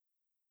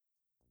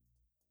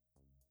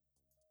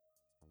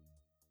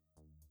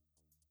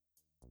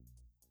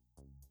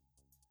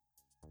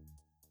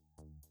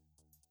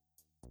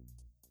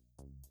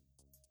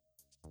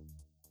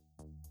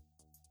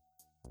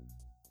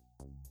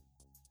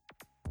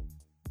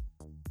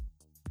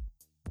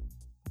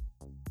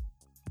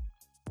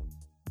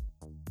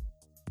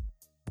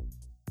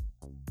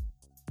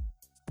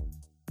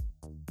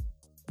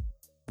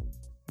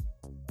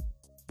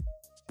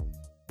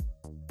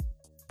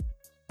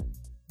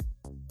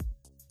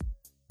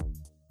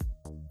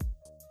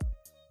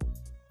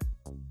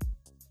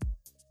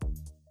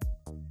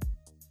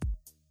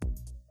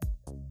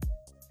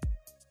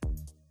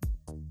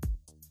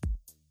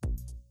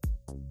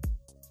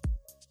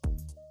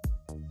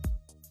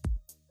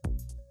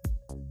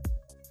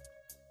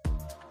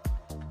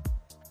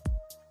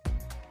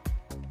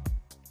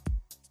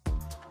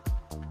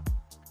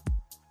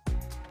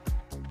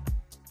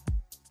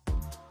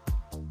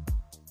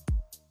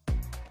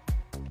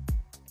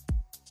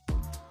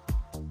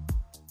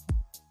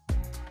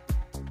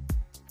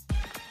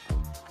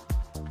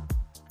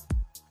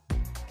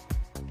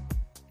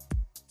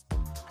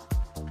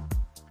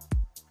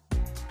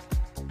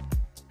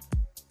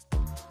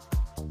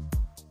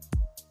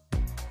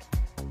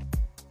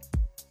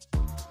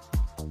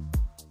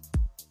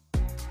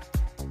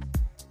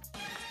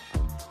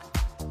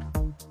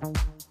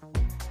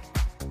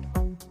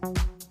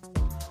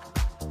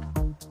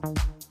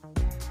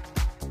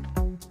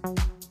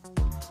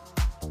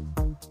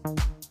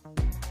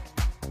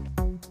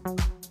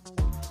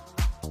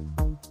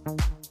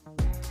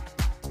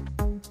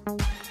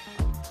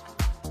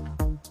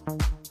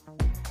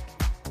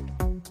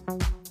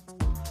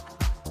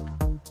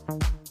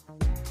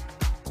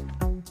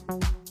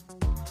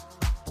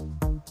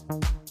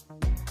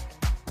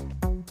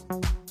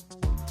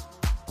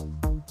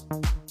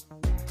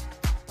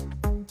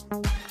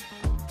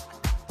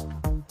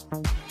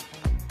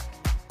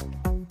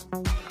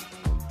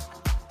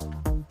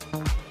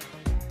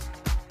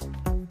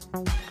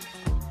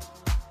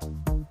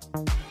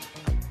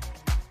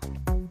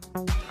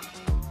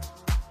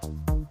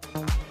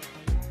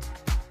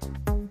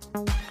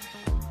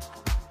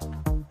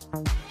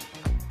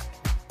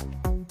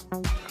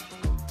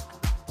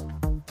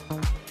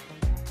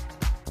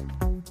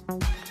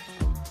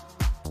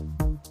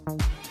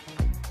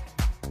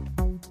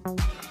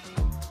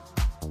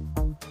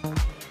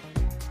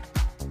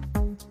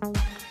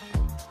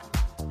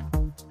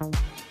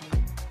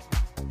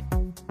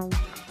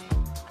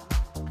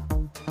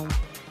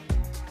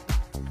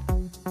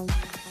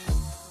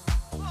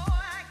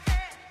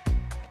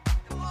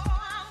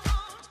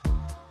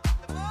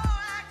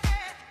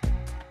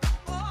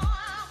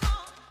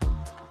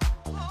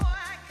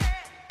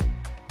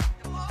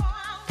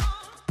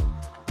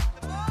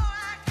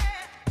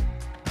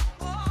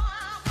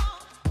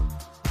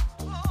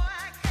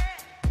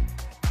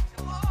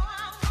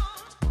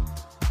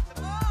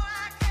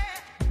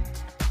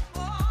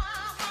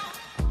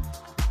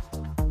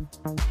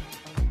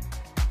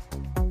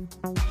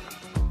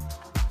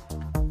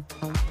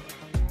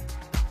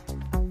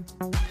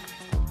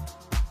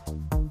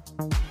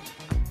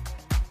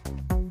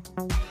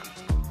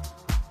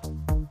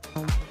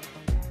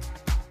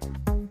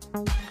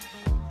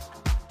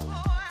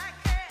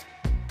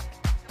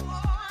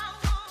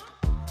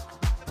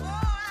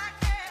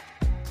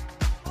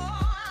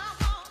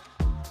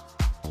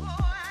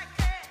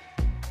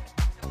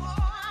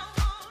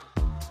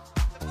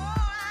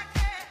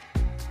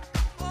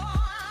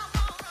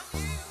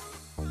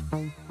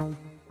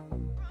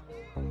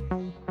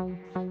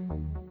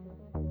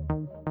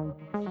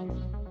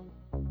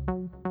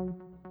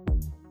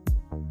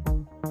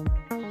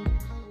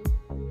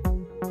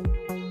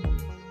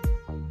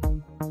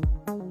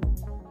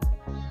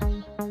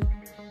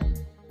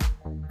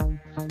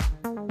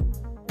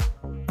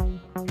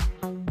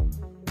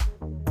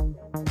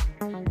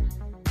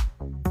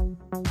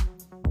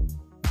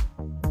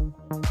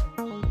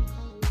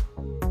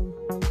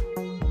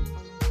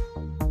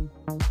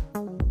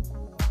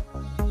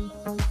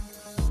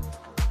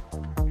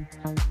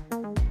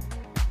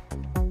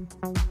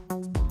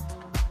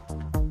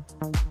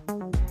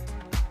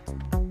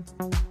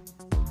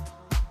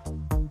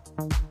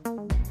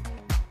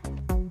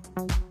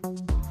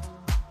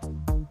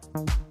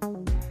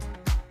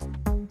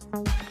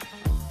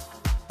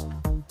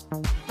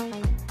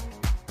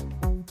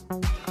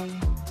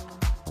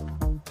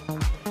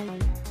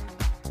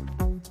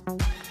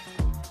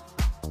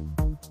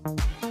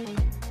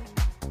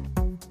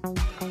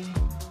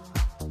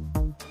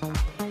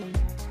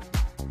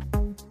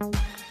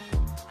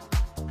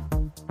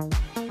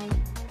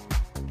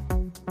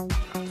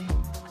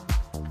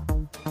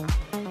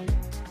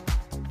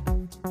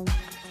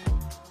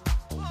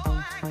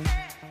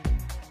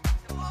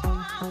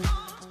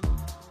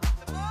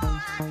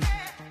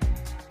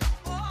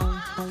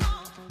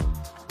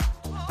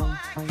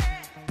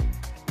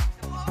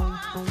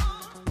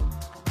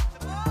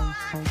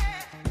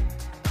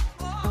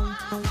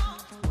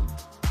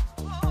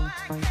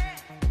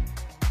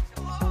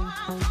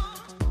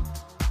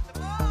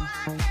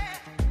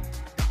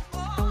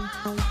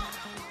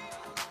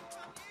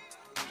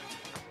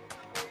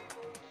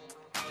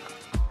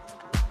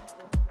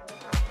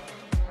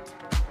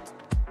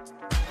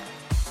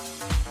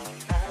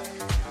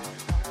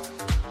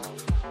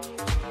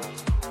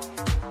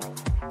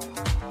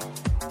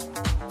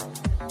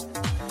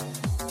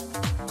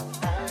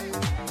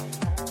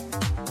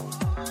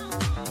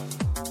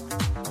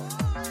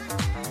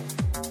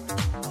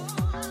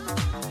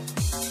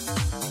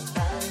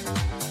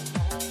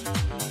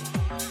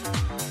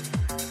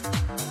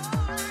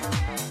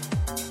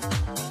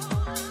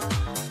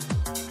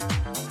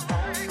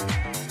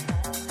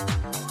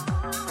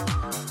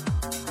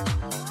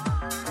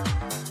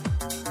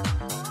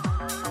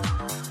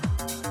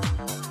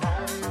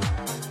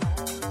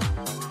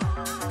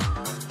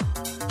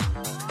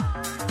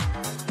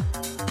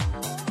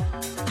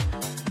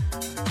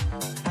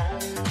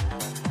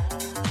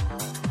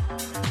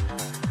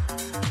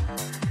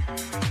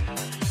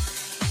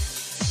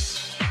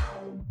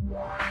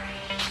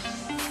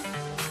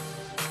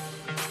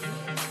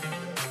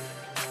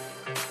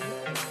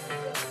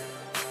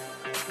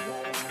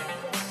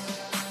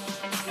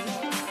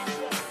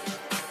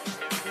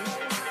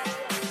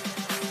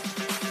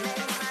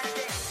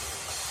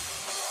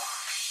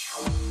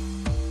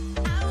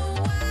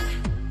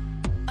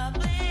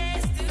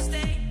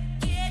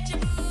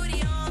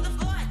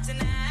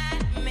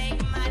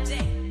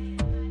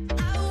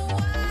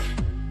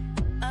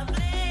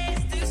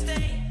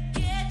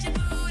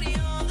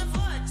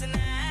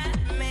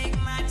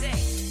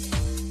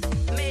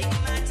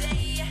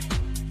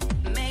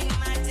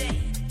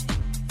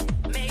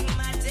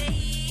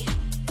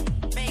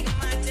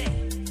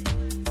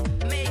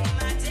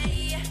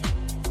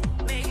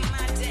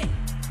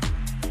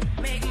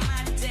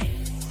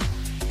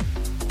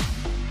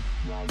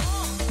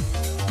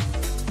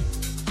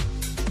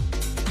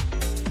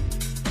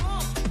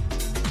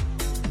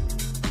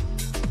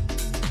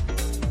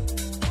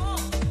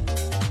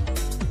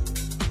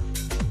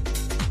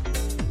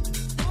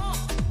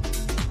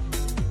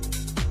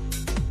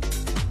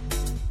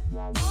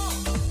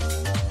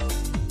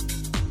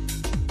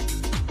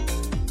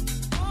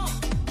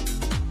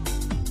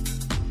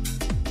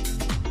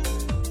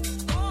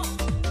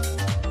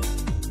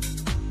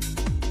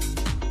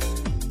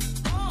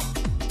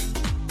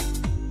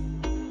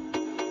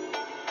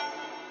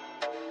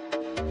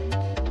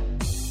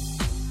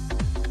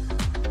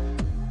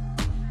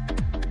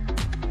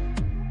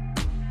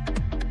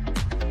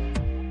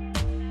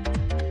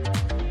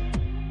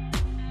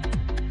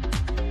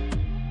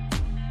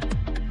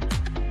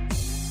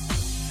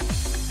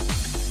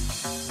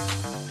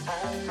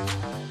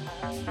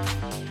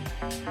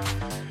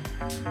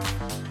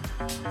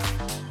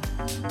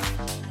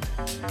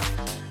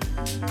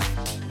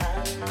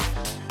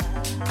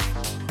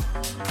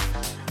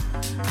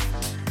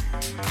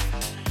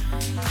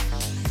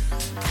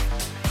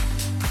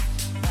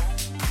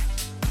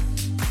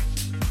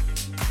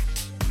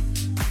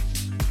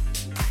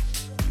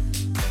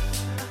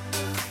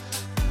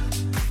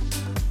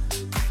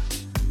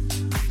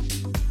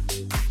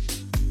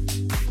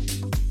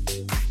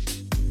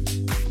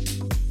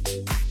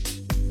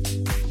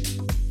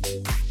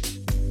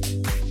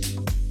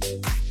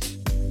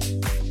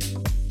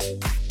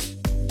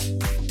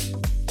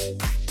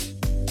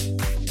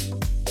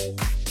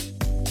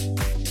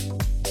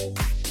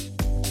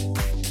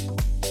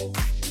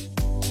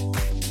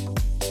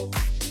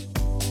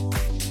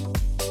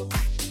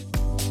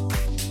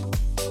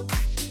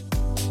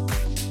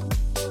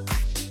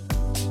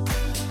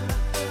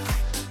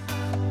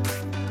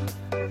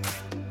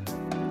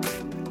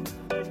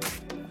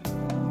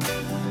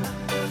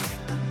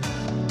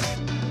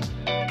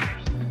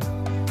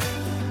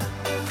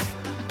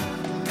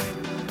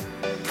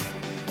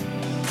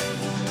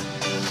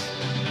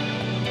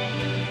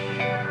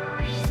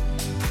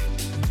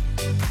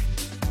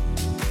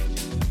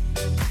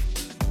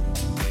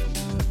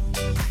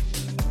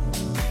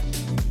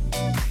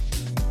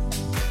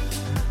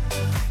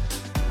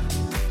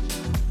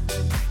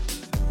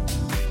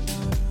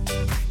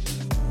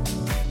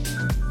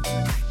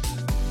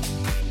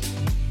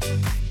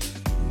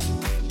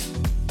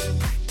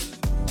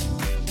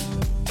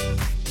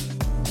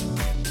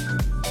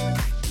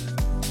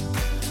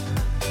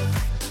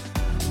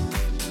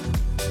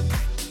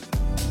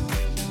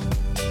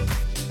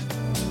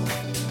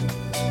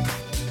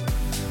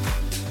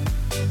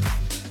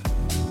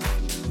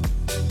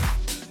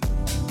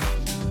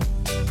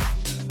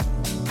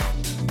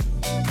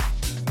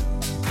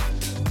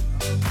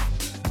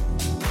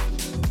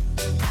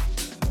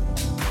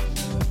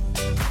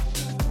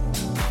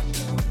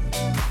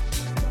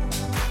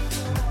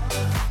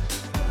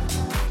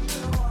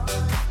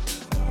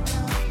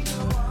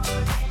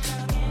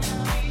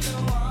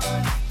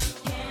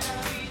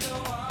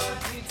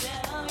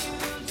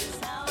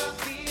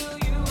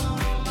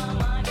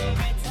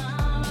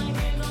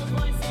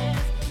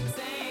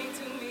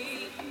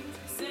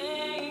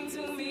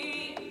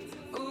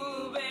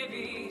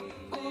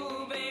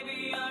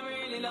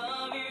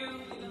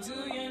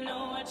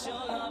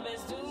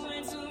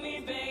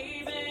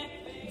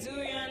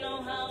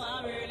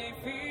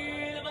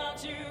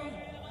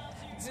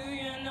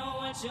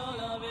what your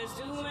love is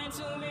doing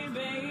to me,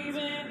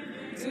 baby?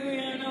 Do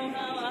you know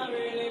how I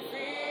really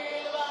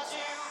feel about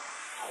you?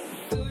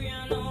 Do you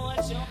know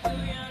what your, do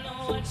you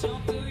know what your,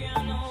 do you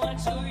know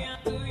what your,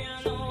 do you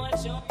know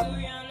what your, do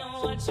you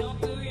know what your,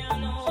 do you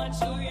know what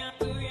your,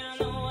 do you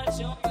know what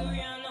your, do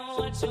you know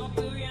what your,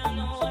 do you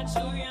know what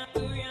your,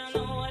 do you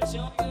know what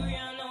your, do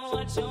you know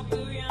what your, do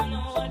you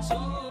know what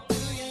your,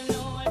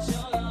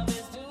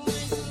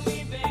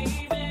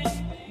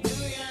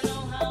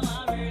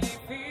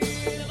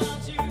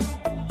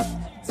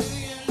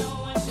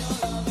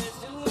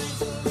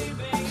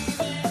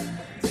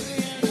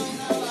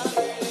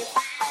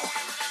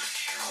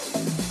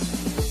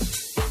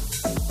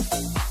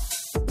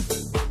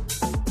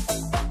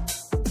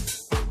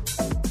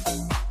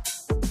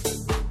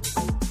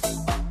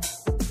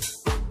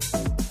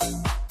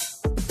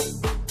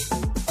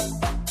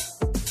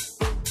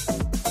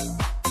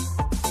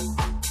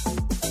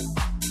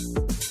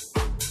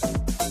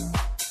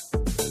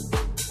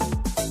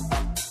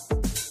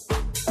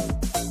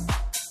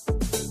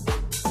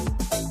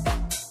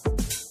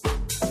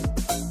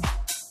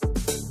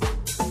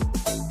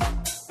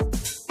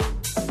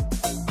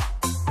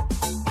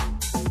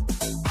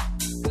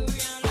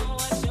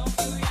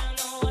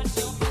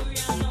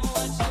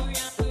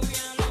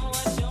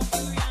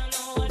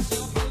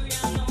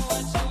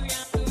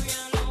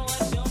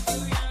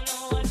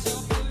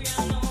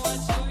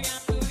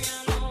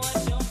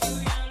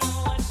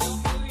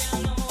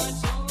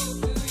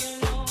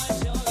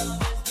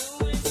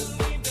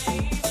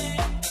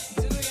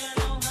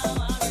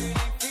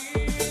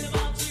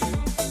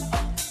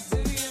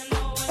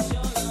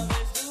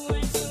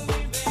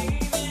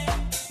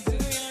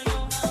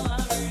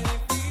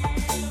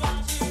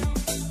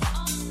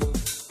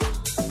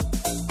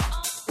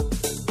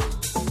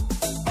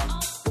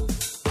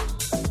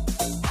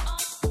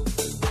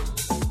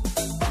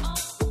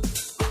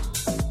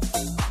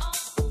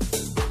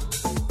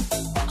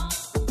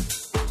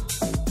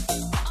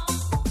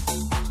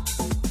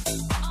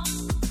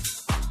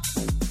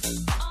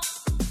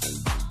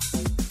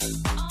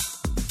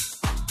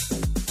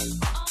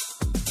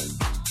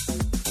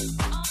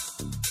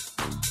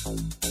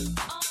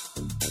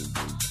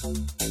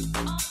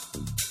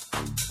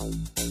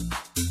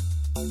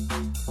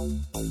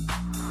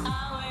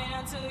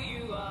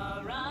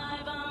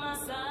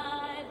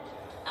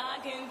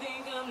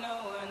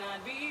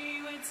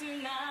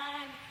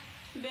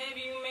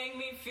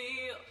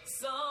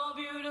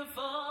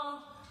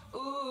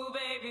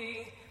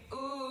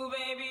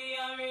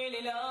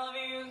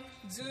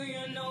 do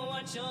you know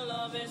what your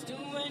love is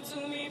doing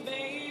to me,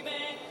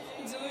 baby?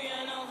 Do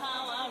you know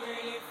how I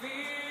really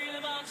feel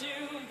about you?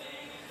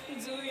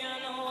 Do you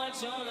know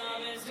what your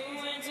love is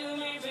doing to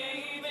me,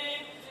 baby?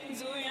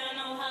 Do you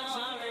know how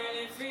I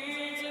really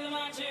feel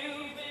about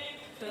you?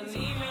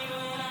 Believe me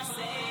when I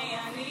say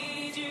I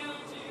need you.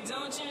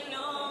 Don't you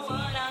know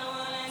what I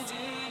wanna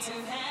do to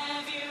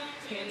have you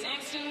here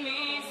next to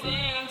me,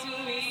 saying to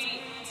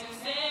me,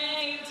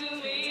 saying to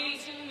me,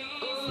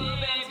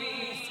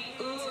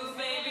 ooh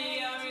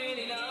baby, I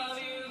really love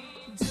you.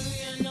 Do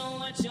you know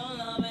what your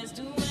love is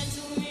doing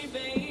to me,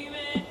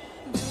 baby?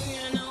 Do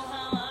you know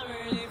how I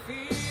really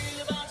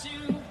feel about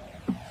you?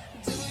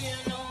 Do you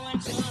know what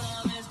your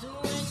love is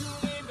doing to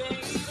me,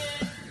 baby?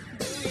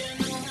 Do you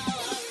know how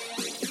I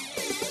really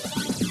feel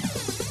about you?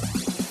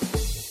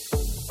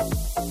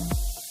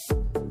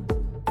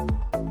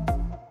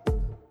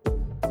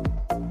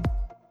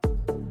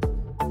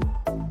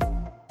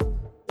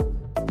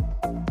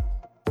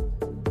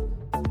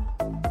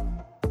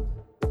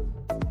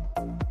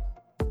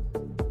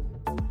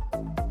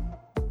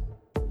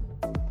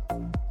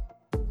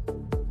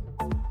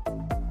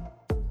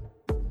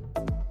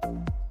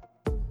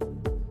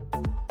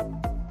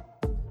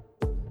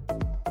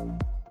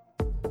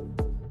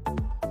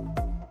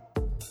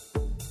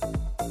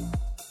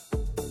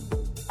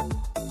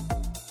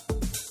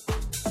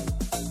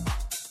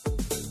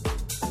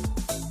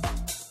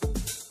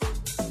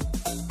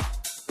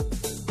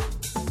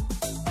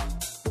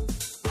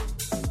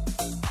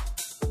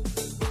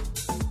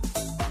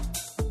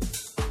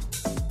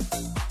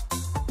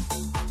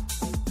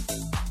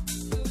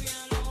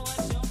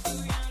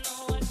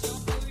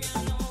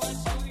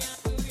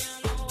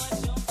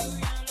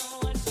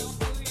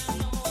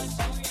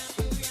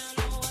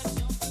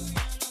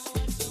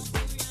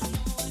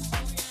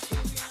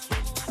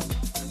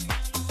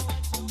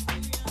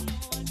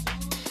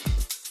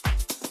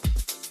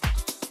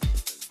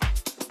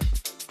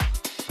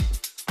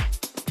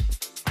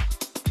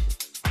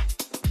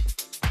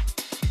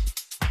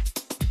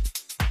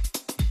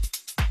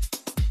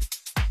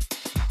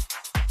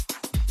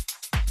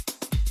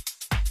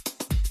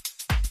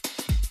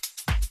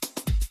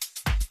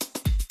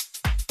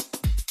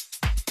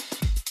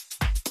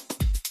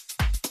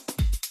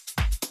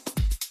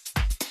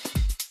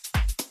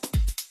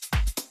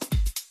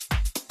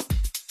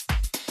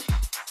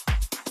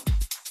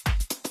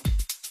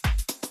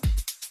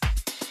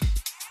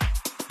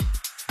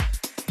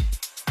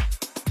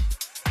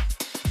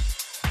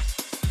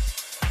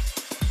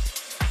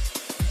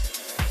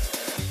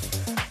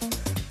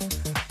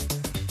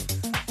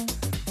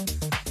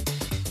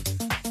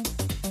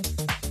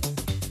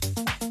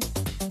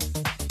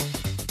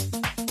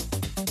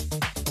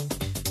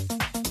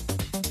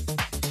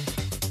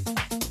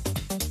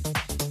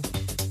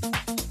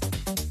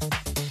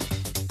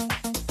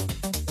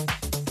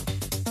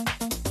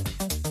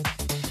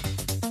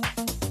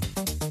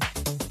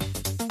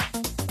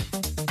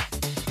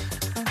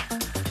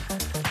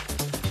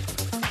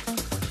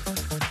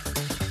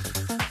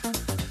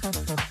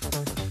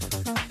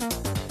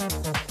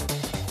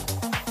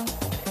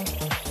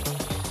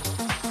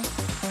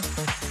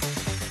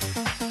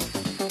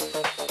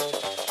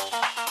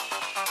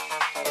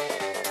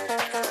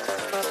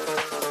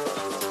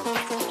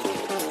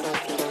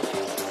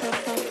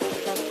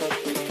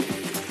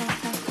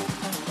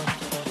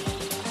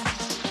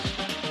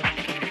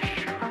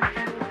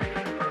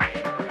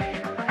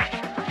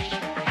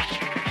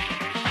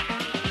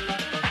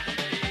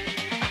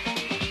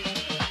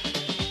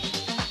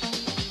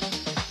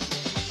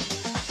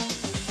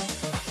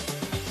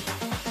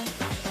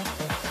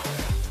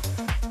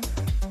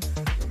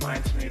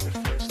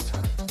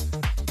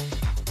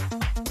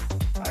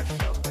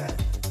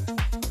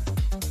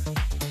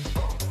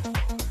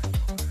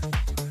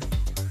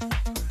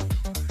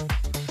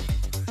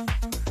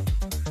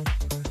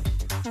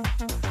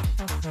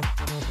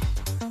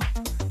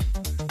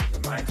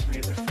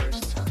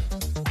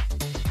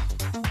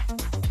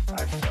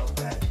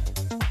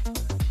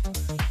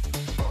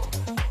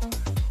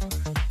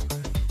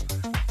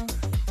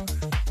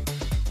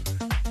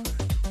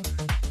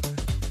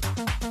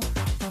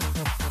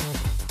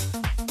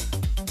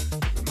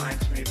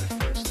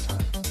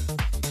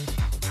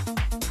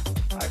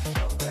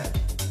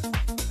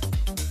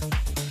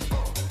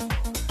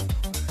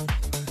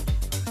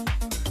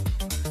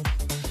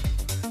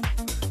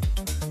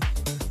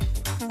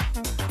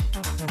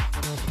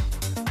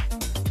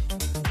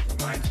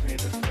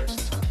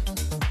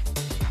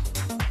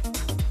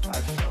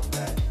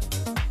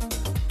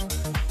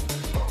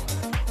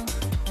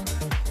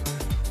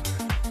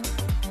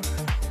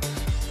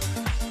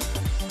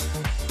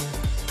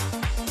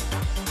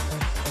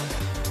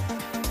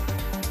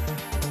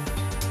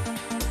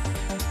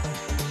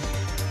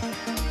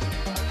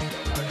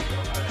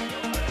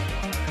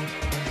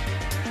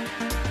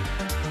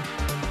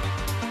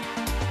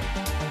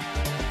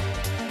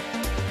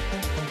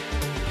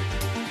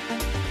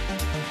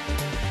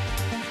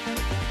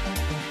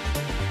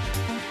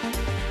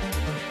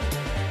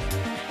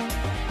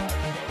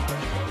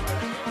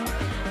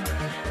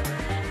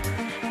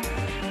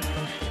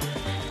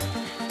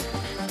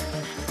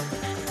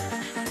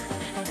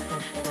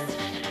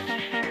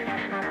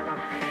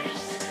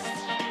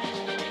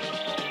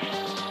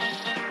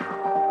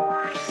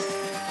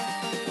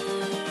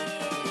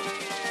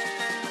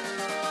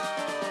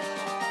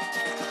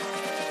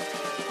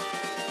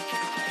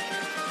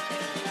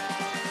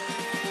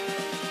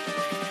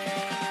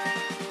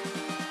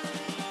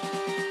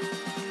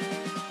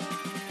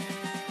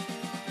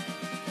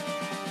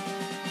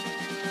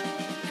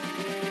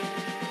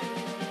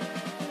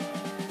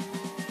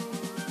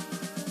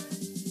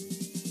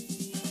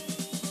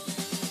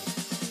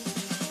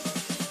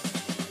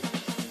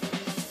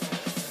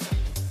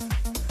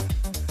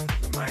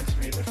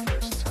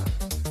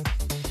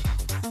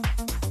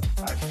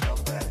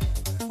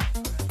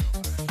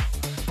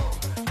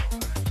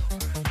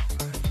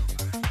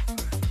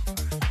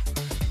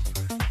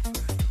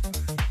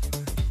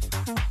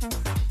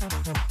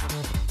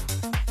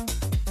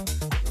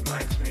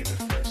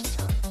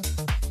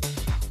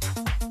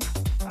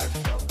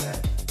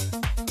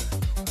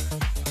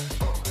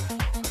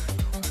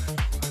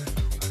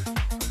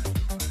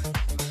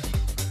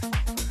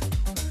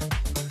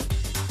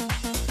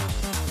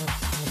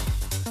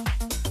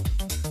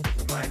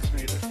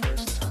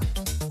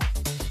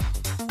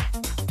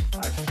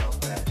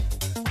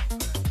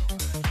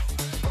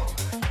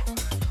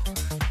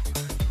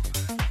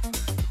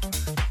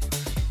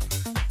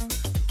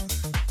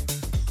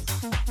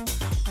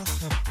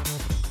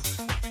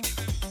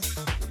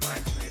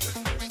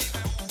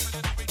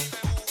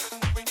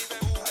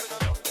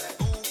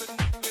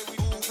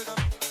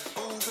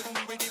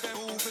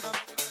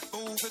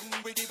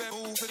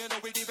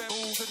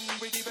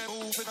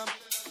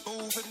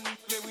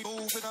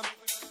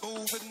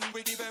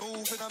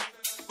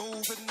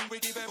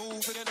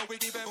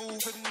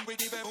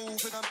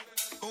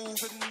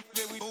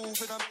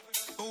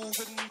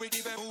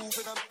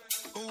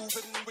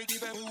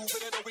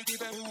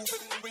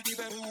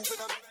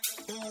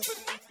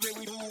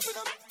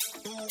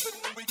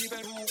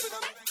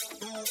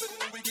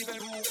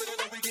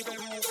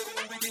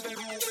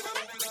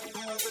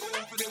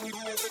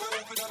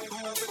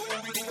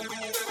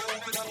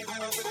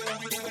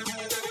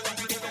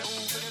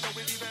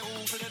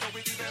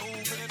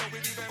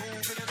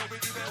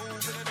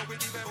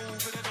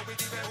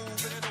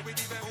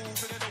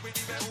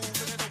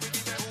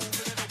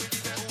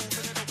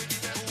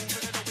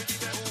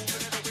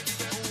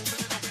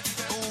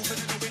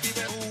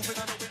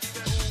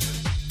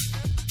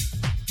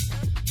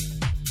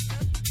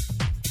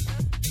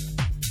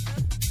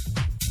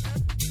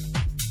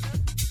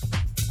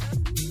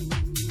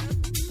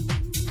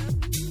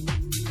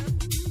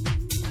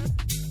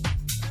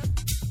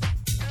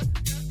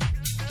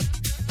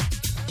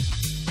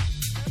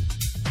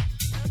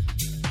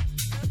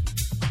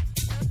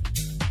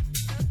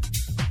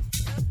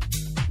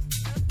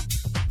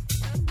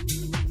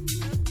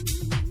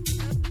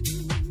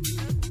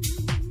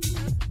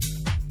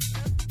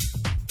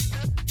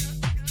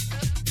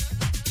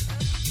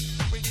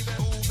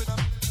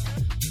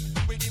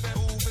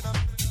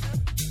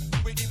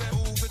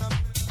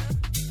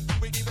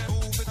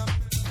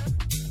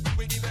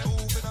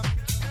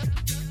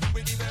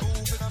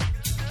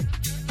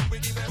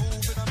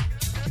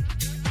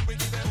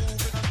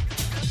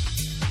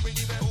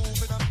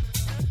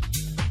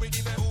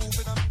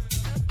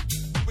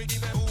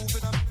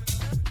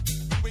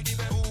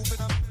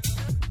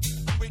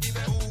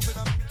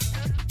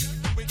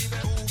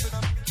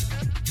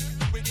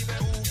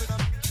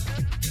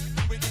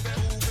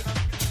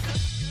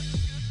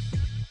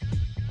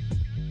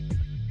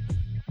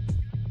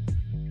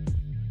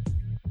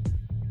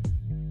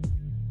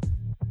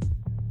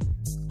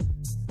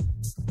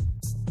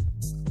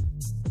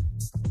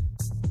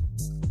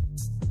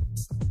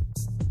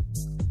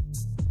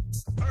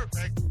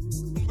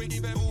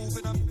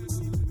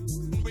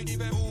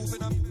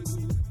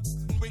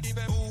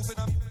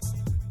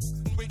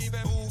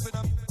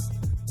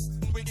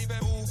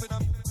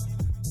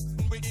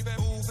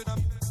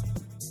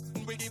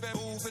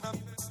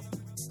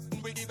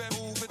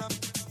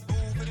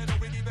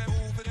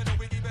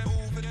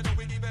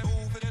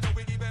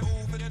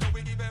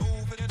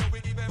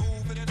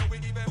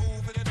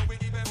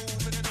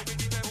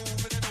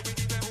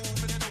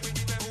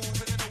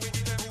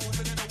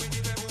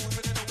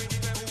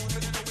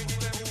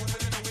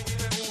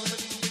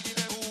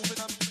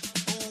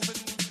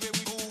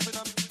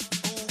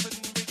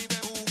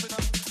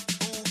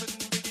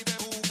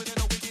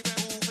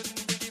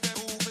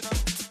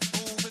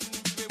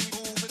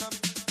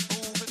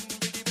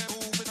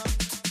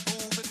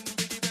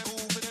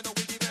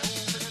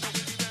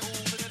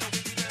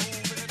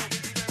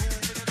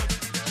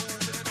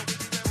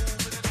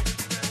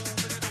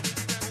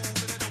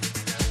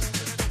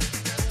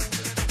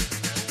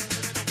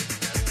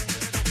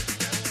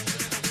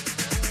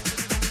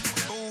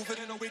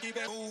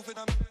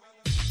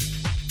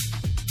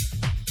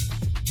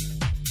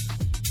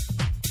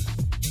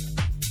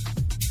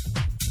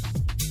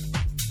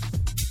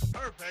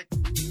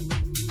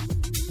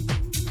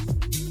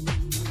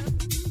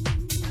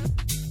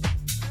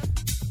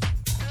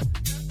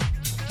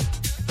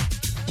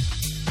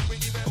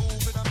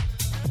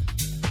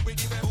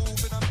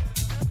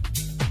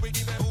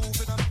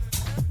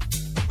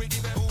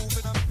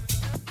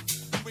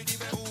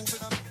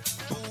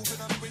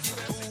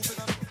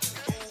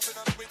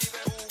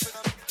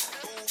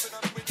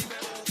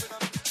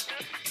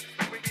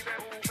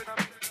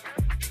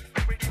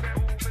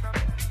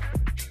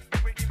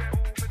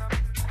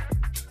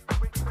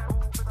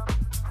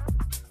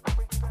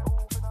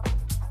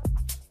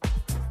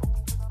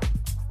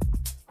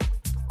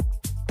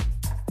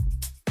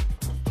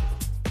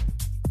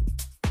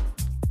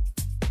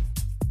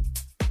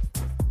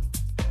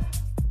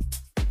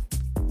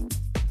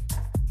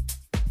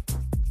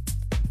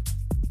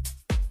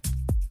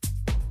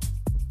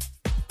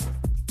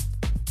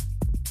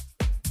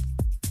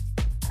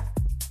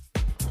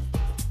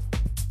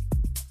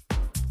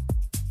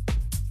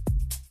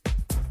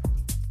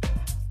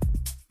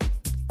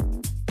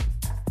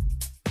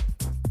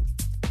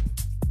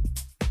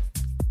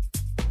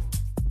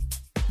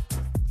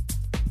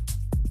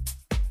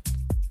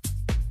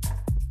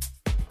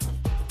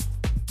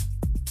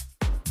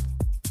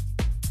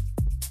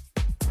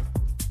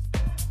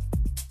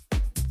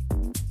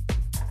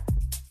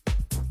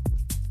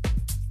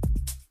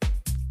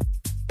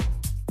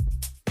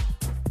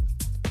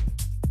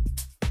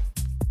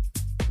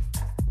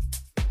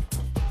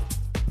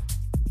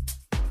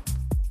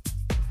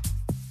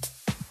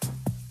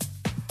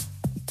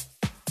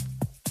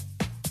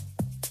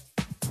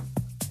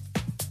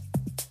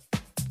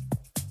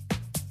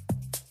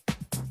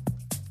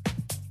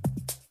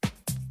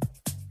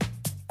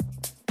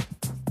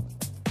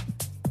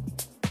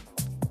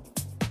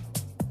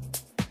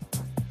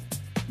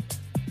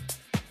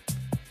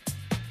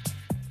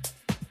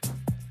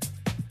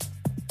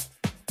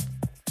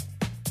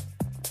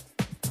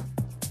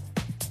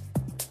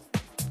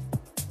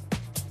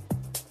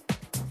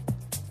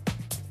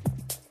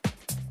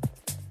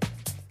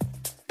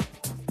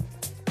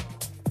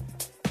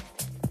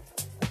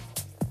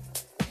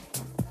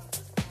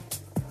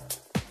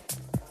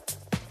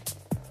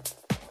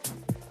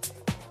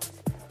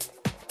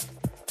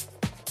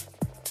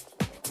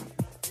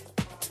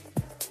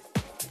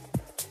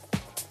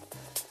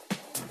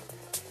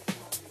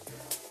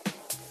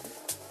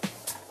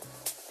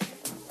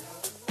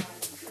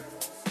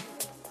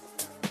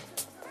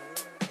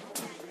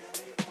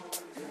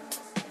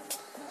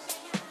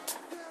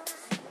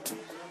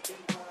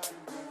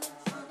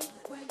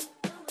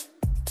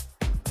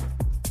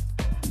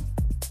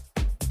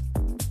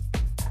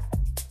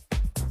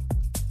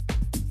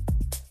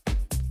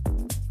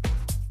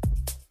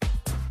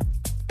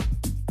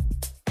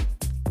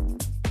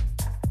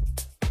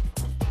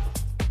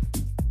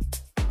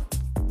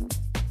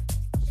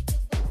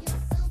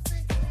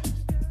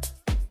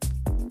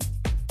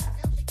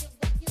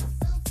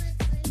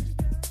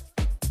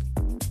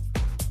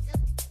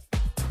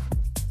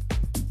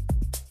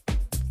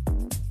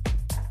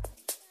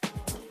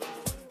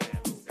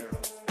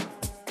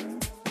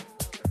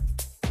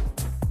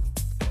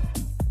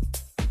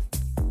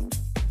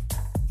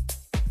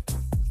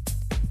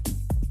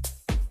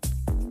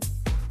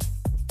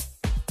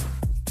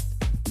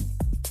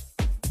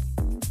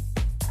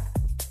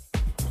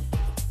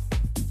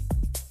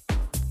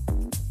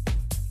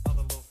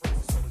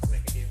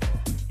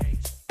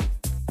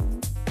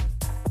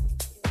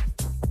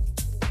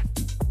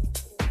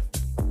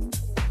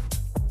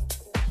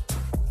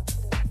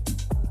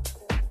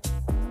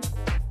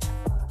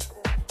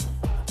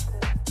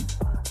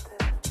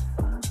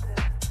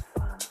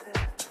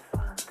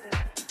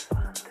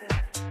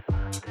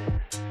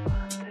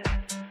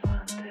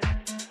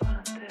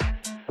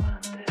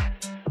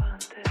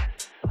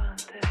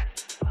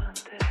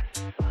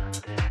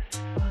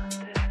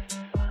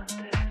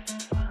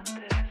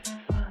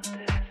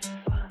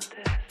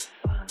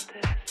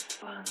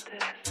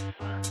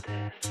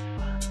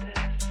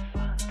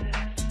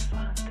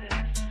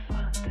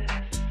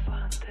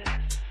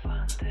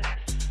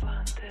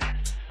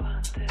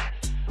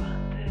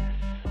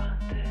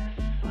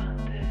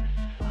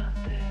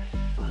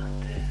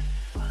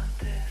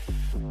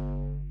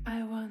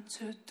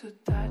 you to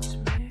touch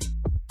me.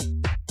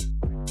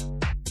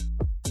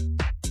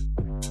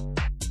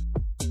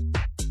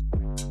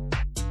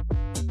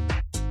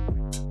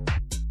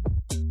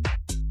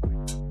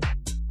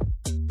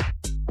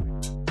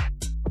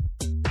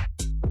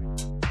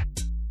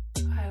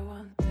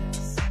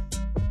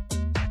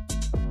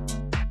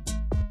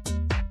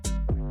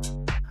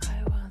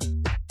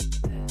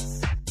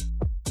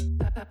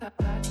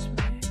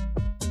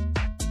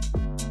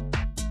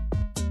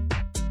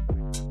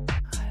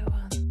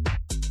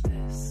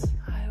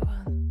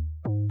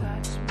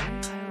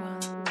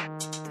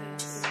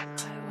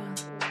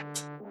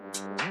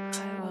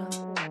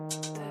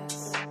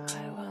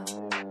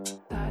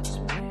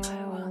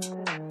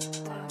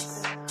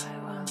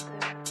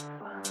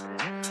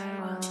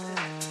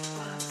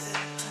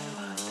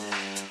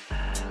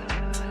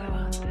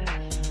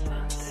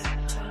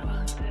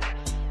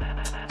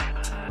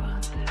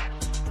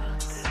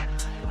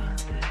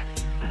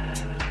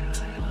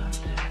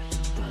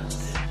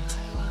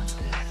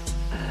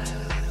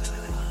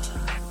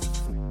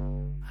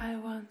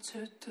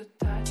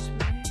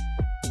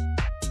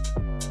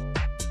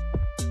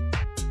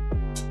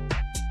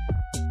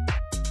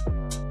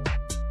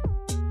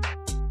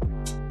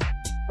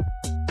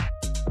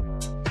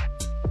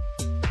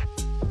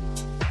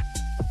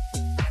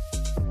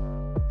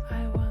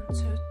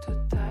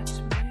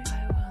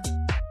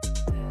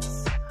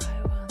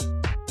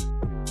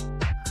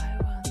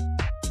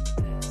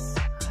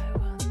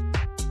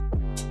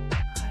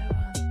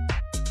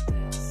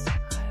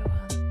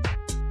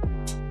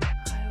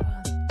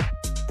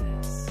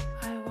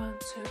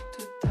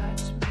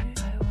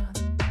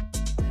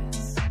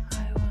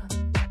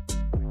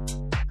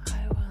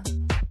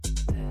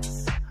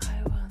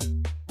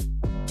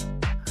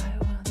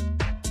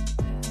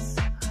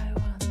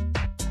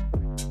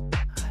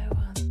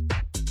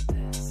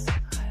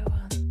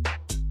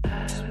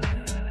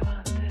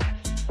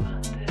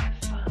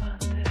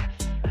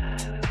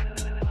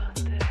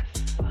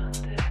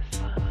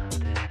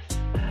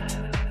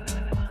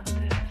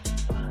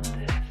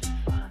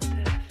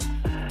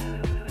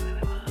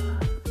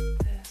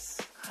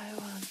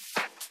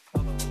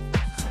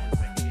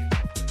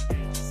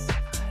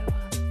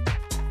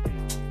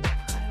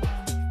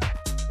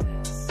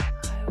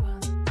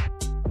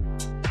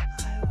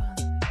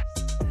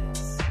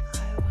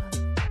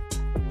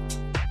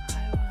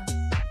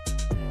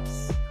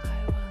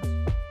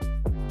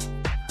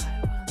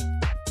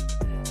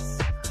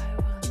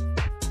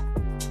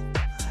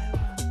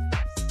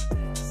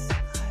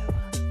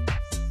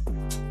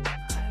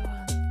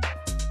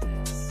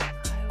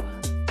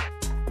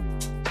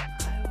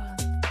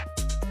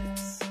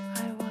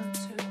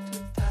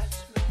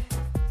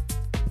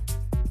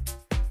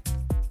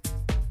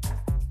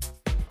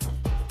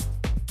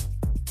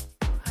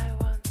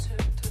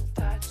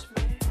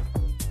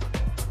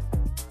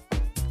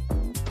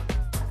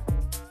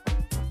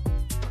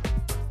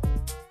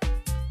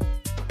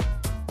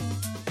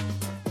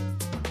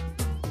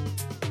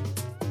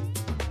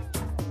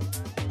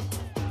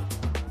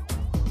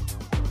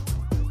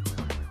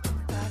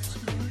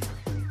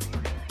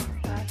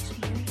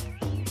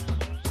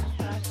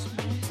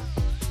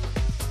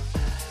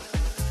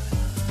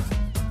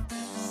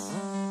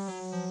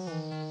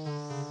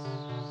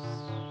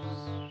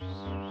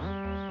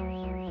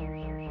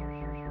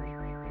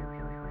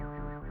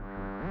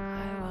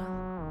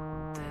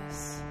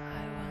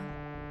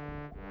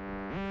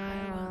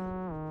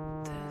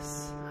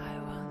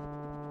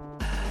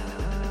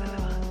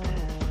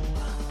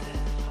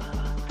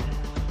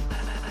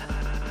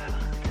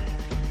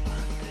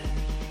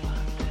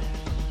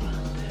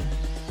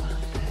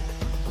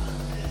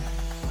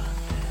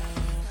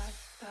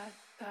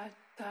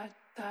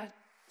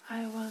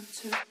 I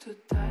want you to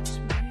touch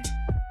me.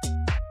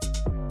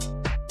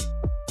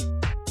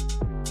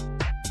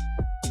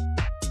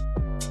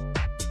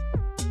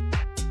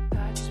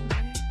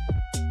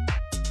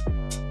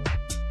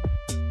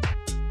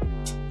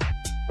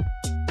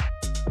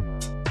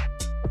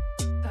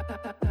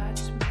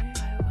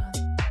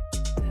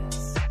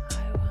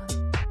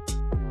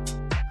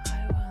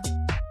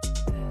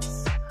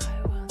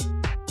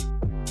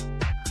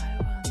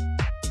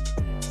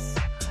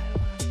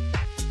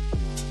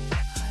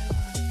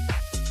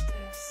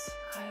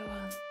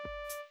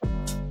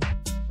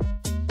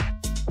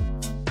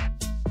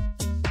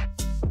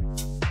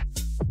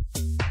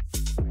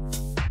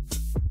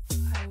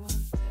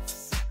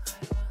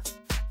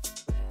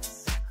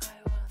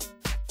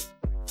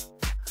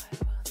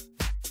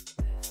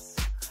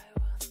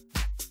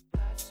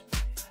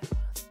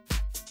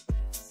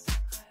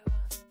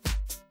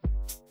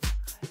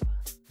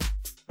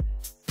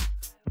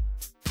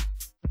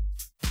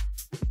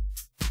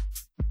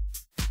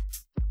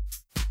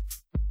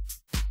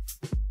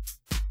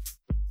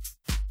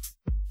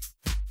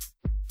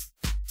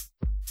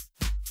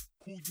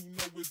 Who you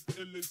know is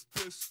ill as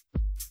this?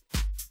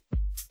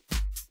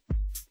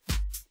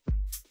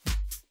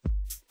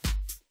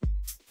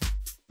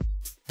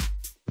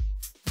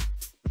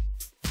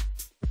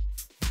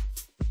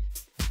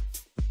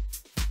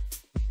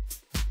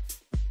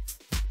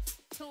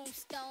 Tune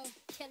Tombstone,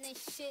 killing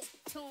shit.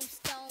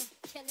 Tombstone,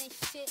 killing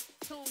shit.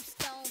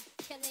 Tombstone,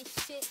 killing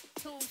shit.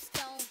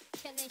 Tombstone,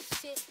 killing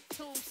shit.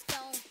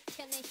 Tombstone,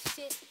 killing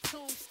shit.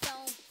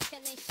 Tombstone,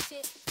 killing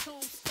shit.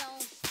 Tombstone,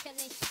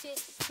 killing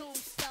shit.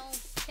 Tombstone,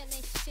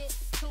 killing shit.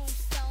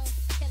 Tombstone,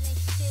 killing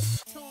shit.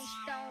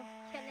 Tombstone,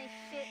 killing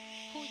shit.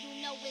 Who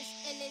you know is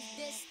ill as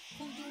this?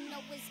 Who you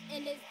know is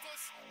ill as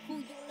this? Who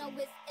you know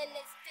is ill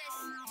as this?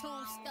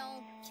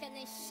 Tombstone,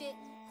 killing shit.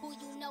 Who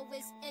you know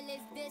is ill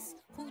as this?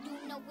 Who you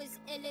know is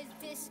ill as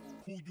this?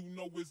 Who you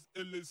know is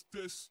ill as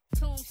this?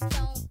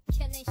 Tombstone,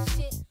 killing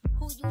shit.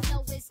 Who you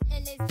know is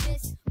ill as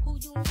this? Who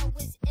you know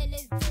is ill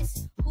as this?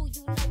 Who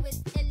you know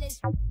is ill as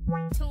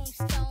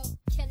Tombstone,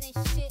 killing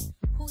shit.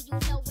 Who you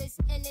know is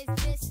ill as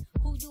this?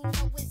 Who you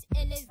know is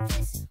ill as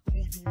this?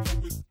 Who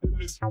you know is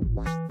ill as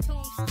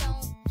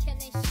Tombstone,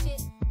 killing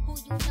shit. Who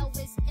you know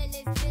is ill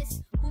as this?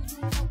 Who you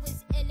know is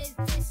ill as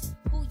this?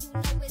 Who you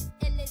know is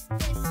ill as this?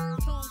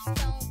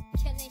 Tombstone,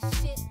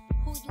 killing shit.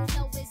 Who you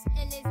know is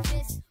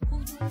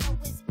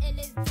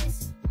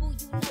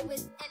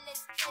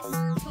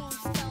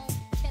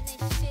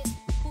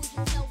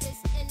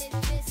ill as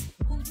this?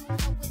 Who you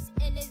know is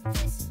ill as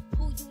this?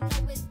 Who you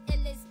know is ill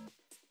as this? Tombstone, killing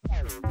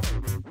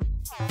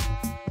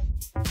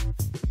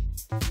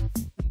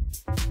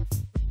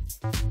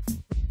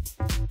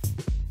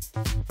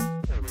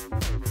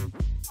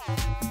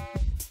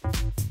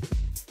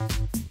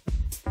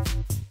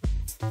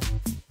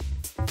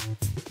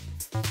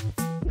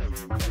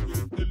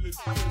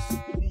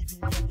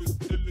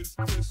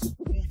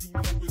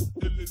Who you know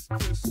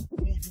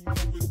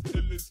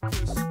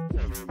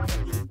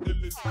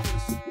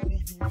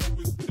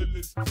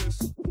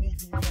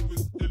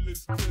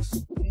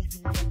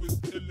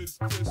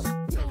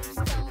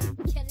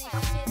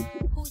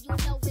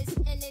is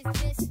ill as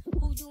this? Who you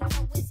know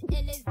is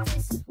ill as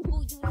this? Who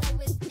you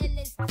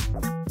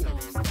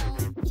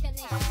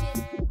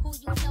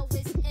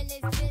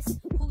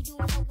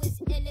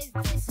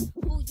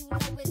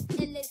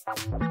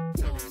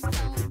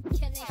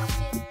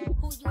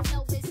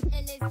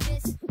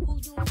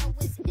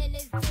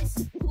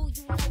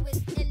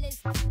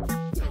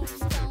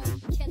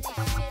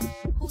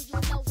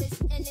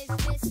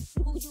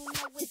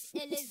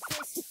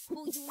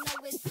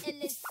know is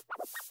ill as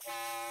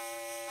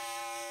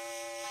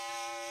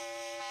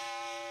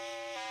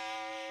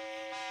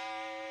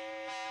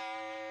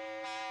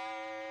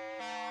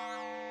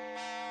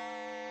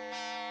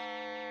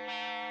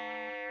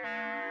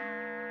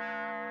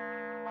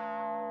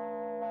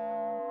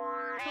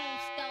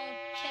Tombstone,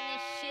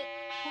 killing shit.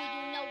 Who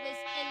you know is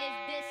ill as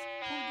this?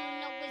 Who you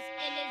know is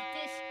ill as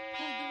this?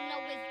 Who you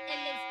know is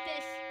ill as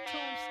this?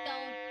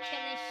 Tombstone,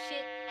 killing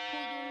shit. Who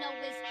you know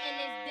is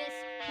ill as this?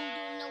 Who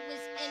you know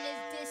is ill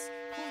as this?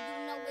 Who you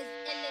know is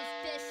ill as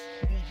this?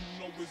 Who you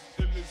know is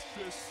ill as this? Who you know is ill as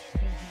this?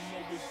 Who you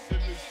know is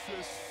ill as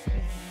this? Who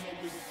you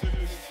know is ill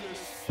as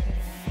this?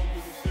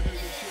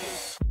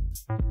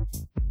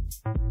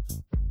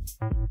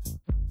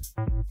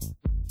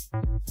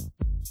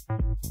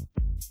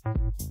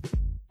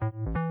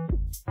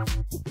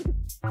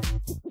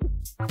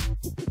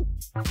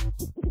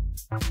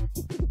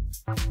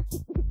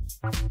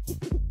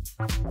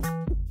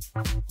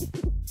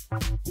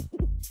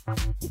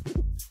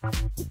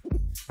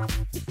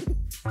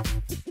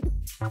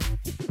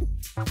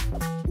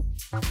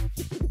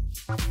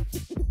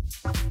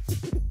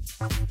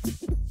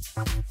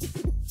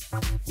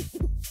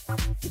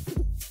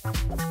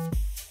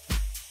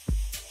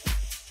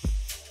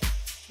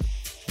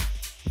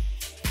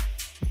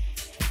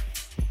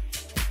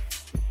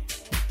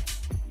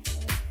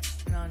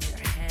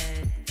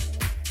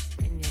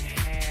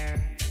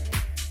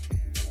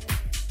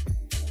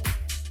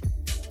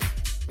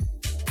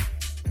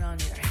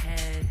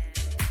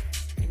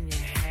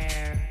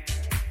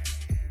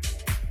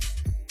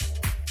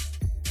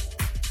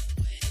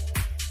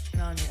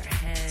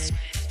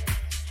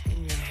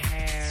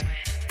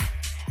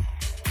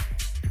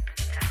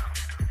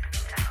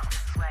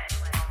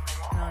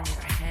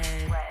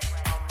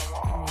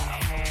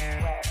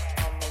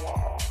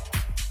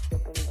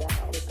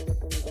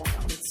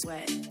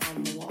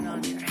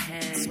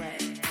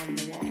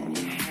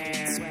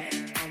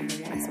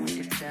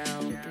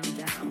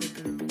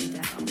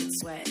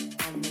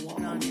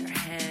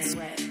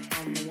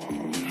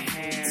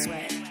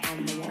 Sweat on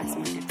the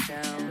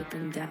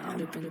wall,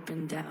 up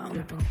and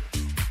down,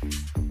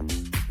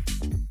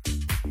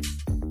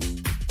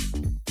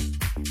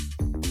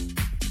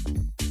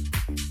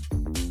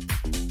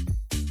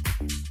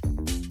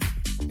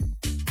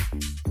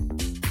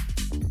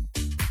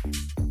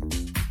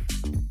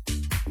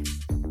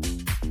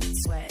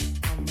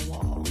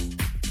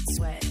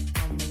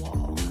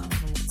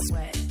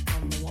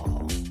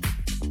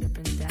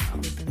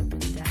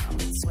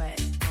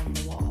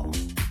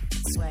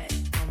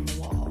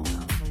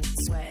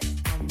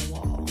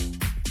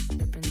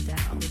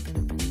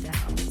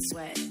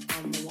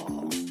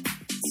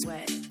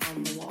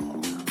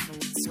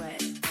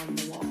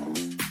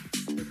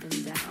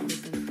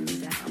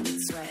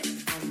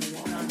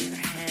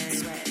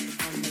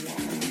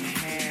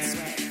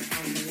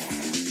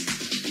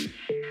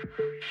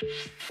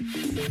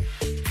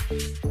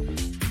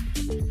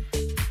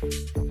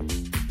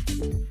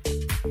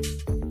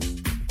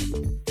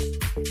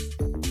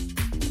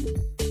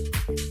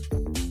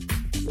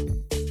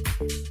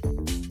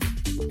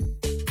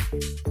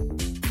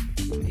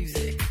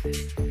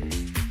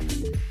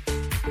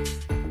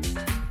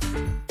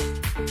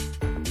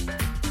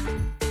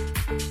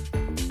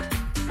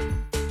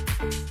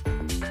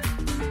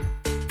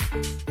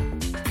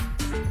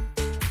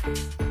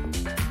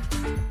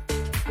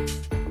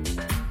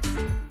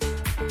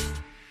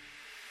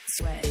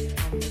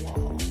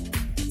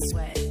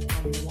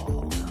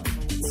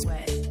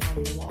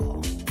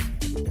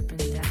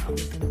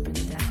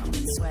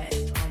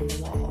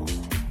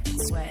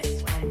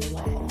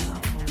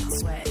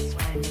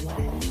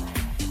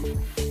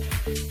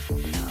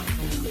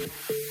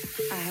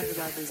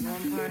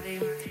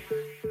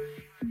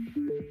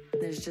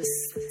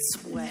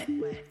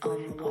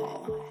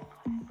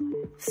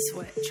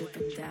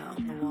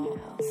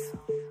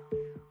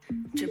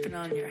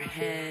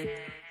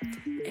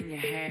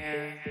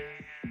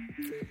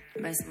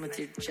 With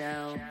your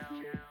gel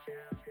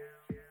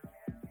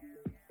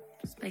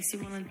just makes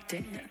you want to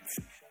dance.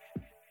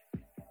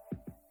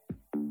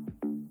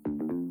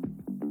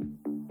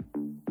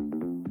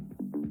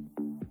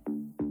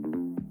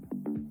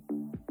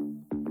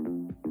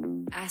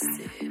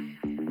 Acid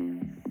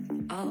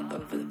all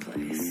over the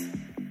place,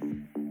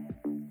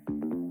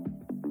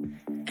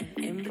 and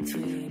in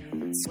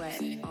between,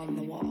 sweat on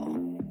the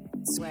wall,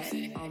 sweat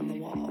on the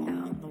wall,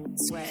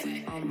 sweat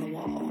on the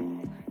wall.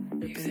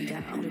 Dripping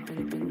down,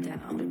 dripping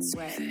down,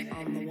 sweat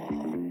on the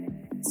wall,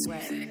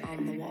 sweat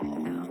on the wall,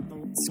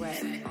 down,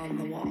 sweat on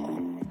the wall,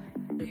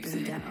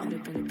 dripping down,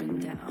 dripping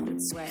down,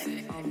 sweat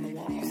on the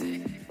wall,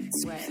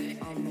 sweat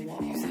on the wall,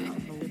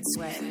 down,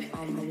 sweat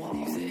on the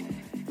wall,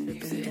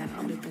 dripping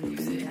down, dripping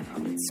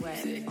down,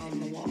 sweat on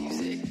the wall,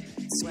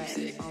 sweat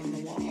on the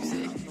wall,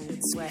 down,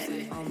 sweat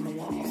on the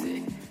wall,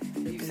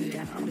 dripping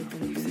down,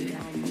 dripping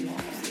down the wall,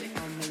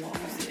 on the wall,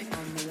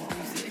 on the wall,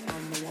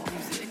 on the wall.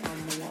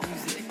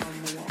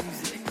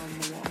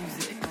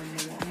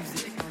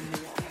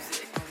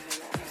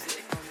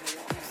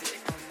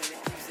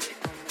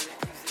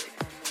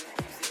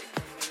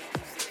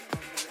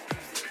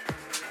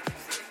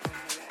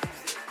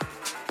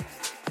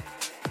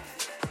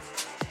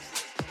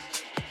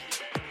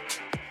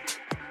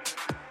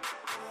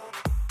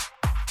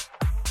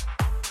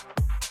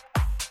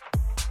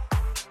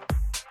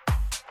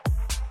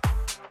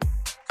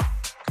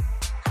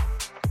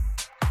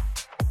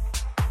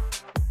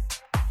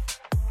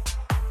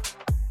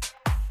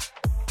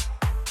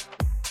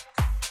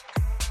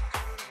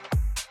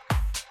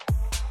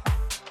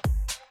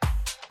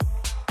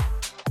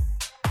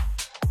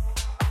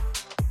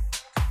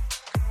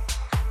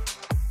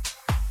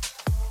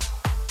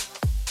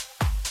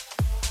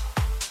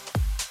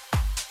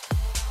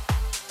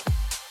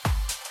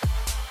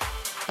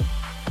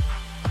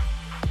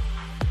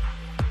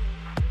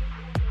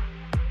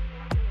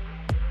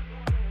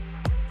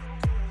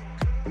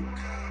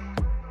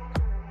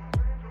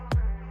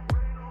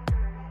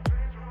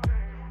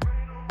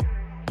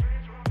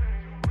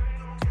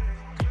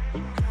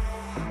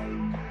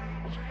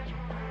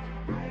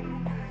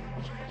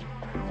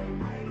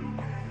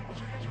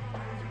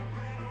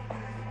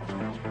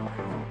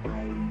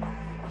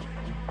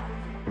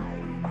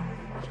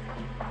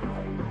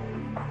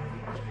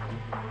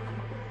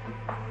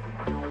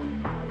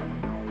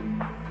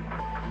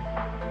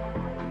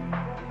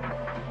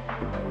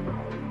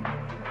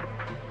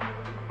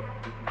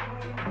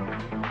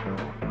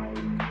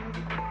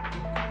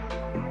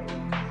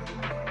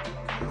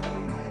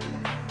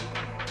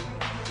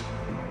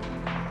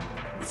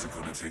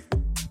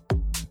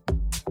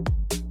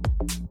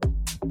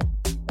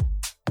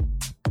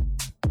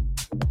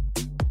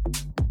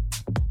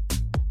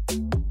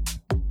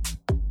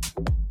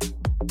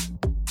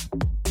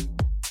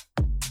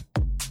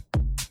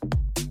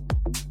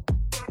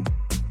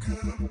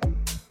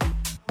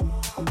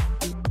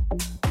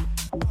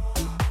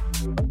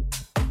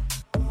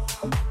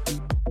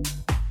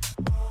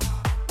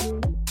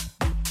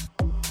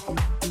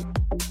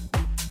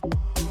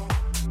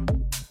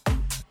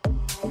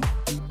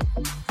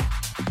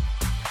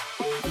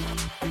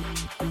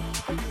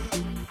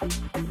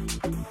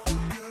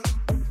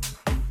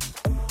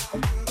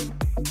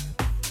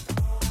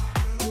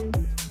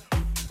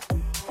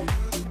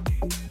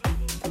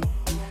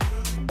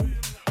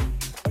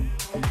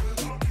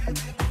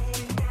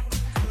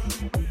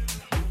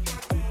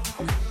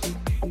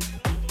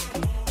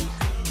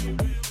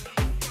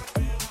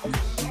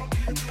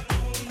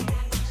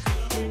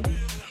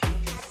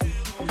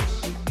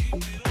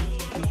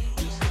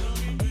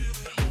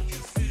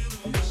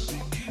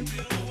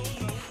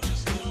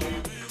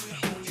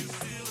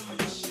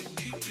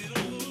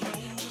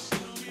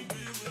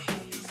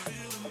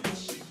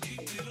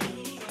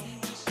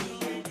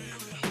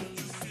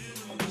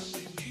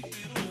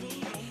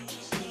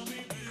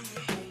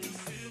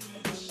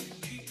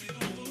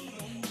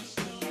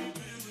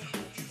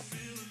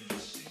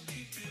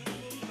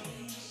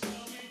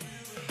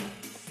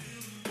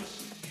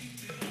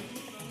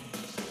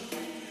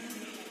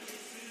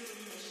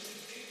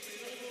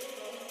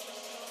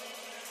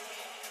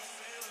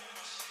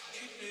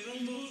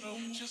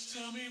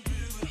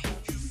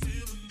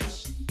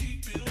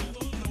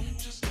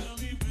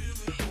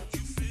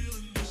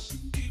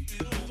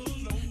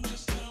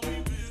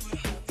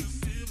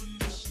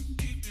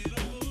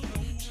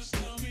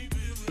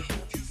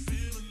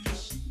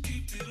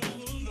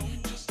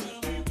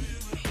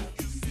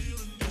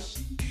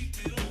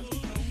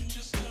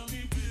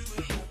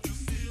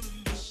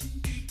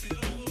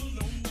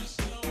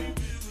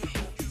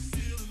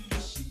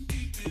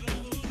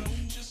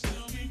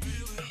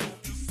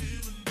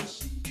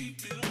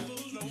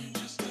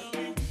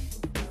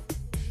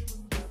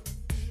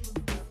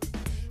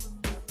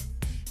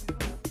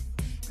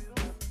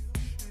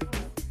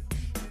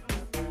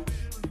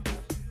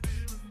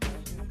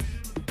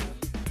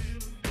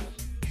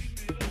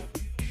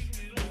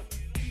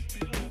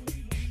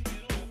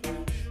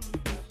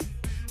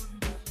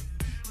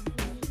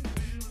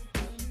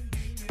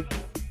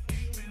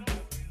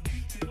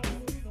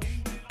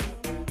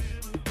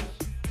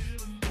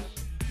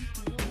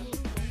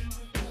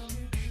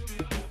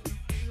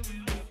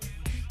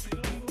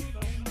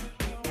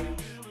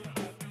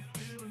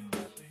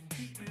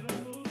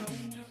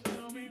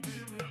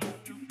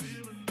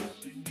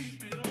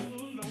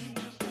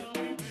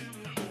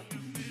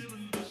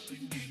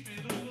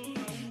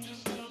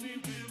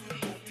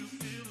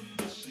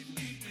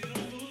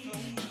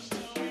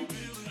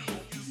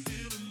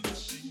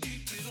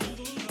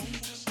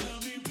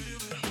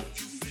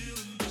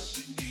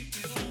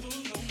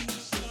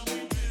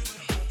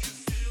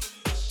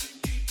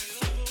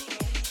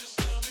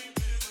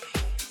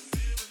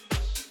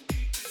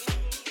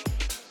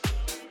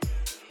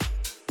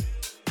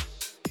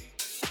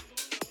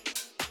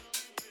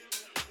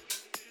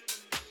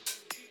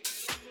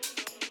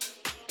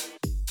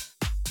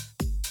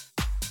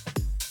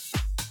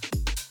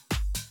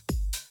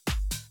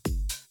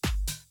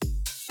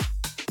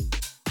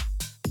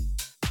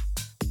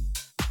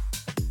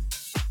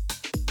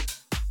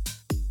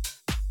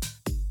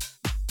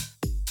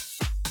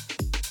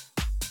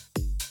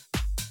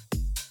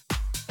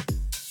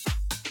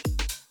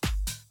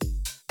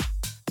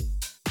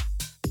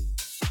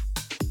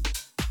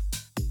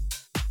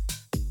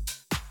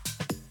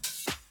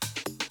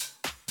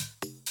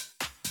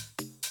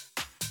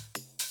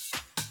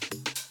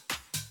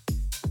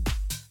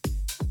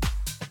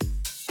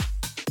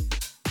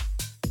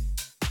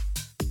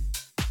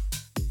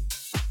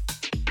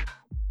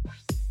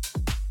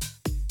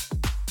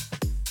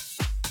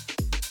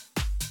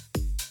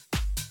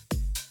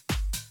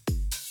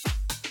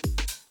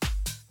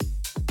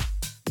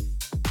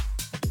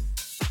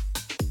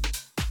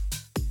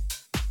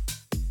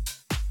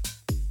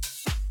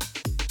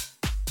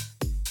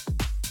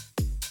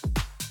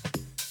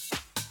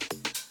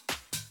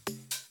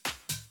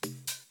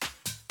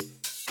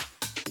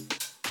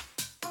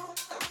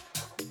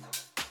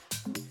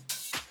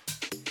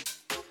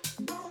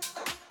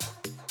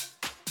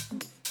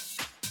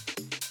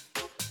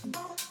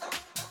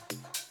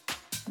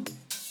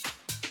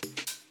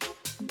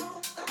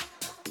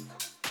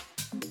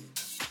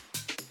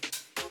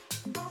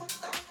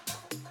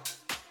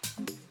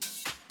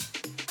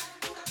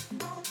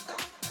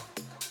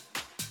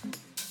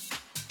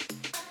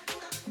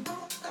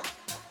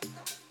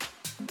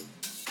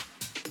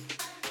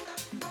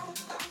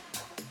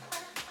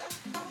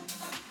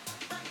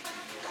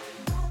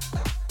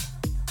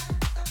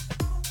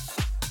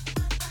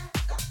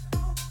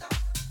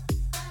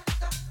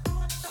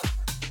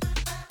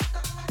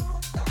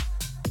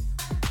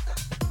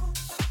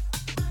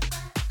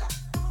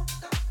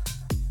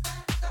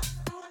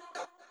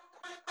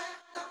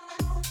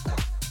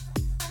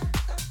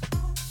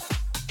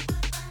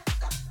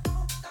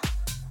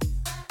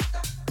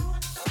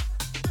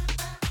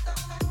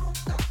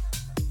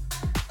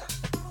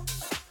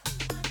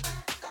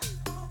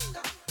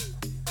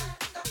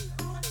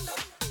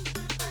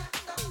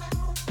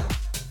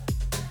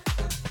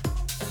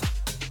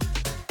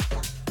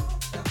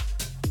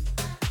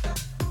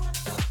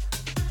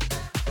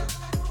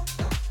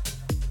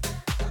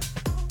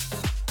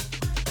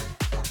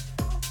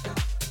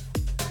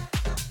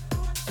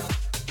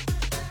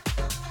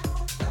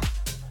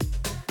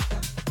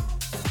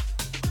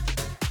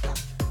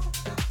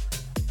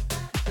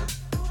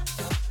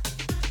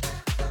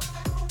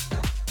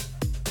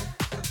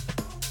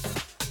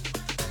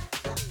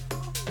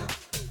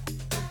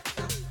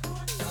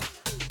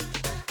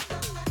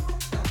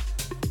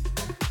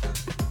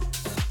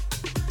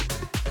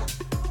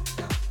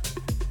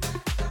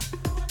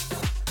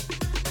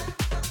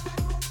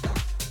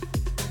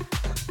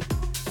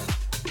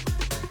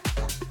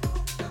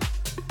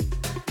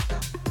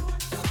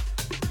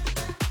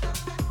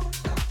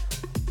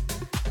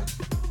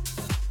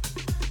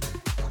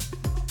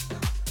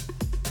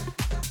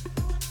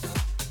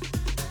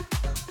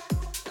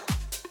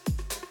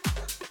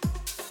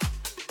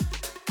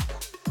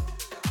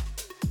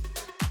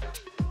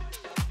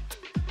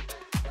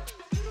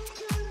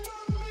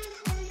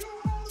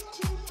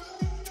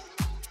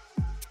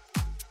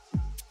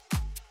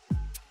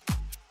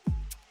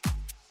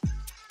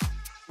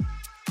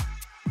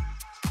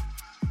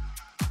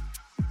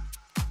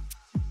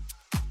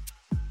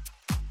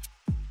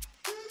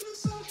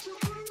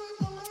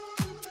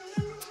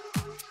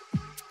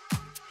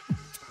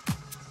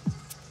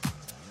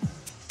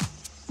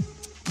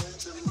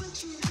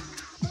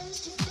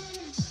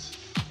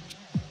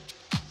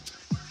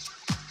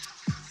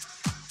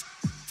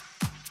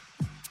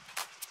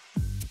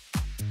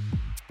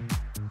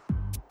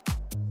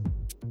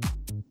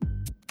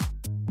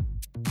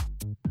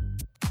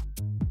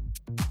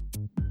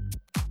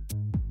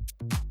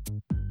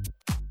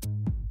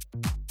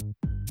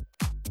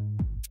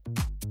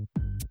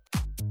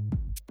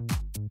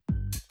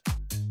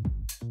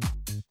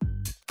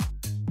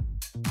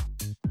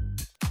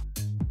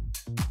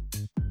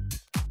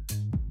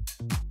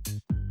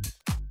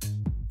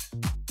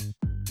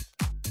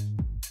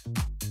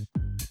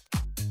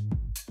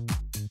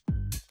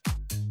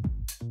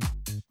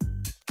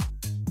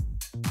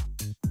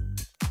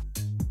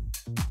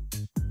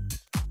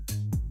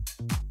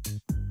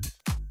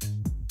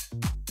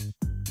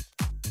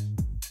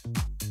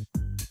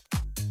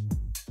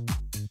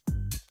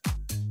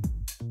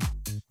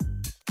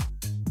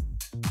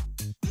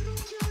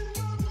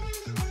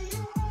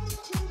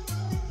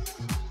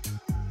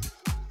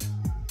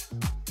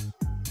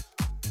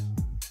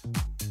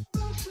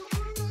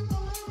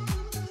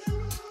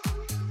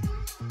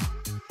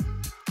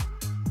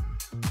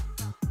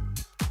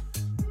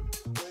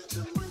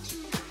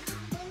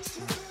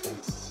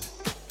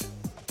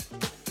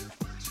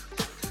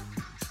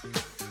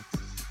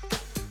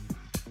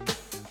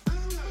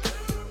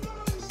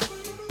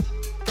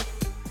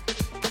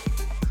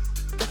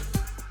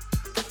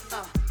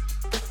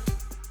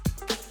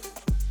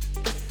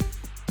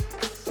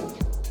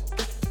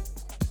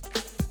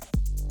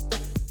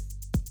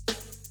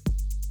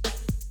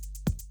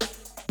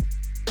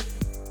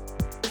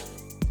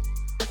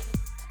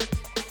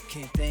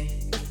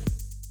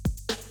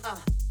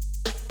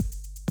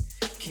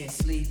 Can't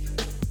sleep.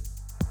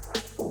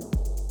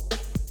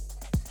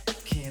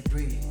 Can't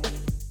breathe.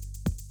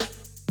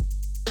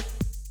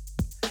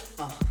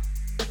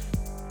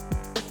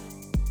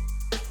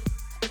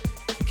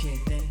 Can't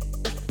think.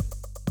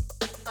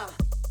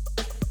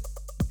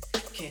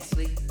 Can't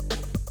sleep.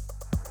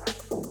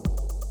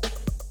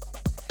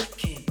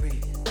 Can't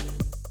breathe.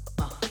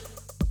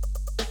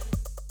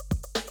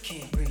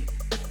 Can't breathe.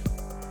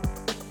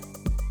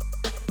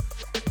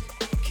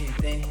 Can't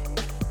think.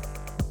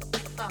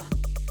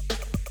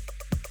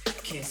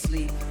 Can't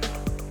sleep.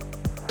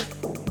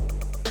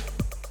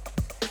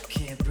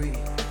 Can't breathe.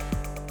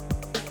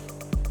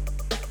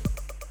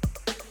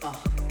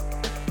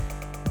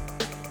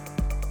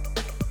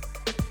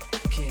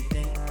 Can't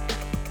think.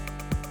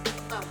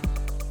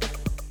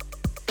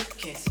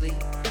 Can't sleep.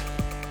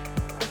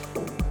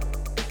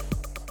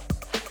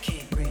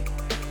 Can't breathe.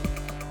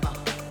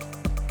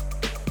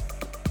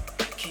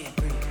 Can't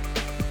breathe.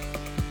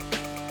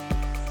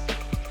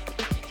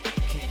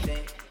 Can't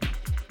think.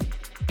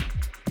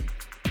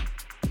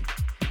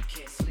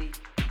 Can't sleep.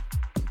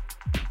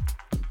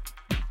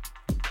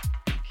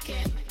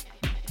 Can't.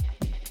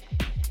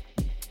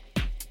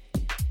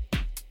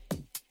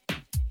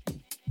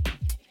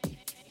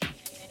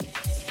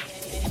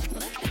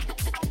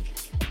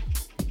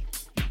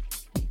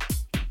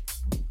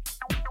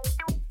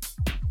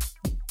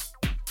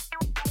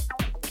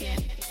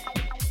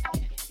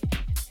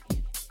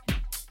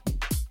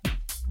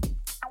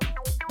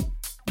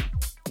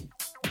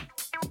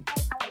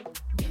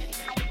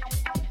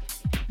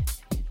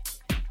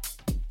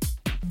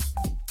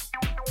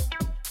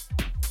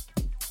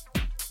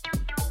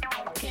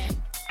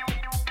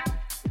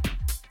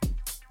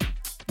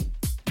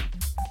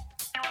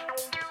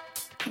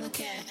 Look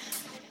at.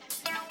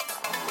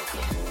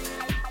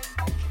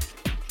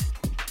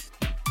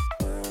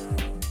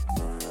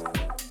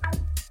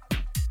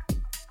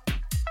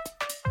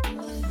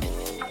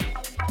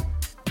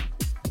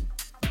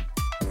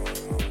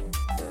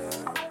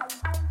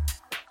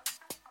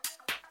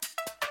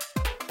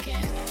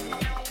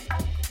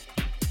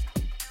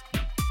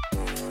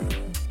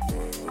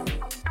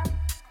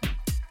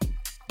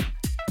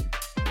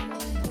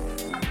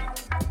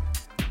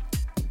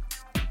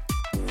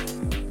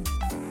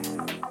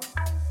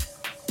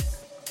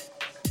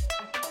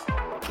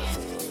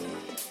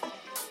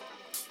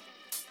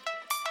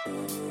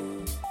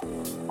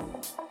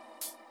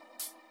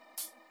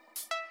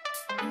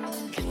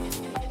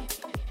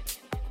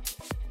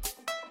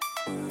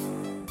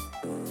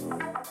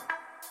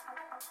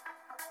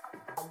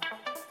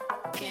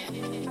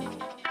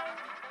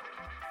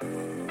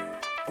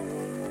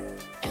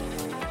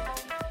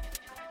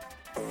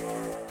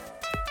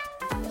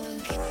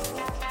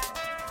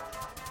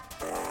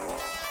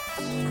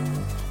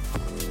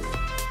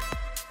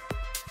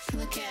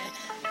 Look at.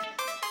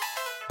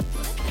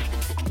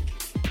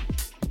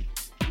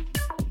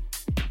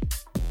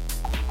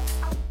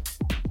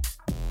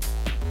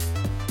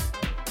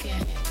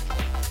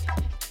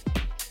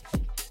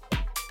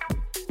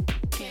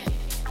 Can't.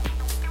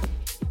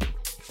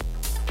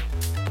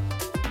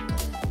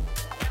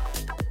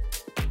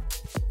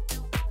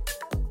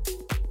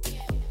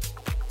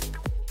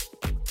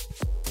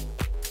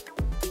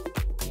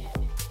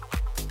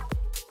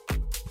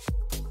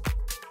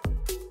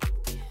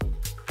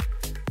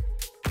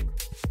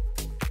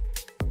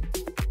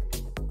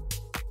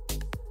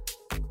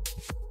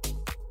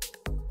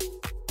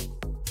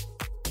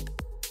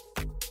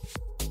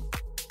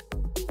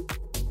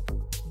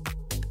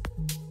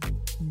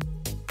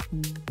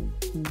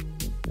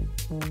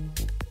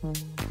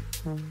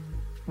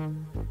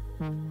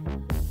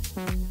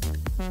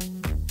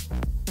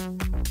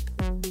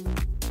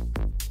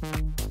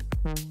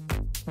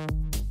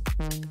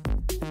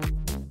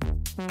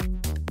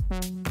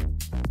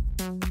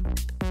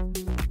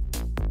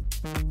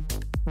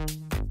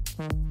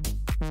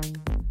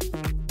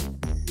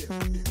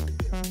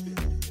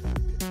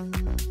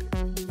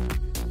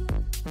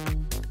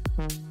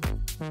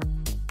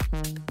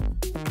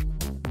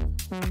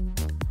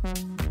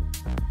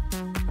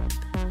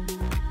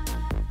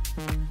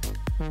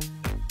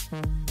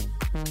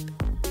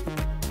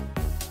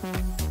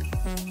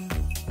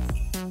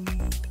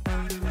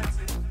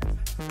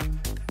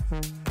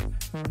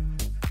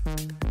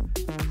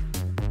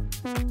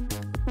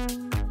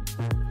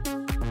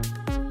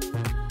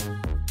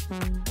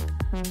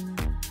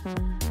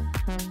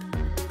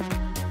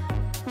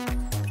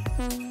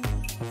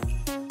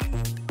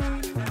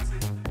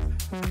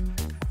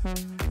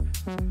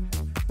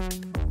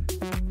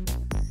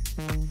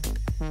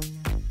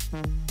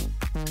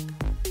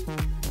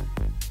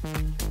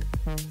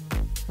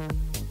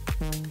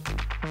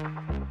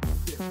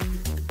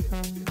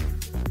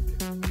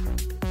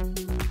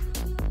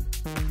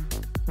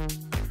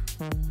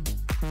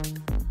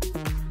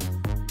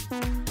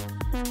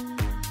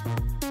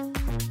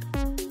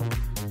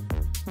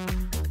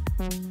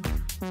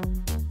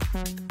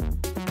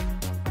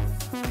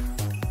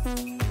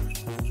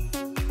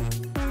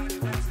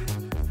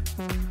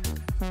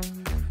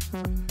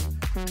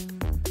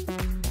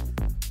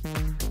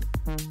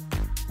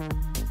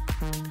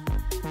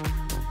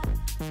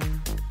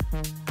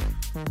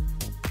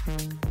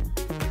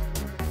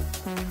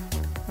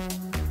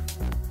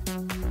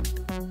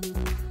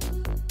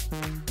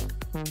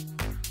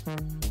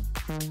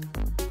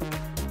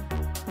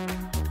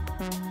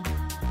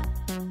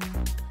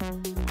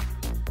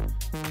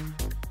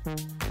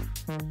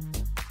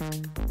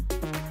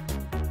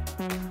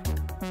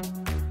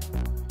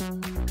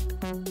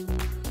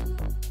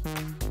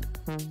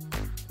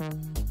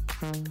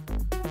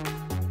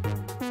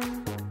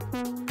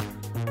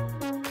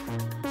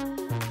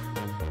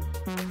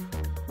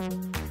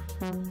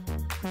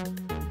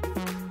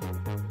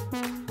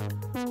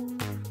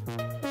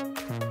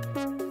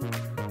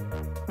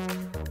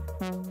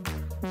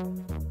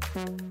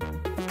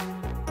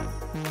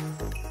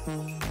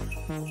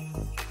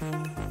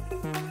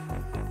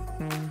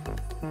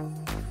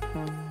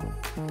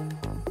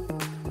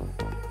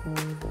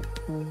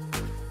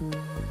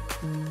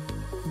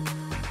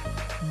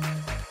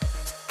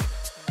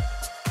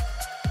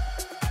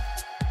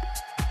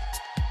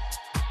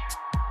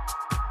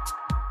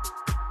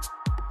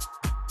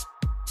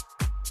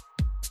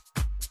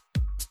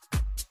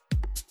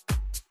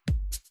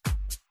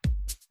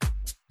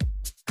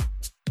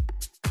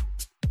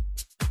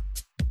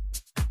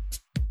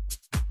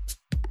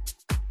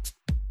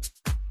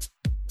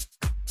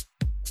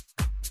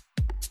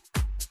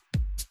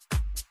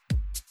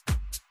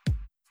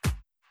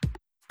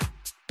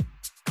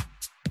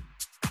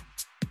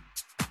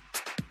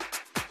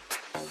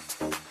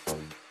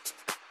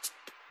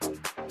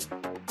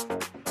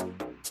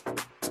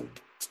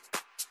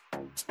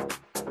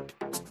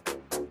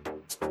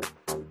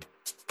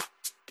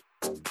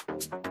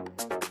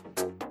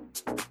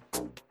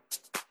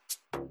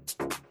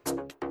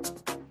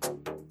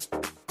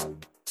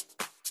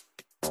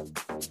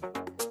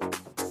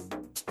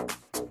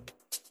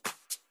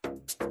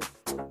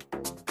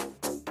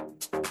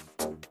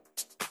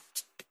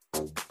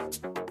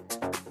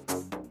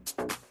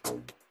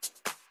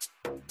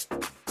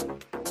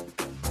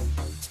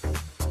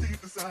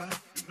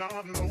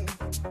 not alone.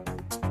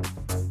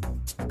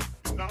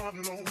 You're not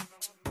alone.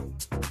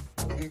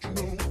 Don't you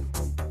know?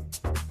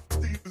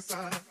 Deep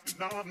inside, you're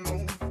not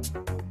alone.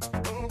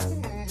 Oh,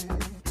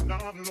 you're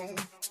not alone.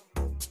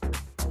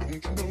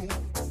 Don't you know?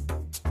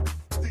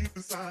 Deep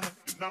inside,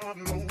 you're not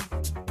alone.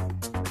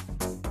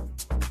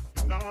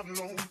 You're not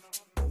alone.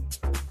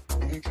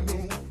 Don't you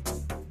know?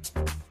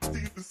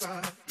 Deep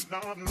inside, you're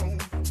not alone.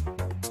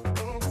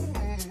 Oh,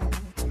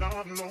 you're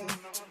not alone.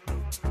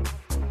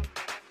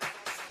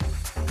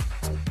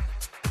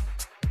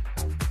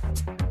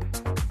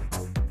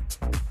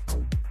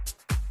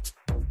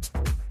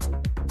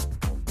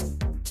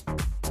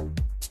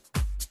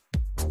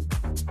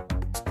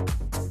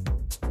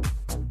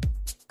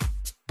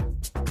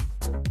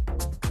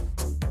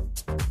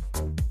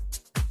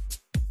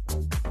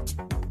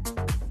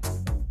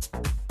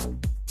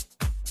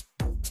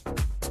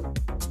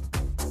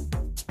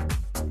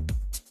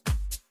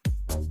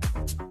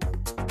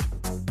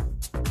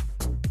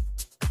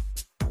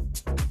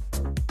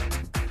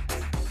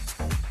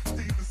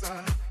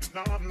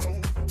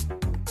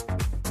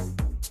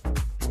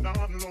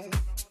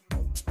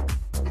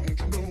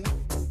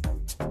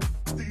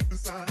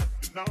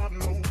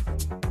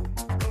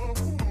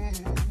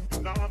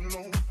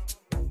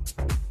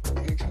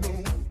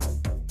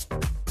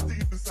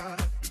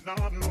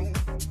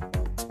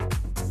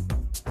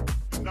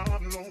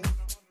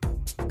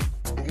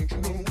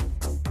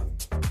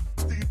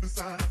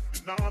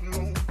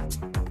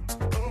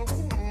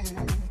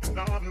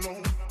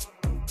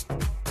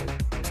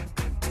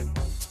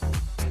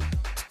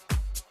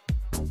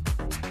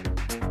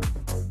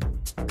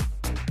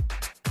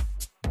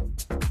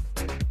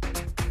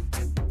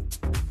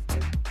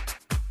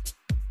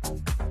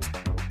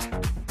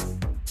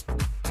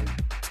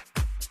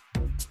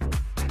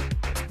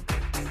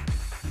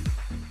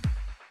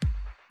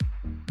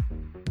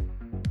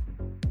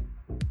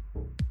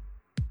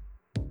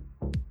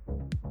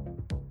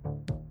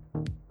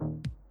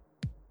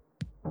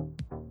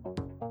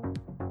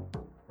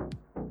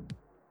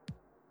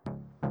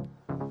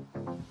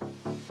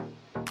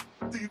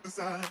 Deep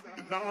inside,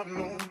 you're not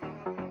alone.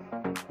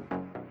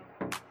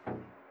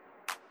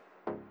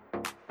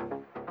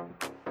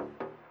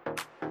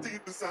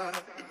 Deep inside,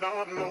 you're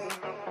not alone.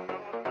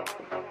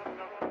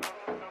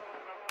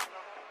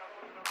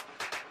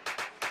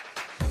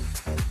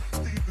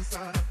 Deep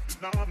inside,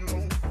 you're not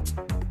alone.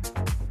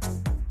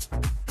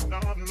 You're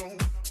not alone.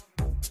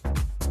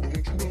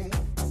 Don't you know?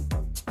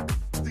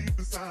 Deep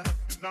inside,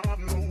 you're not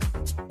alone.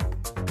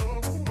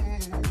 Oh,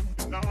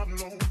 you're not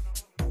alone.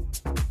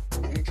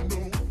 Don't you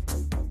know?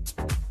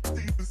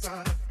 Deep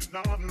inside, you're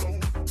not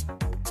alone.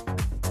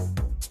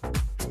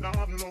 You're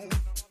not alone.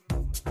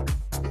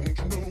 Don't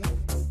you know?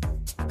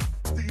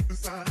 Deep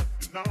inside,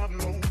 you're not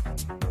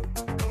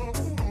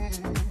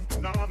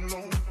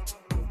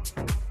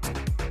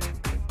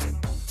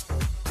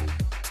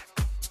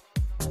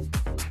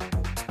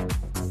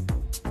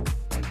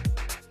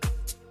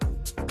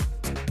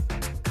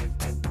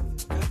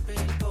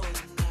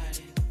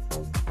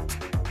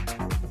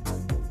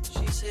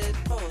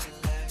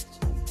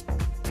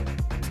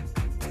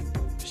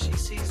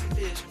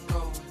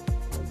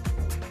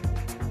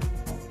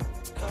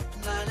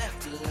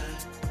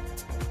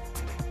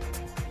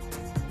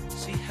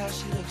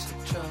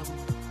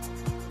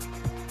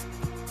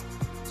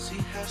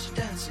how she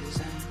dances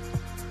and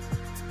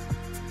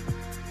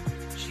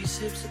she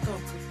sips the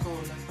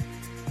Coca-Cola.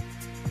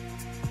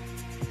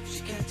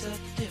 She can't tell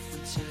the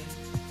difference yet.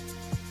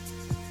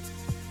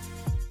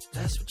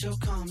 That's what you're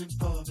coming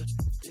for, but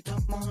they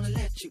don't wanna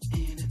let you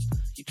in it.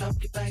 You drop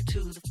your back to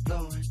the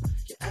floor and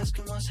you're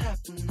asking what's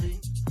happening.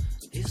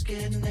 It's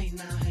getting late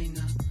now, hey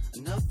now.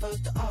 Enough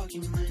of the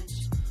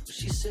arguments. But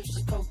she sips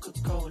the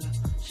Coca-Cola.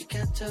 She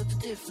can't tell the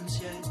difference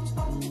yet.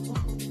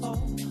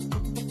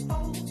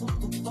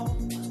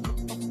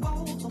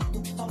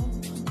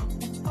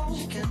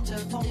 She can't tell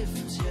the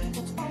difference yet.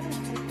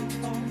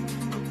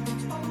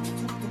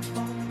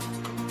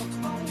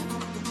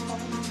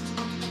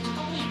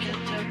 She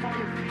can't tell the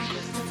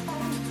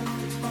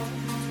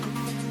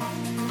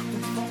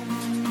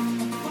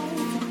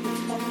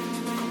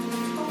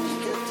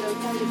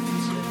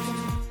difference yet.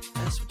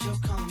 That's what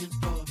you're coming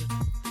for, but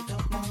they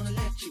don't wanna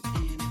let you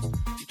in.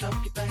 You drop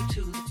your back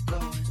to the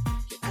floor and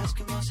you're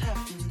asking what's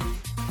happening.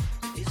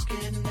 It's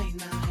getting late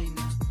now, hey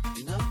now.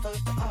 Enough of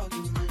the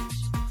arguments.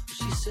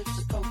 She sips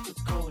the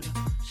Coca-Cola.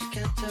 She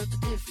can't tell the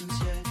difference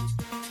yet.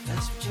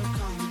 That's what you're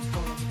coming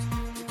for,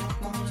 but they don't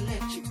wanna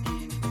let you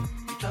in.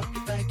 You drop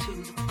your back to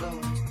the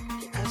floor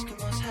and you're asking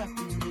what's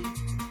happening.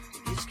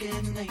 It's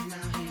getting late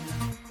now, hey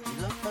now.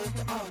 Enough of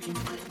the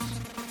arguments.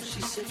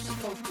 She sips the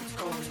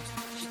Coca-Cola.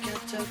 She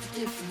can't tell the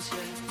difference yet.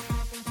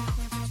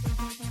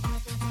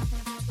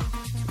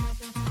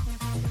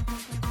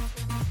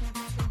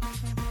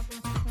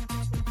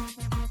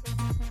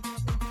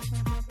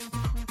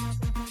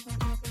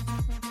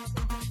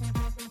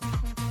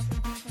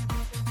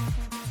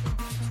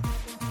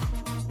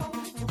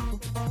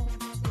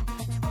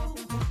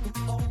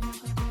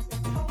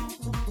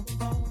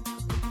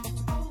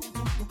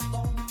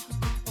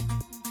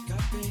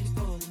 Got ready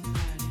for the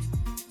night.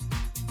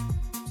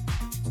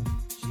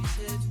 She's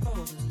heading for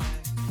the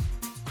light.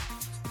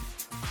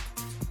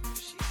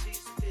 She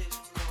sees the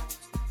vision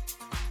growing.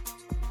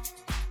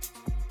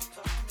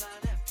 Talking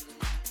line after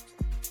line.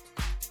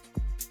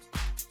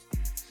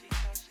 See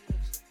how she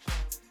looks like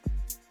trouble.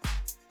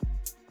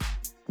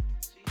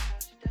 See how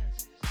she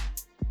dances.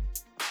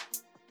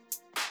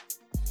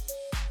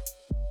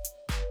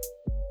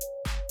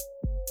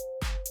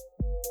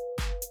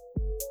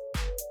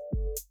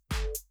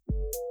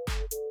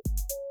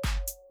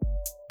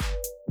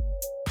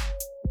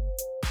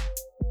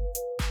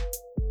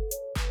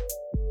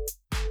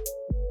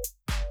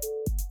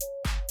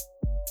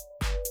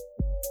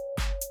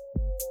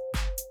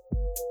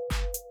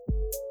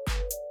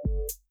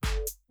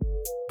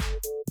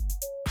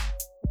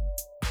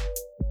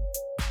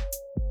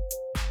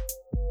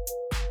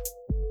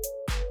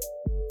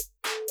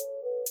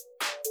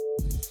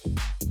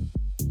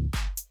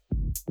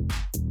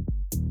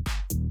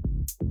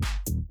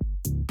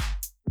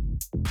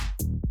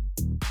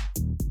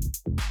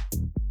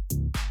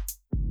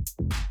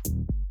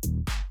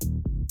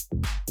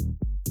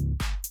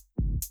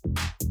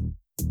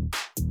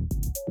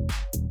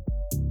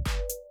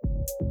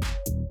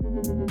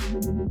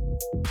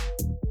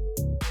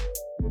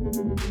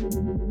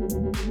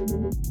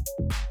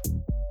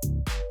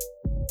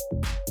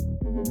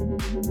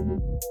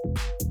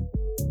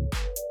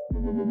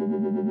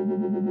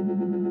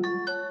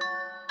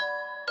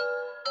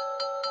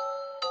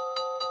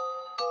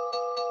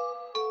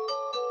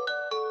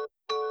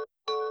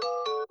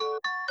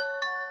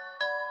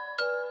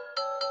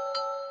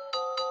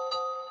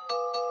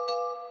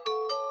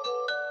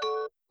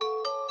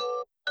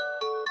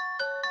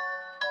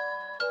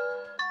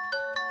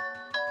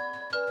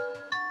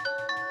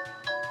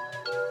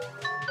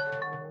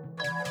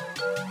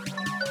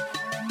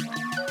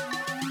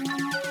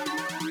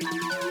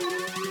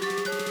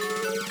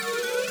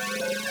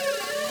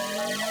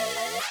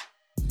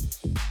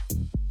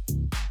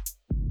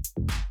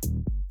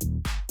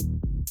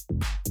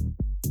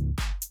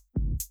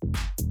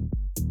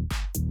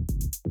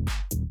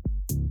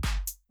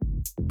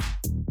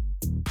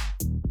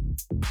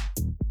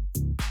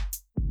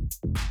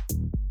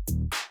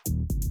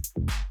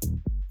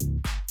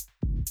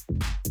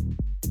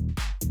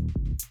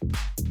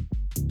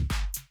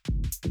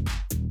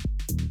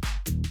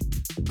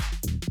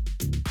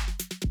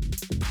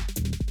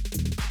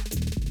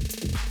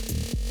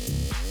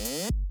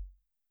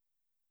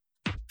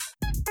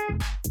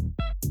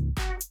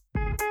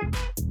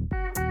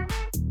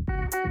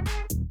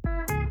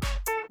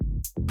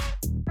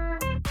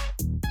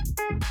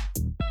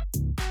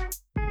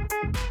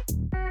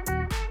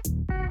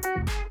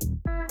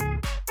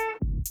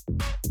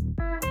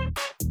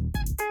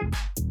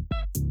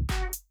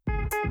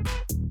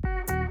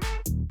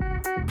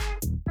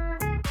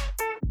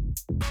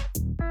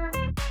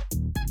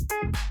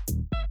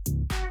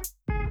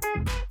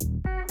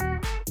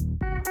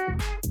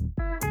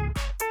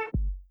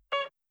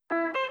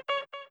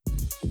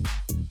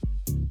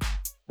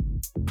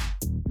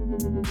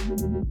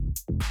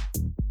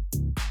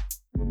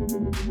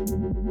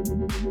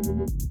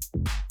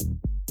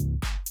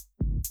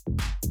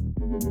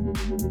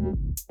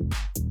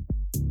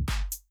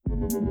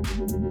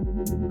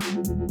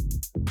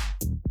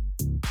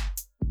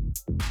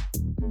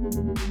 Watch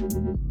me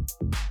whip.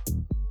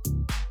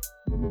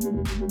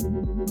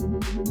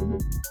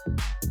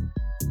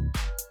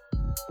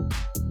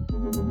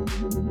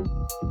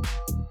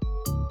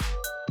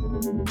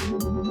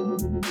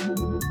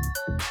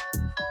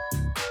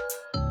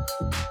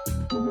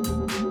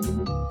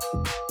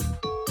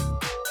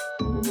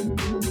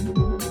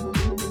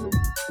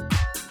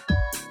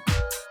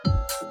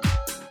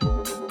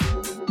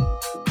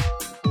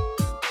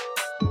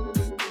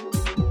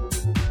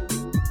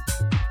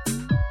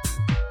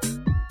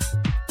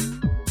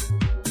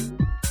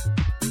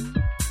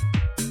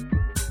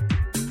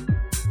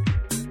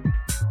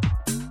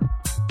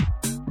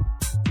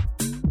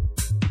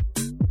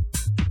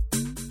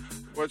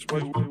 Watch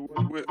me whip.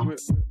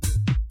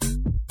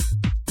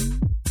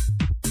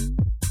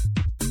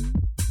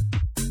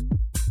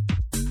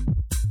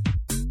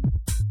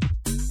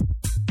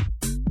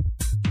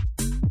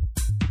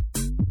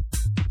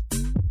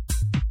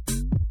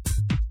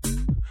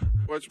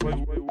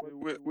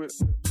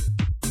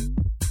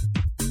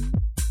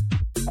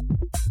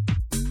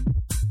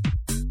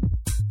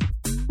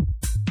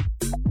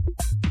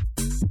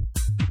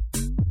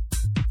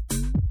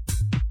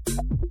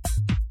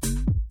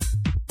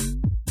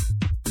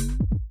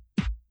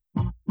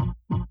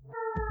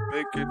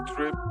 Make it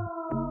drip.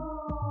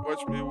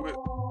 Watch me whip.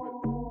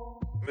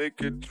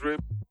 Make it drip.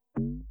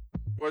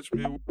 Watch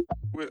me whip.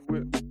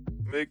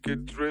 Make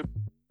it drip.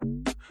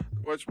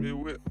 Watch me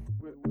whip.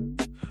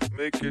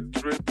 Make it drip. Watch me whip. Make it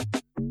drip.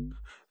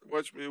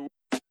 Watch me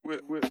whip.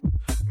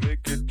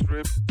 Make it drip.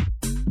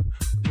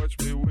 Watch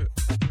me whip.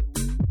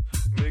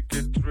 Make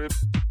it drip.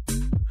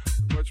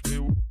 Watch me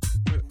whip.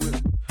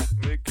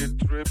 Make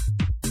it drip.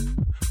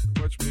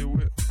 Watch me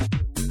whip.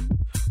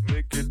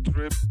 Make it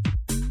whip.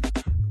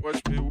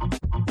 Watch me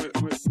whip.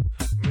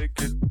 Make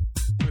it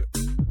whip.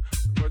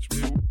 Watch me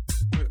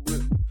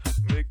whip.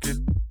 Make it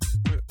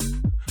whip.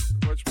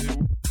 Watch me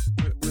whip.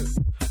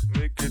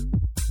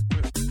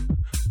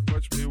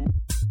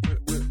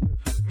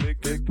 Make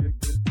it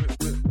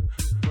whip.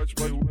 Watch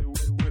my whip.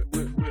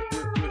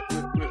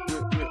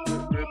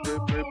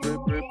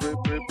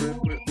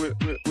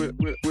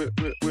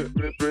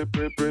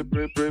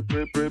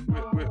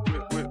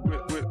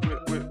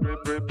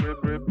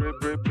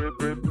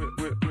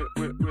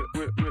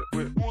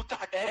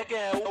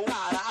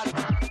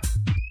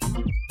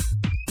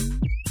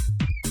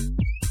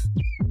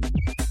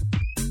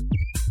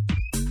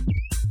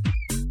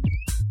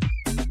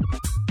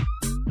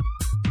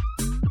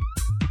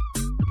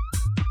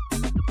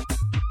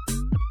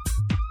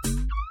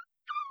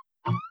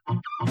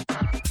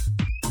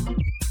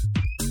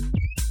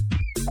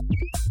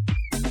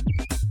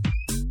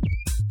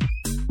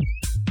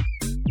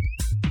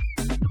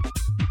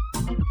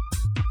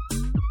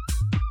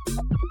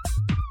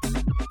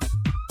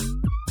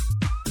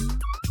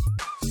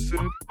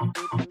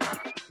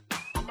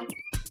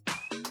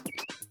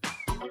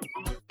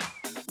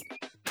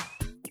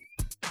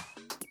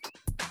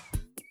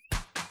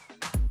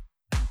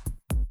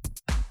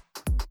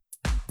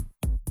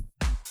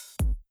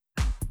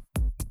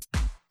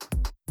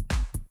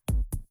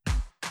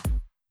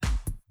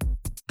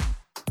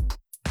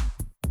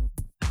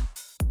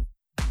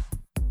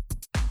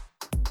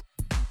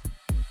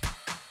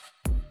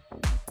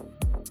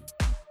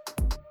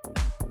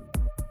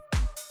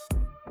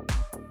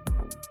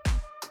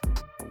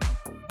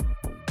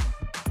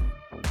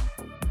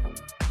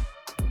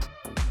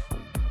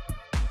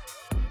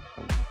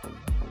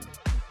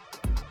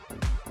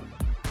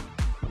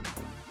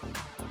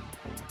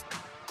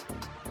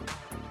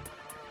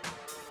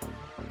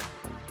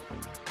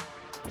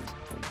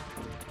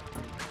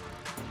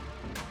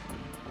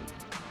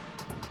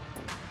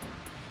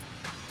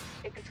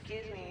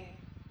 Excuse me.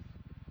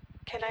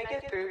 Can I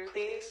get through,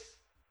 please?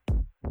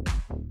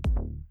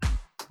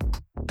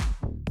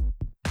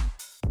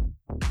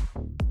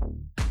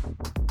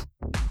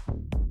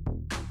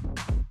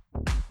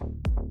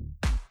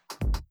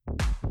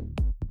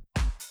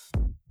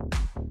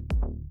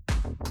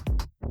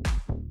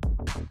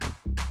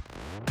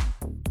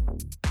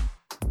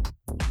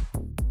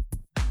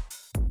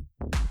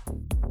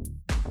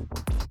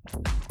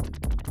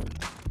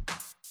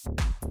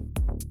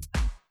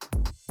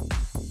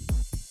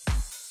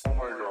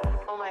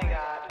 Oh my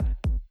god.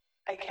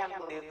 I can't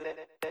believe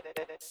it.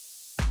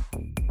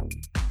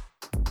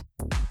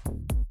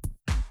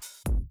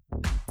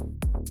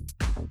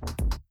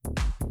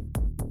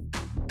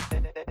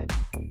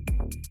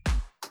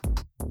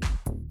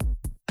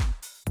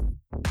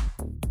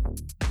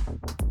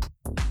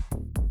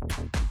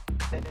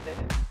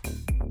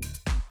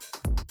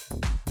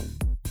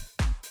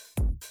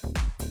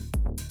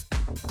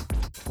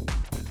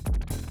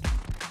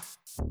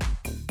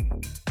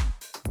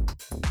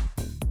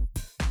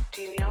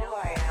 Do you know who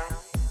I am?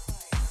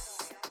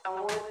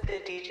 I'm with the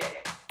DJ.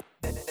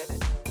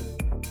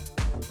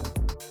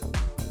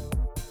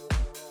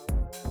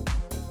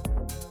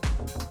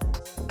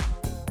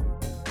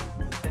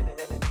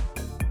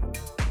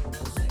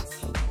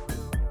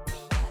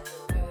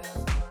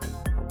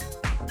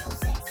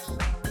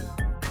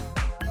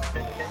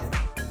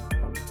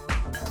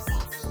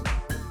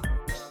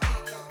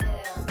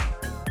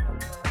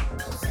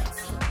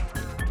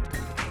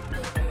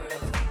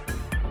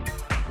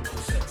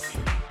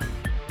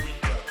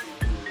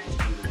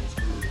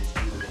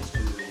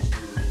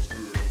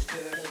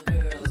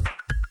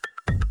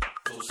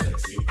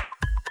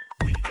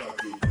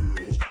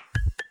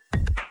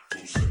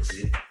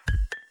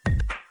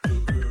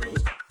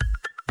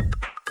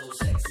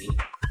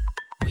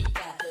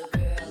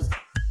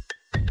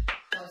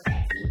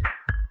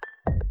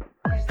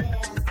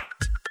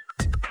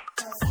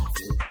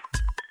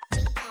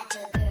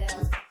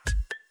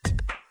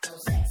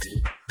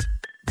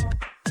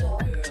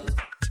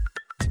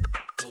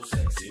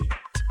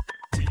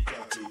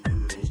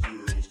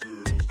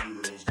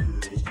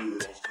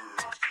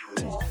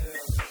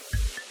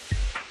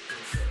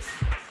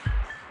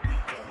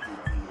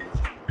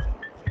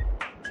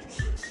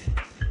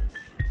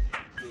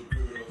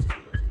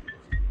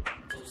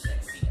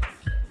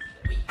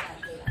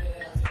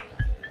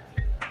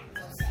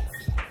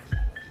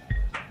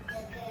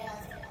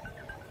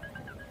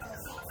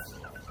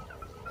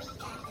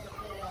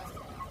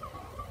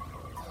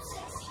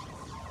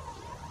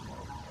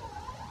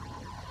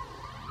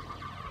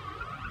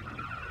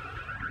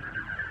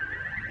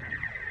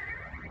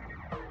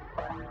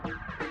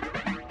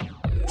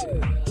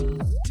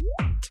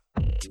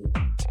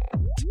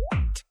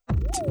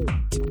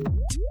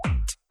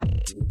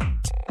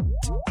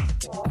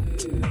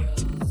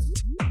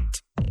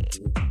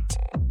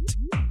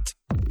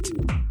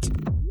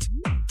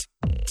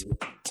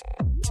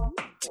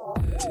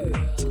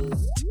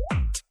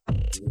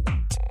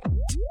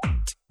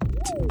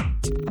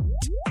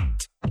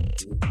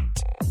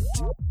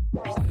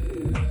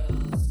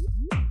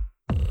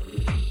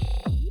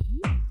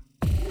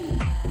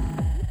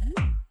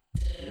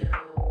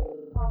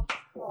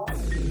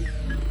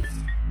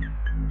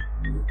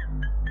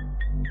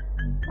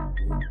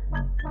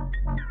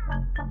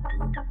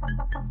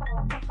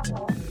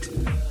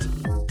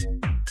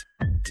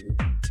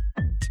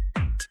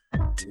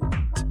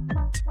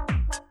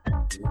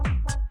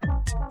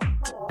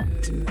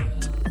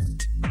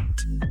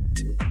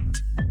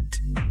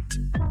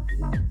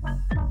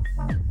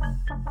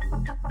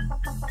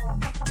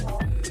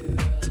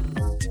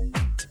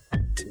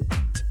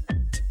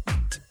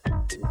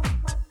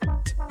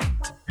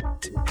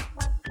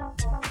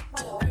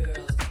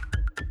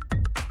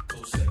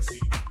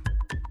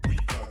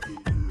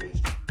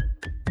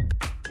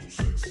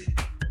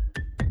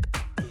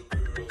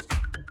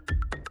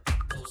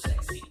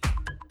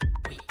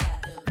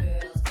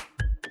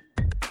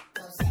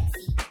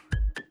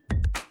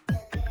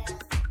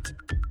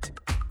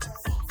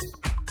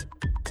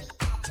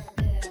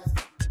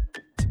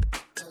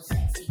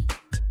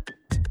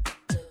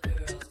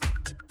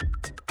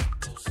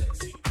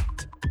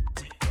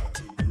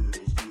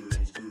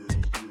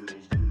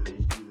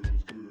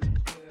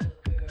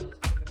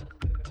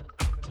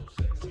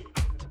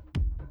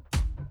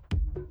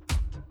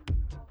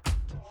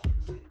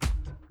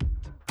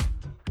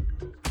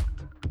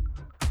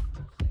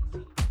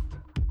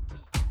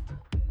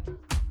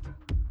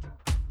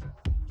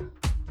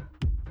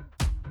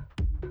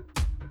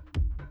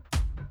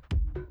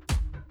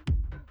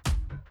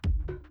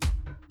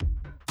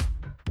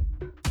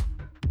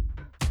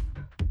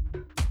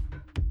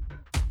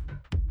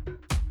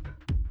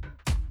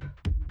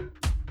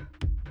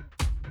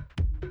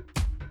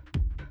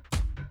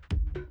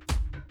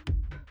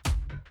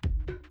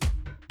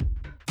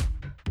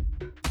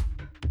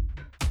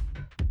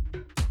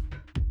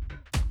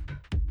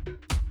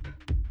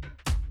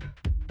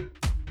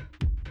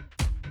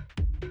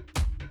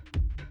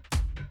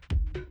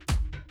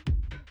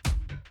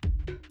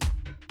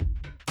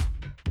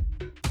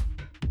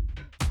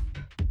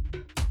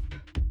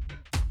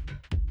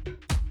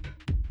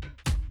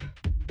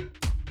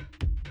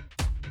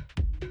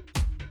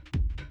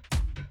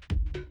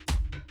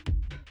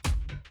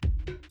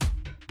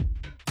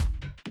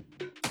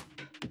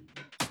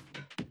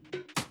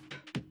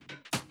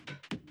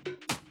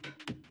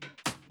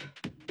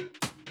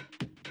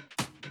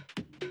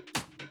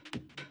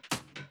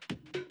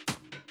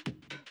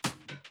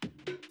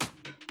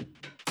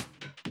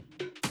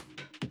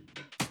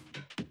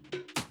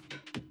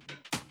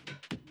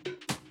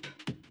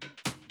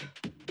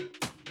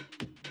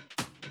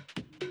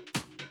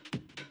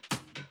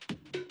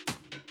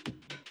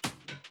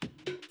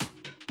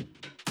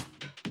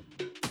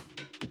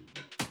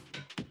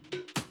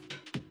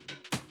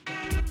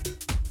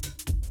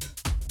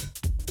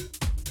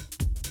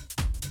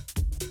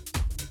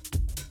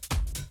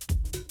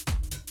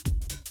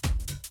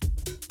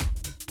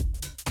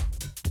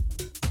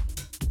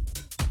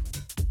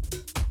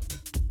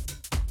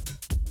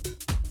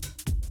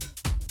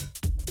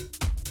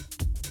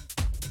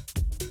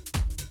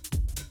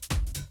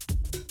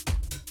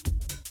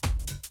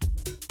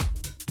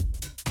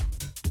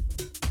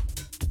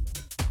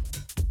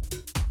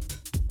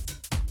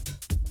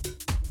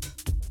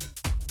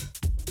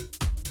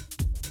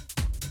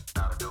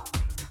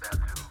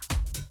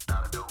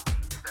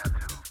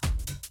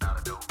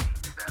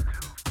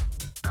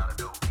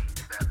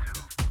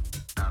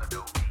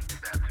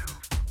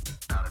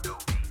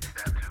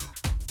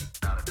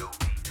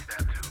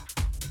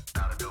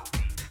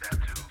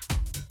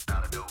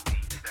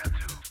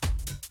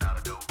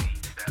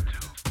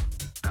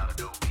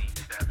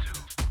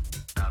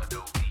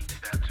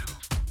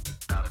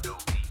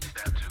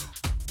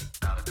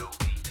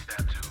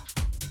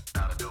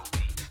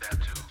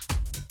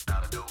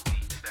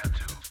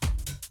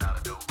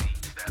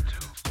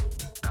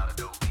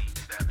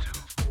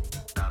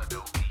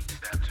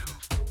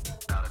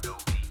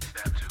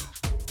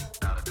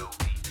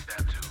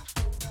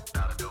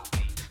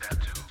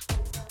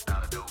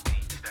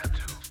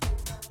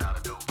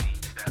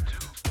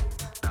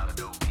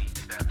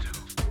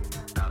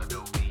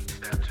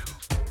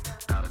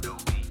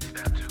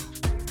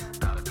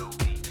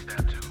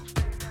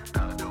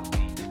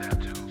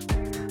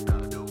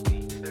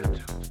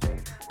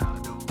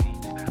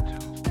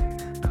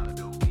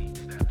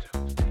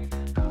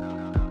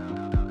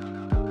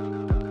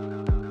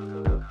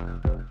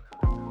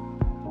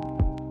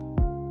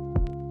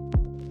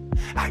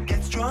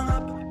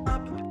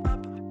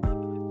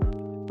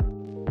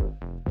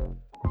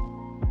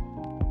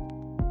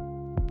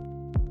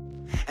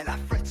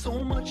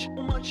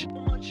 much,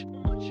 much,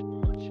 much,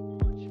 much,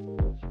 much.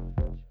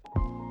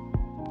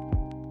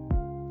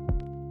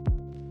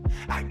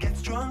 I get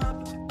strung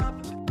up, up,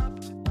 up,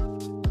 up.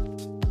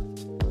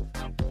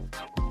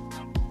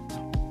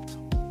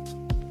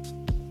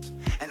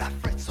 And I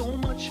fret so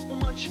much,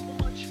 much,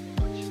 much,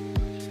 much.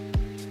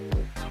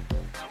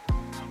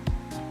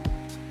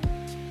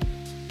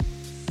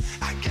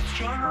 I get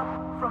strung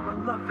up from her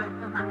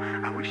loving.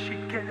 I wish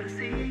she'd care to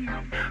see,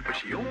 but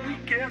she only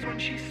cares when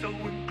she's so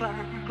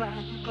inclined,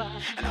 inclined.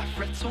 And I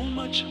fret so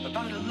much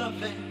about her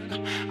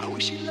loving. I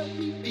wish she'd let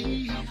me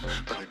be,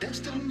 but her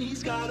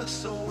destiny's got us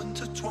so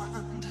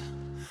intertwined.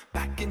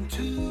 Back in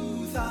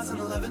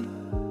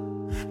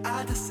 2011,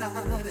 I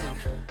decided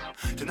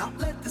to not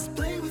let this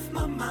play with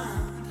my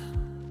mind.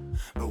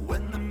 But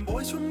when them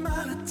boys from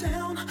out of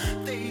town,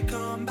 they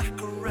come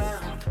back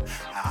around,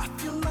 I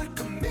feel like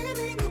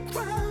committing a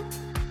crime.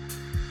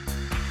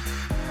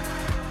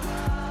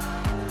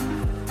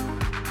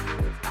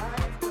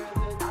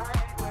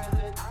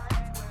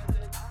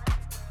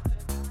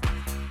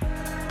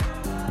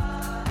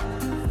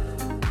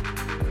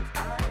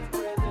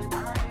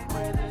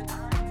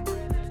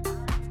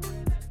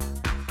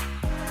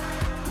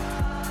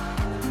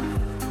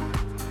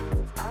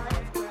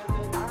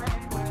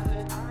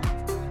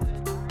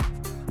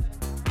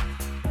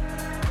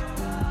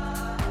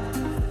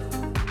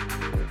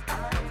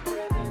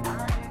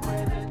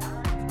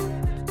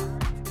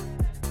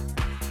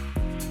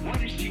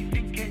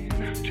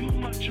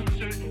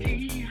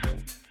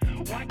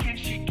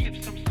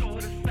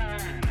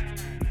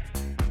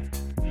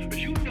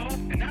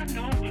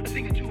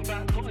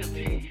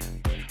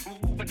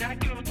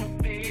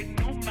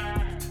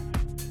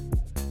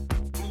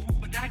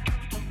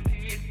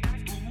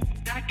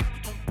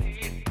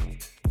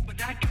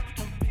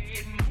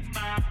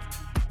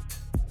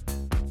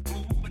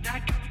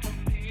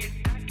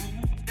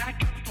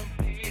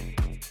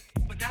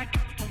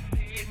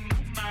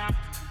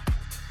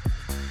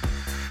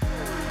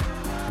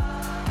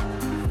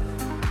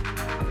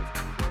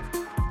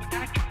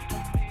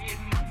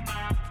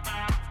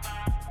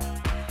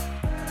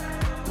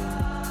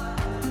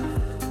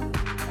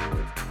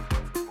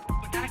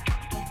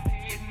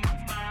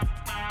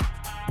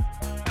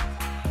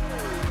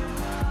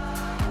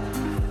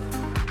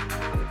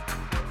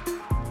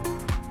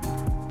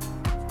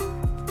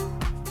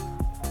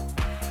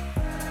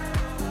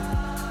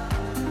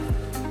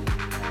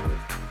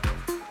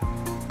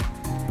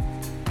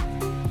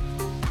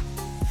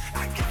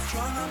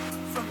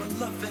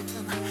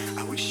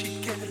 I wish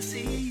she'd care to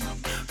see,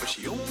 but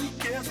she only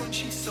cares when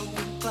she's so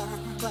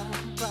inclined.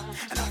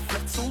 And I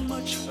fret so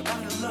much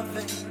about her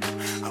loving.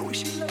 I wish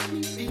she'd let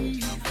me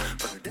be,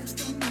 but her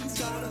destiny's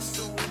got us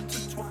so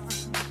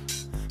intertwined.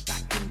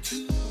 Back in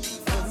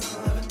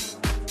 2011,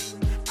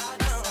 I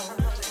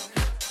decided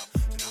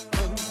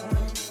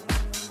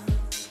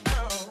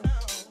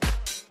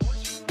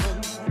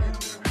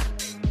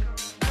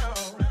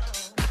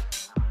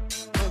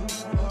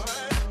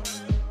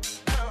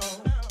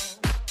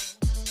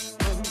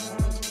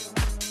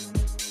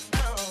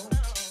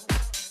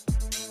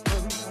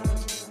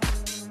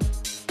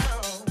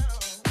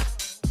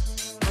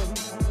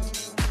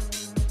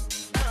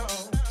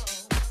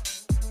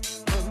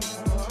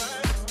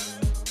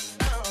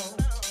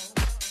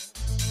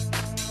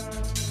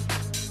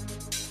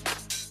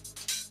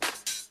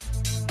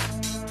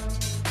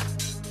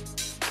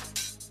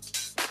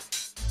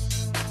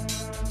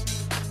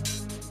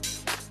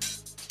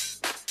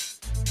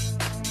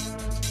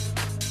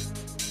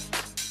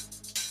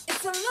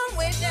it's a long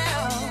way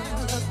down,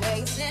 look where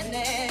you're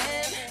standing.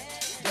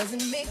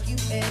 Doesn't make you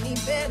any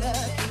better,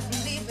 keep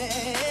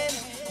believing.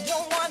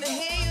 Don't wanna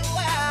hear you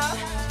out,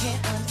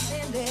 can't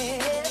understand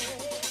it.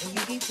 And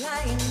you keep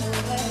flying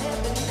over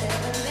heaven,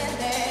 never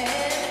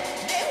landing.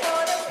 They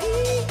want a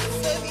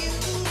piece of you,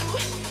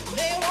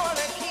 they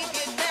wanna keep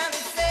you down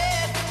and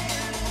set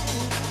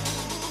you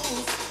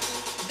loose.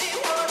 They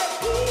want a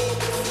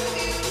piece of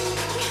you,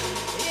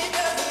 it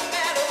doesn't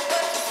matter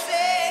what you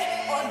say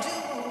or do.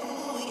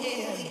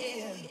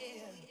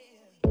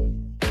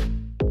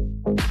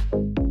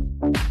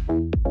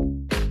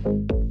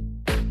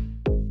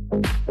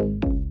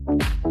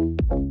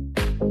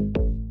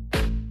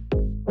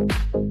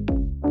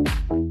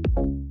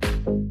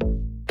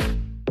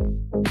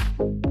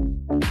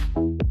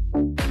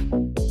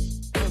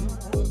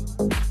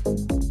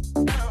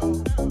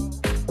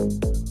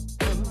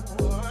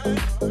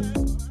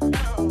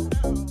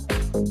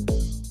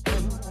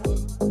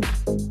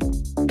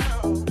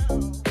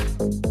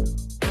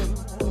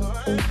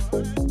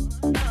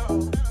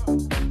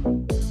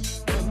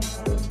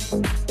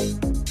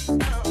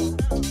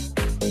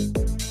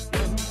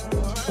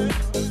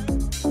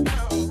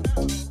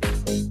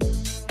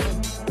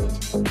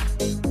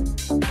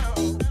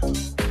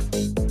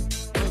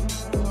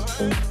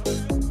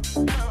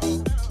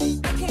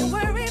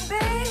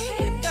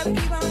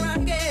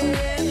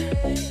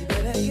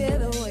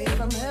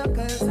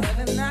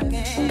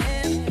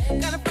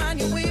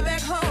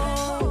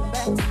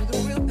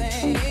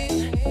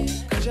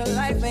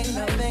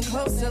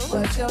 Close to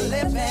what you're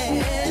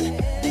living.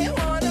 They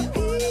want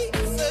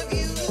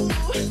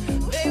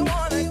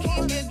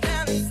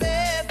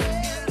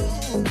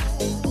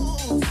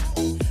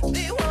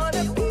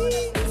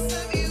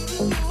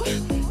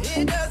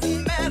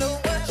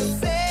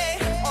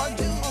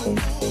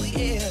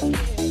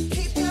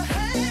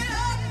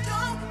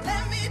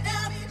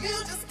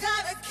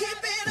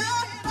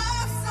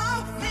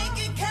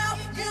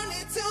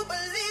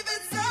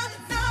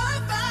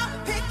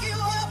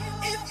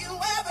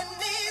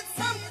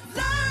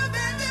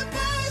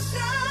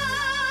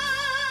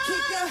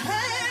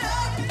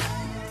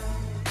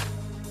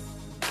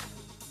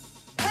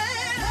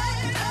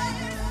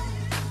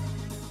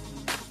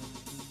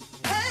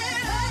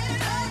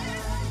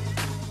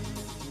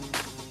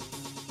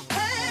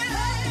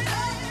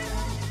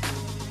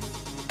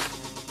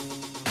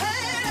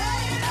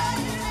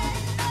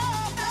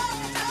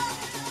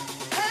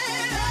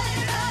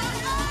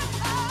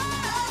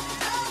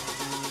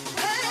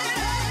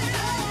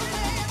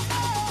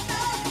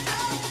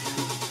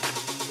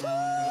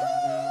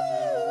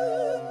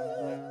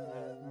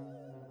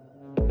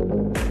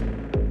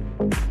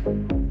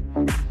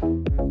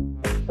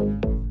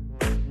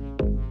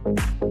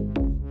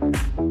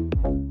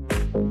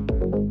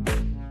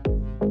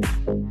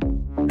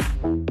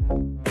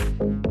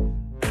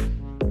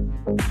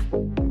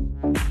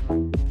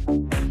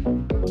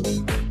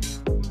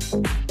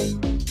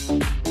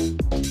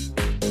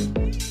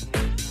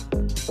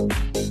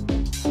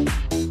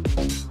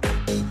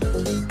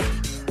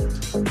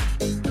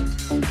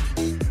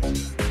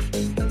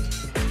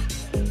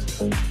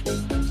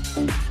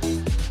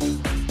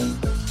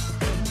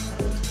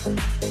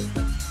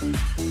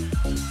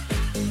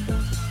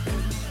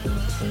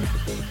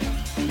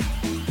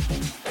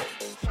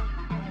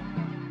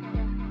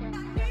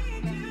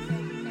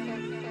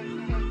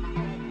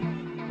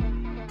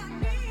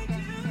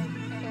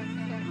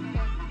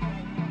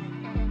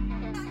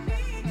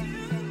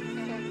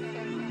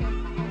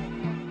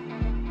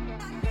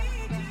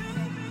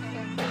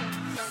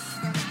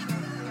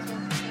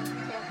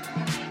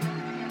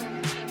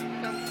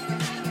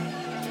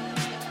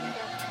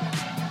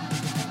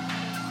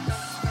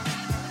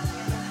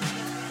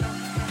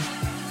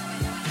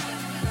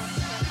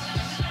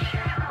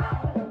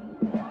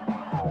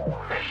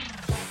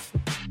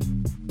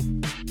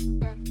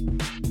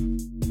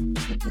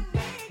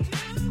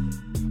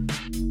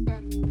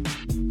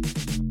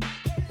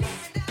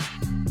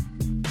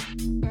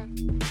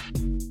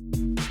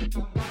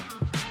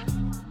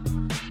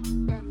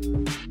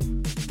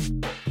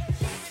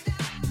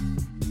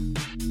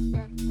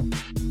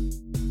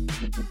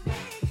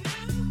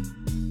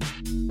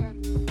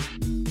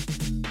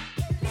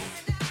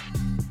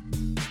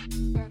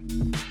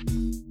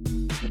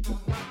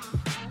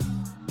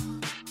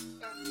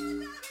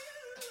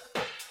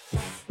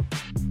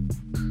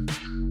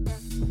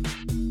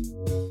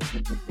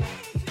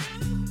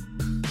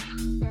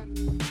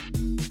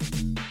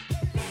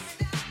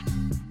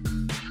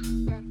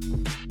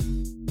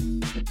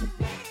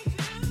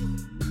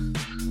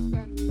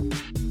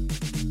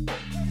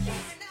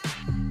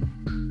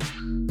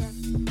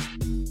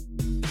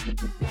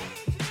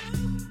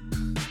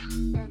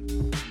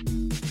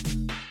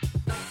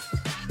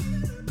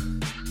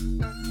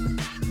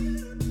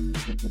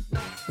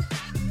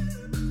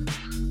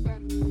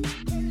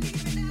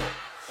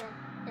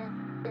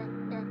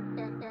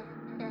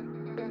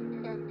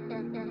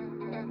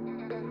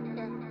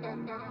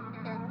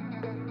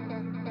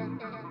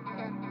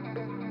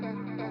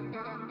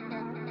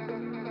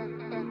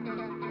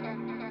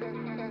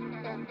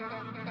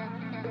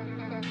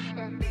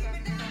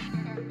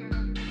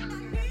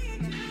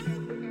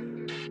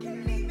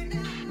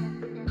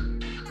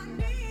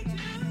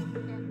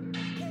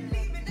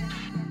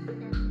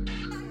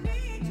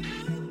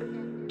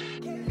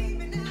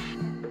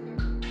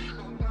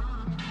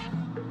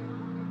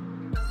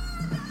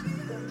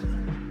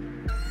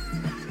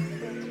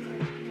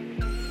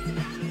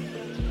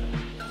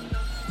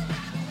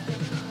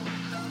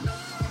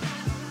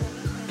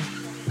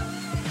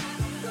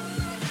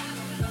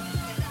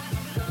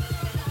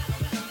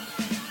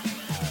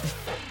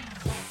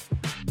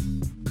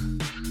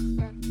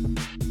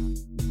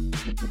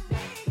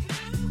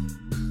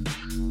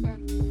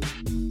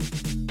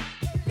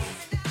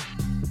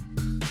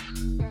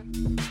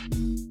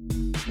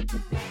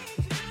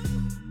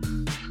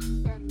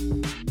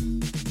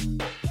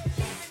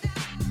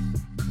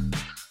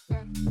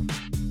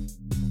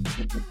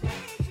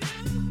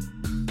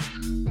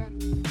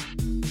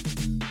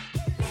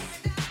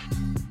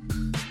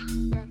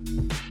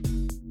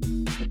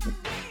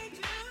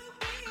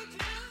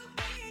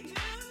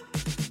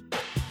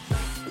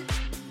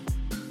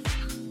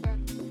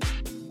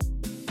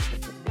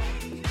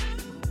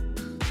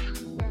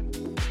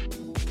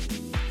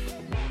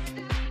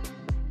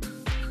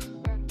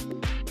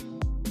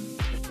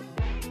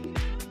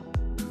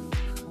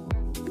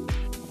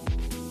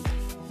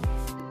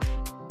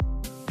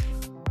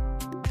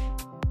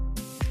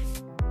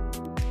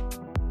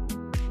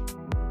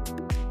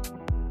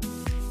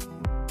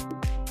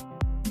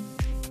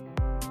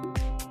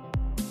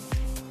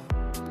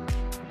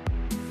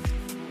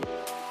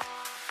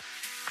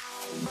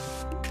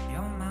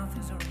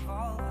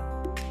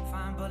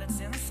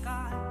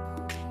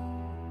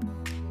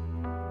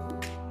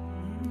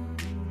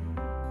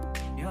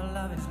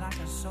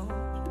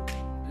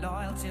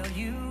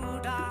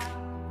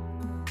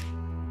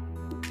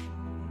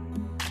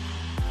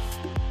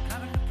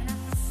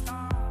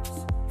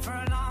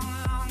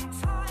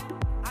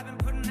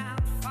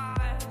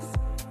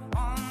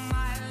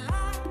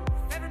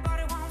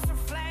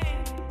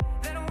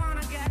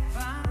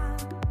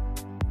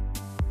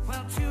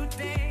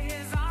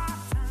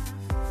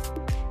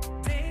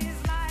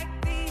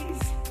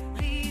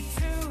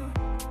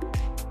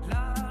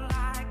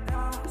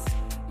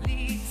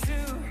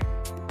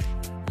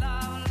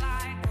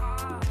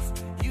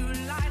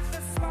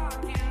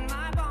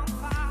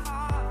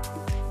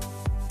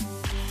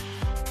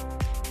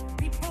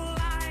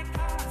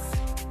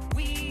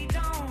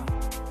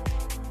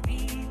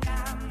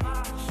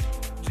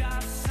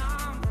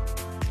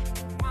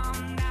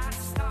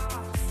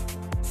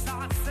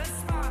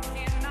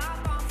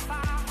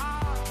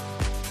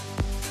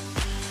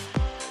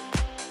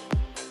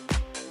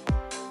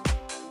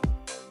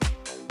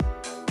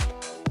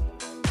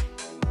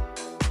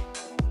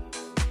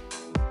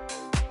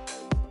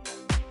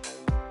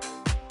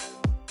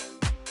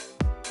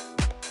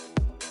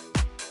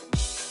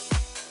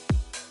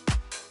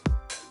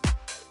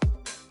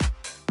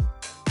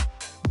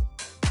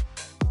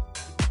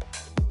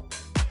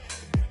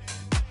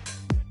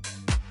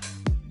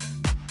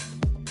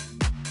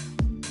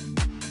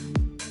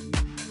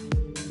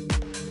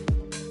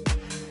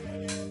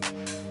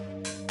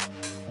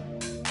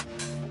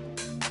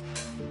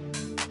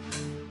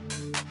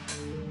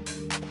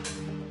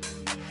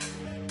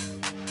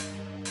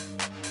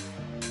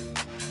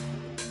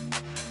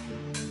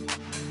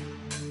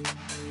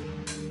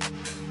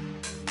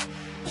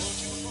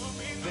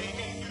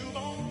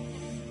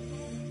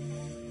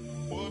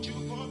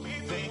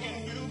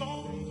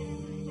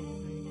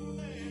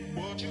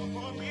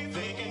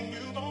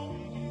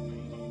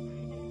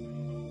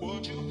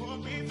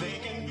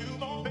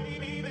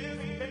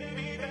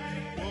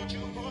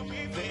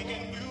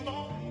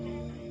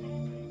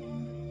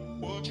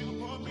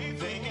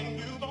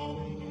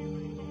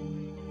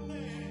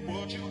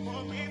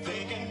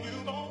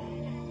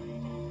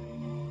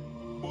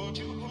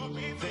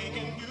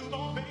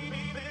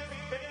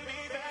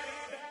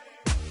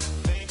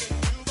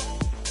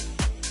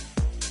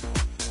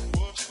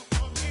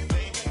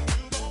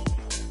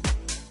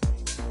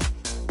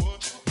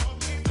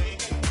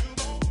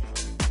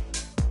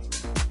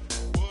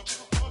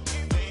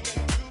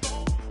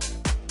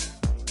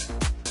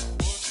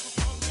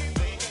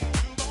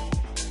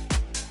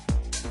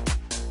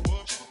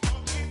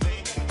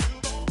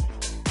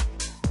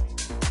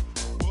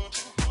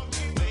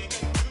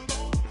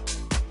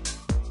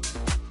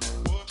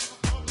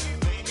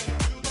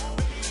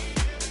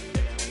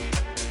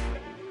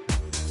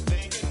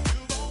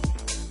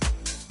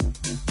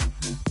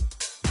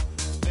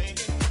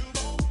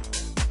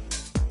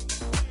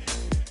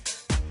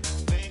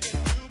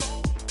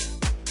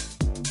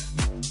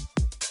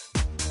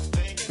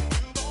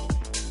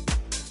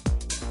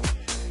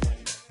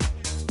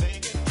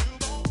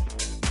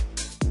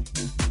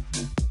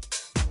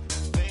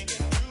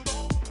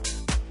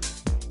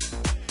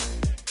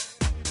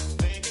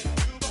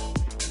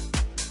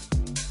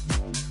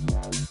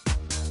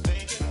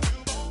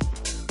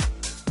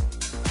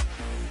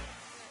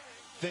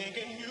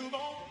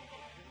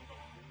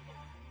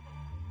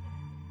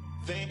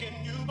thinking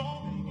you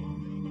gon'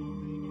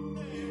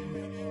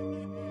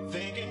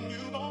 thinking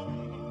you gon'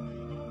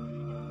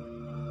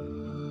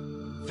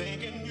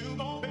 thinking you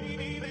gon'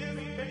 baby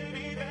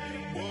that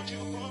what you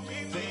could be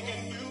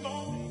thinking you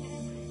gon'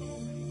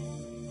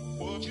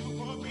 what you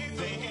could be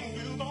thinking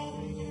you gon'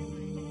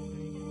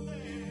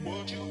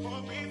 what you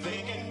could be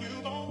thinking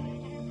you gon'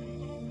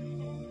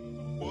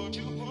 what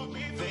you could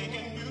be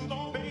thinking you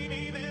gon'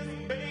 baby this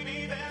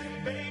baby that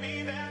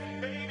baby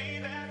that baby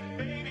that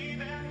baby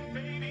that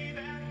baby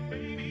that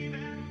baby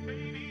that baby that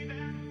baby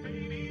that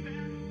baby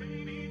that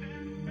baby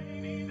that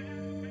baby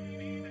that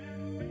baby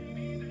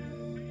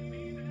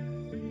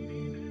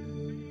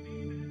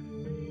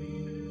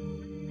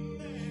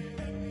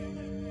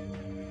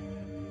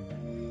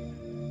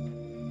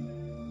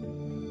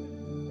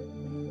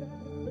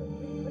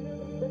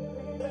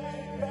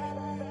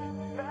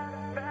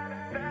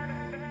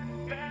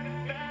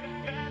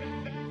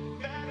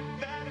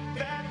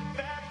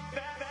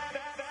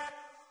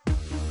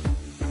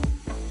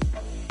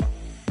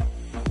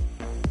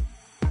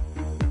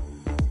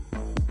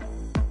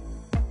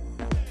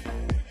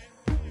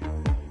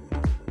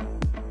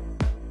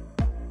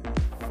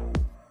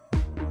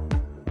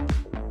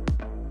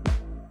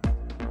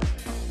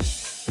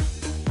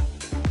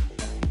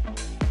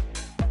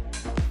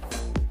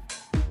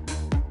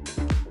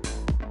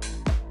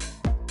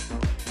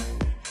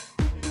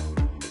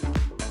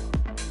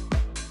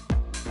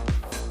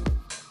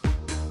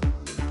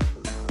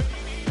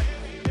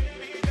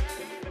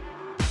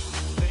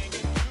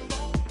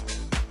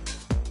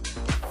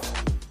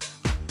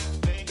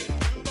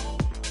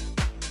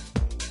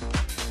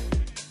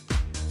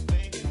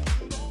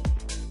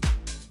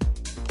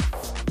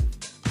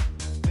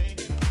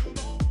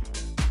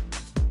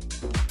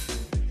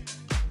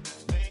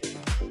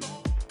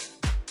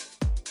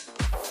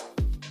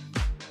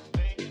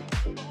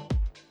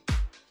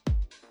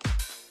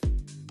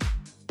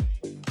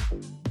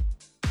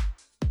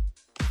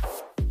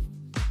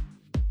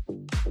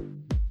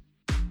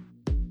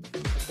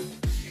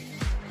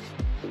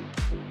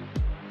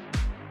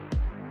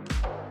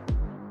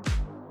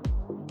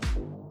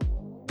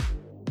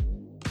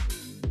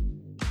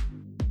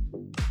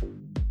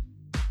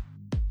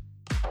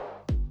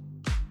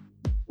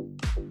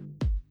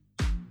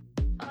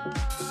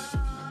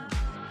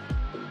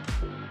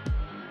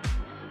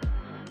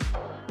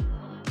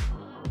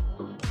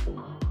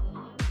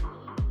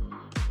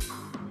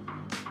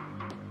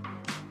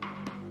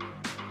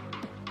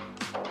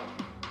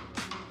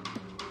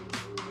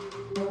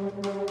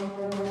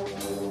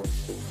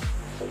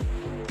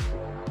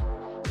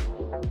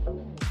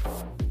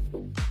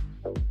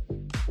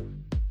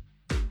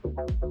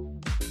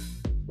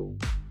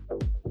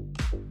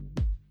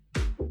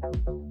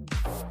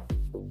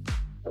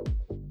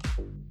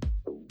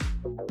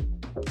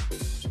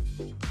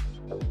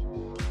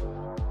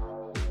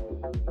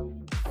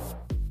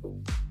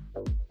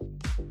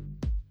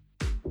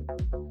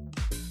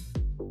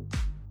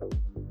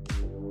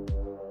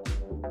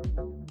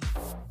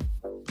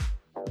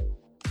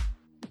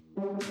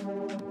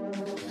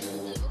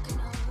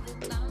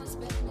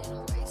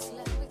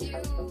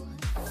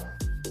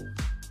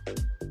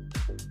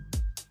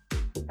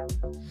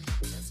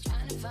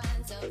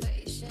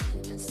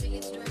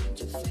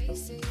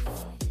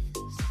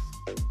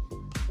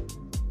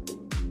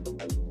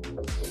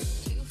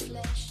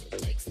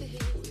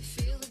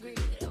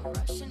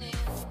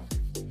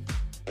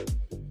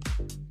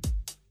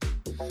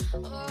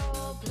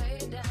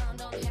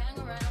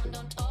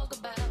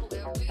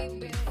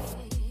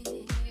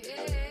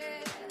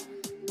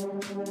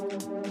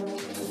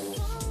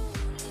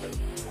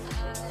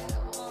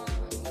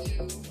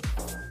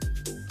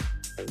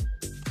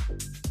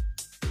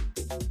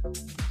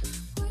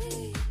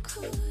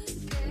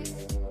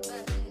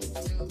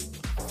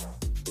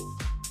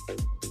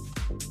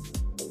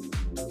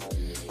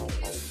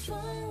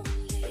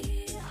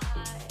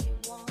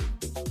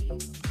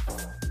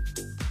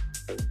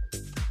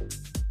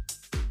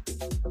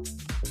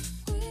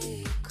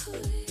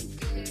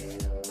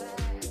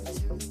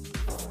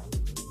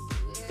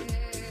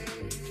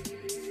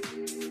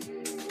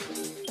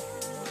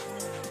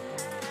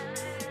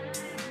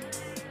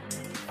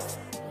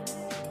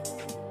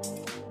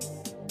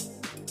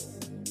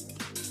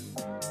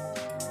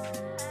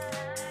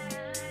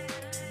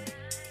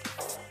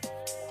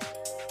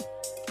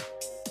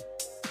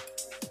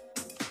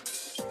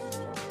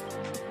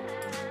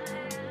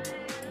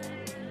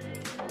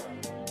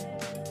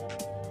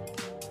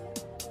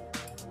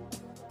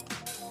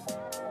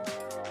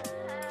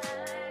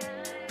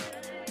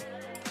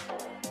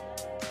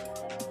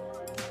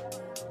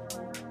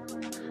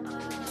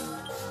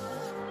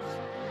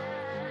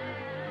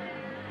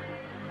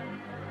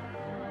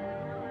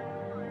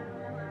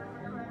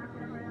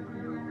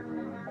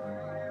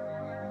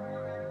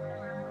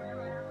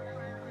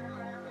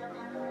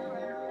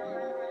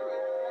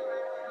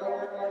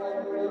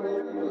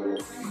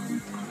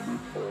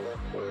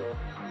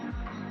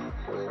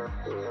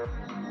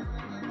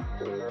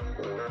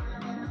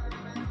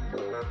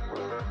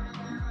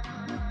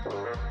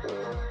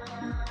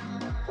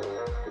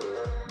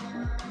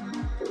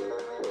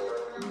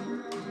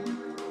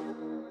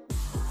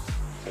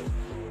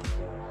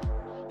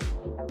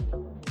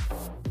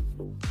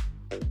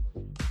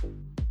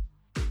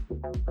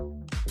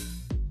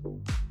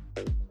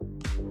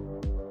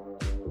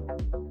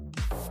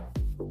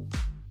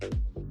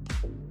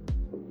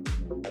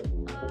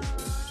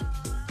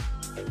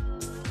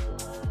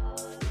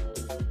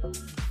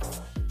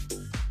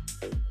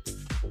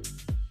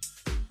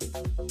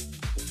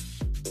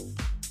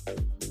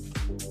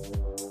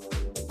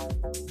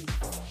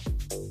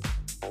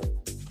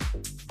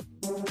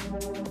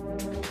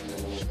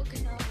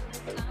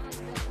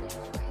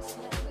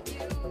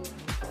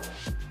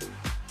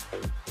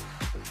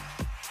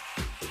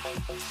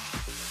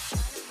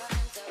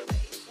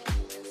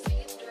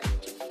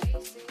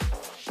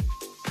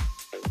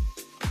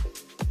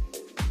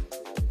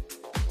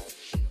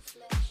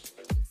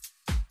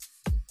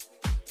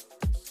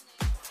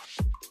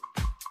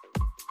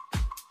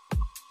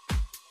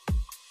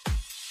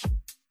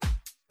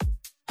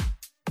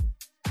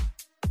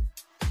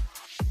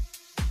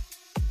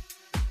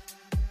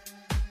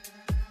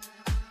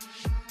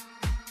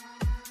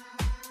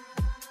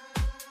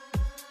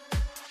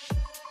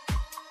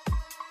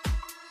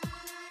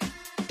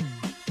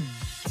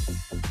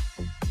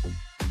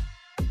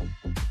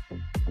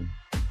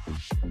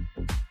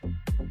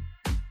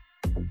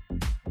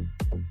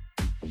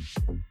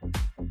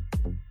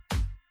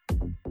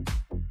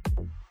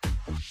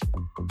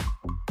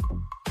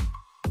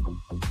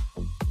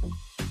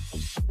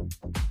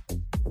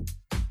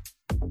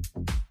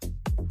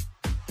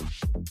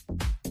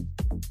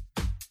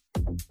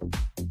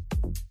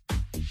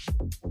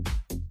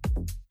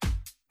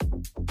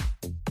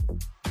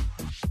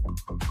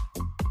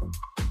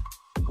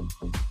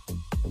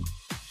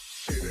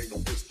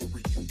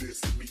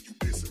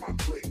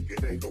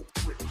ain't no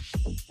trick.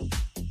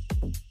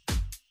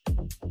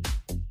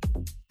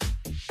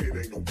 It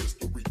ain't no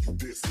mystery. You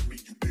dissing me,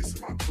 you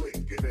dissing my clique.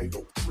 It ain't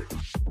no trick.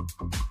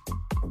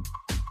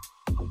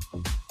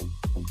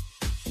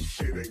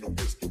 It ain't no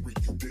mystery.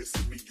 You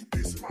dissing me, you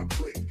dissing my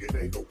clique. It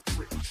ain't no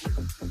trick.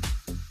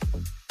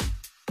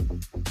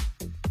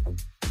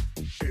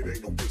 It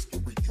ain't no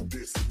mystery. You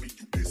dissing me,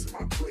 you dissing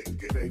my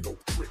clique. It ain't no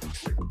trick.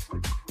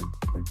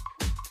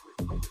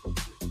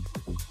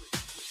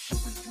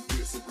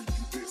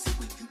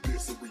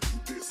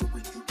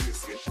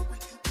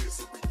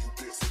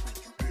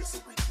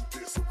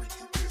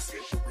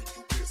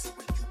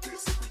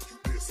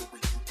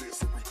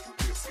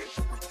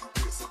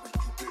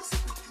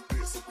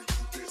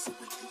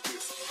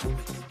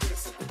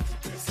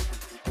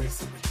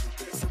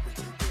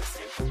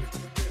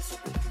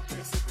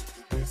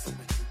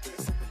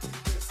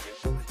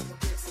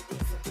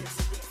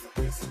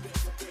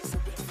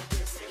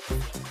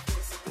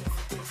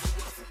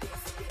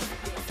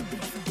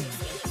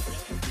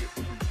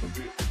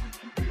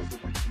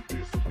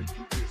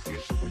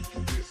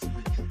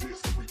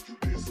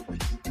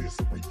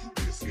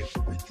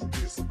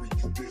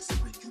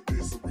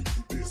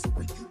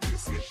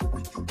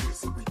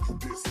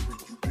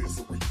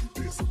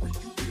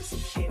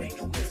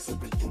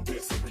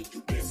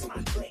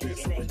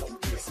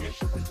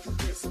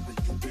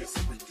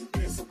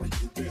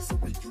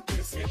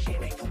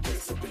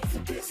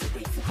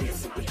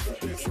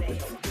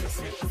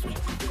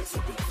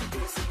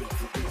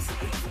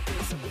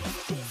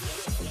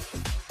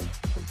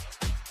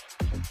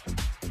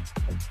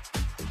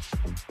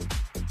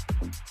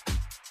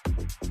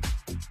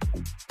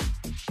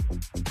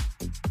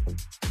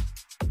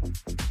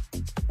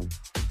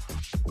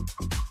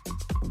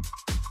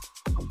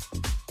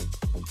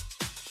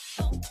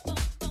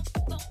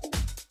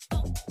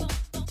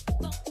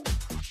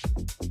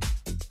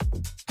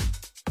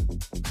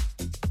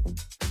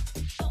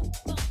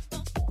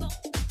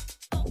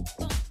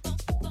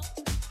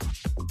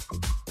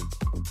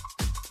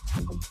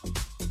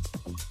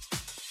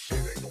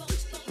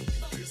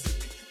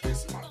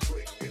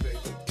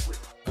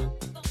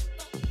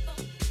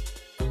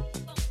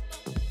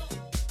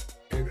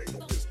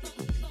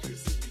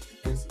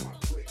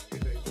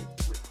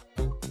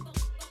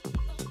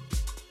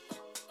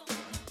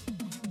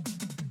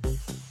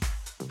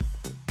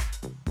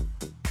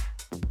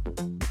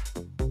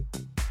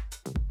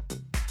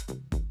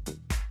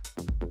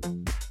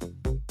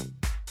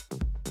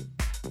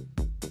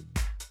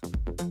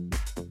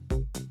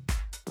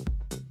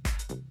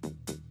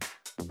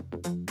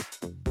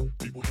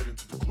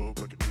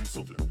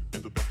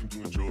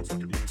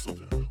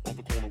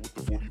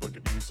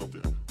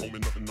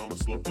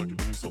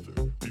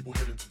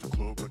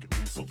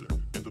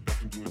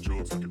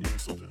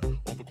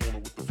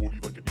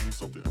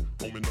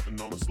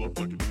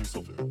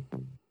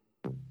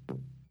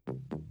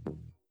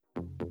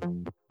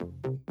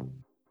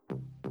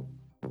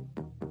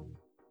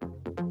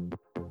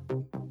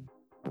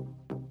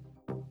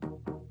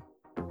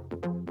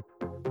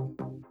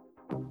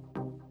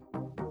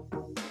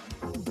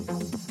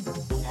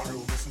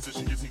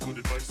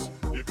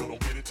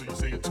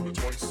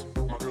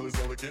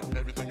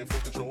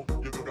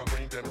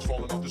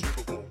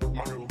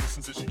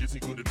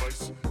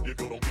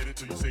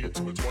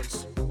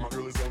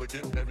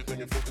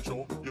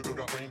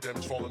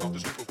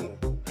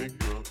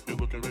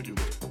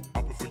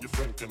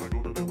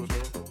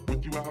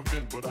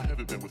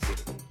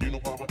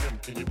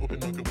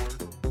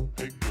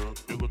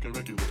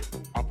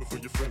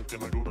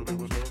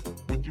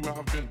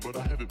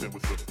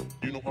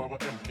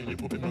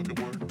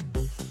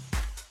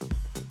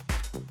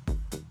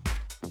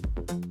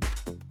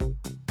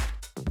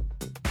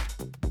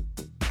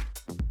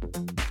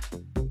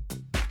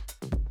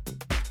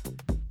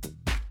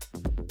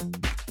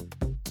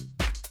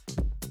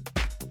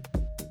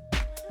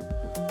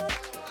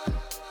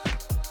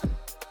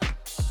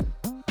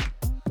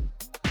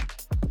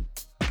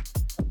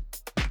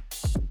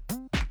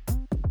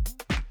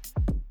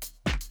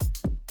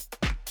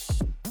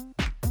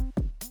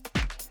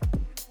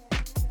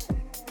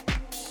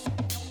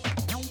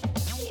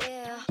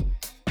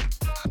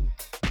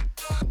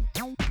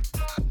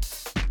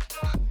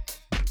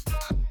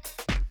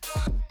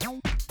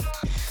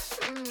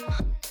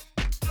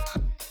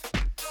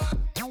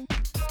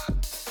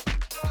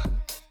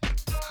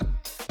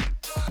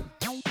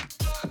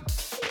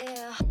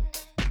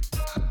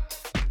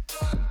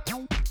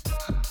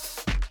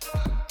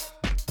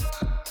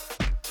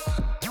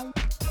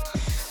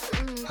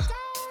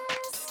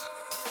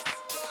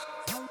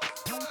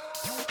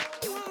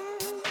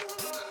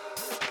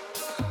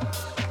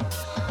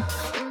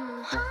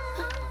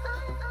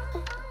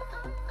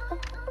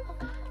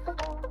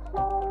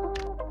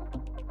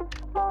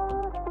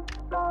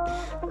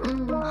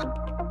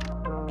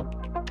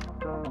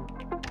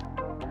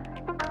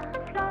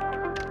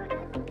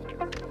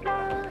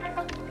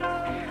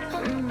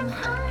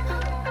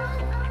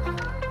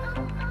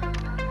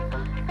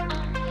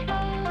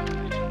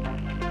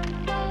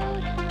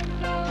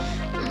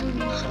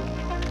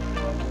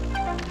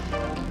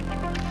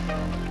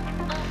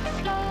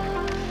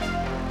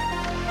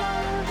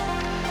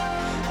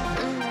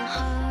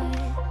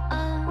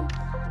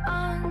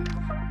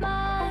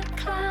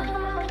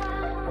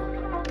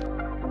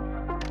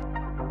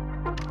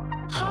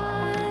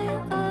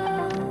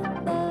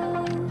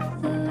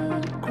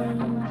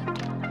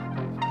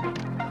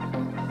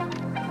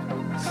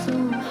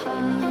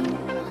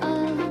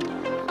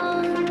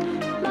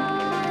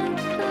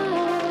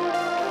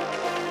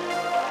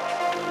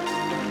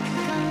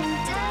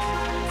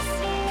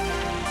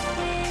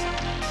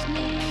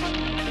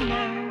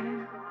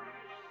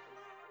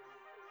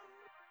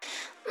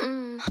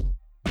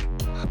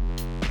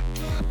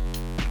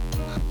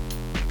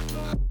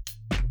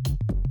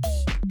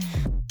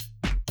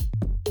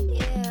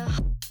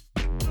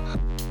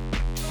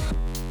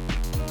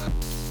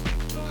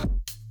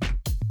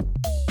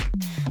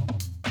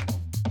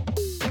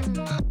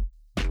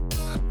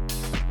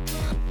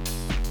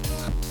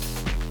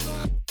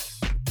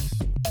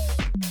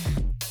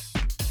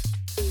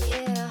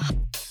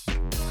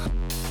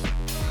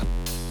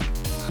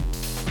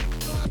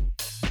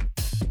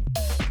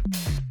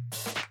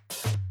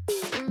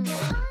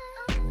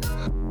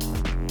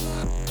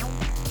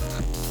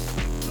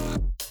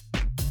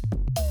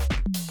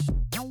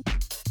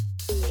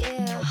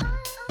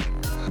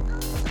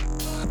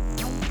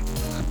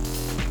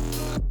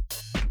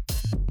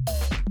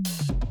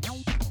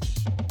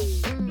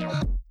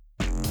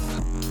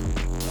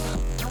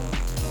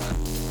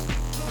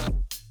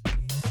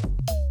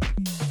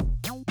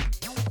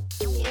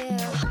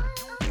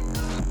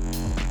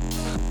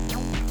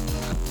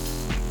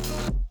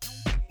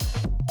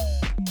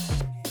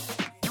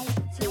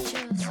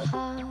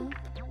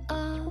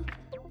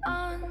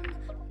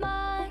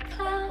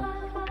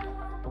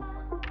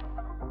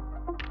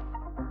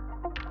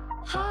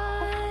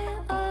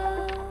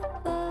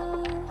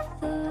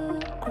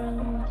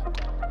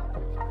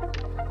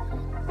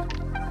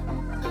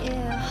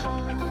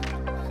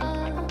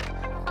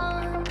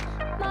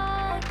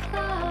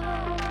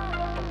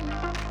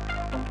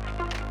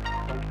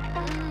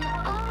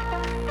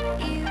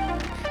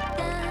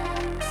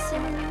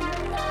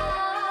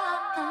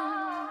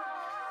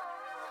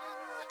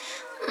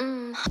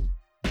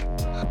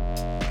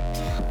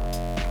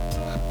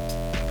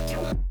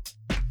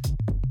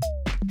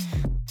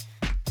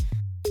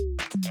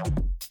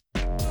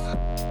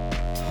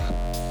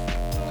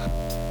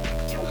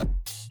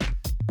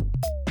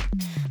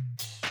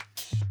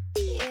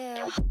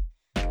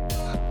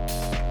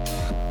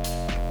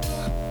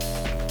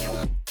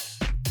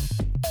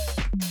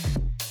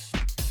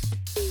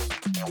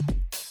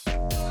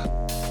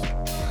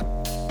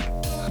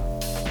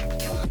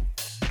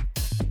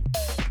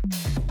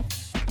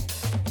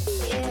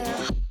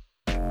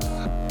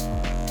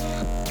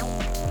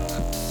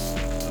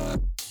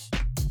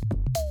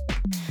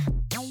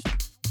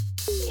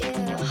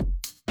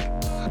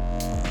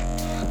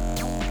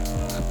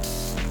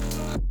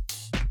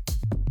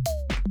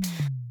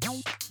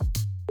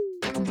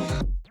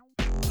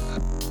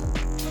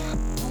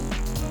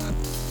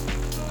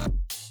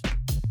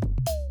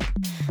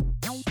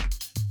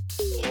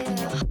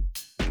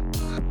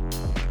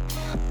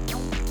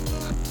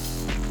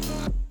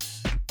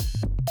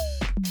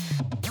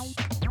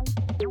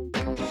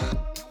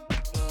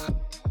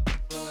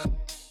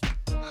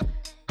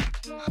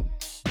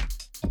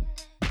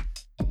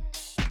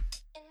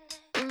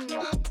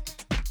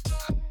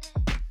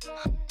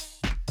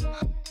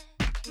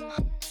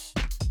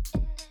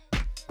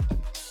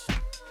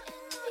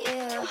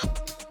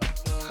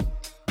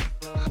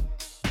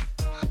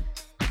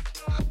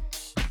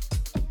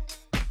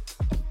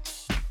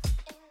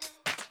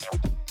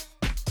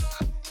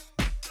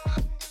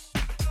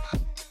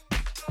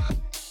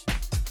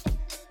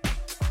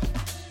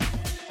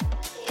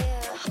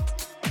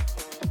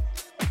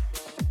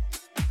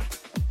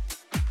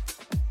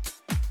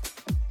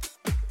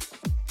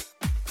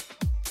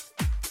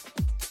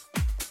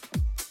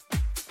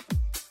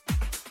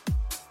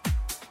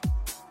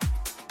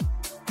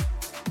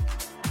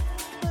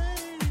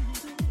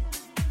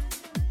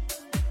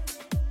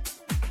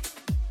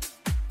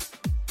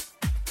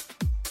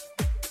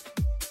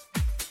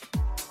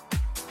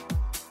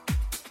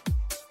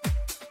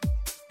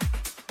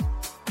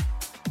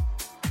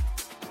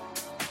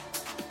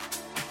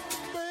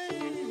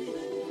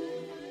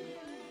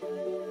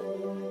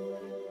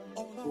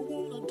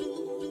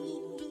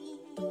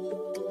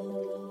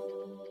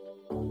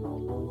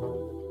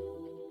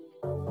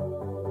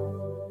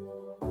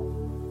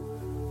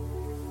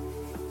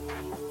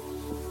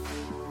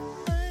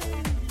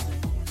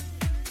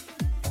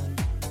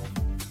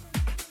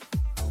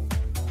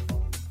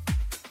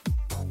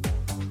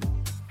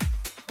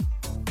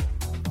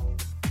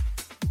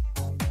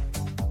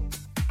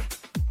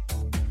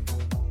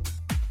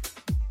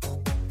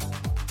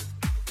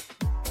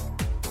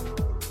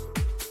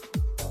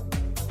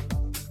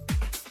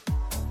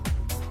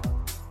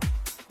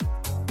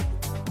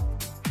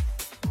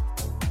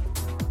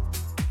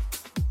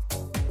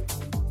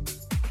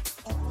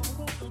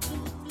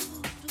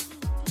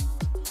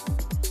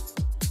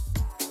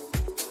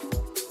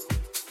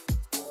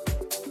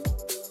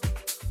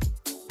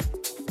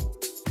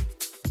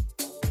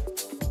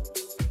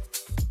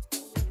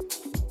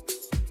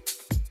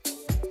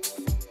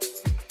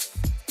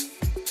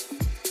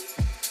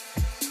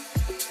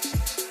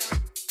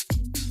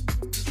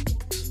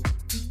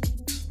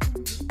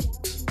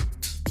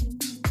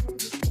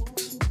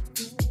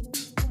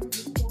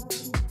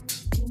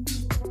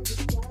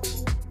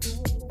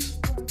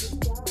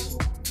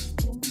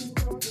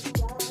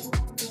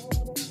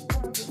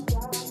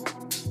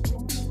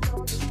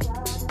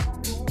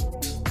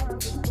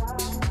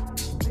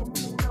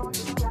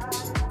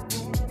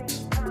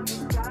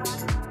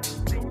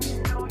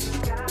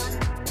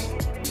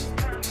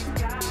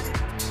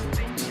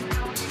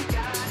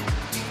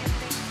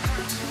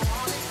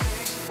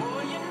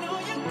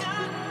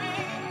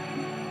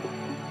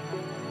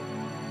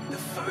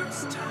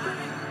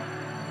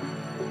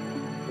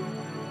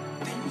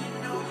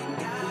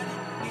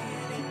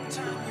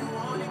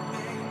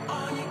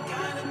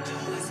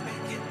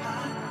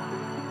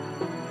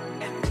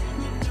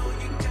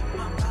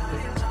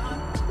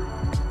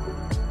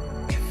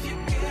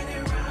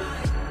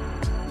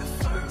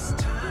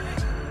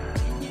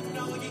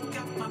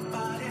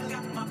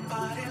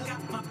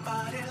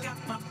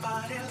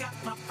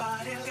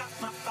 Being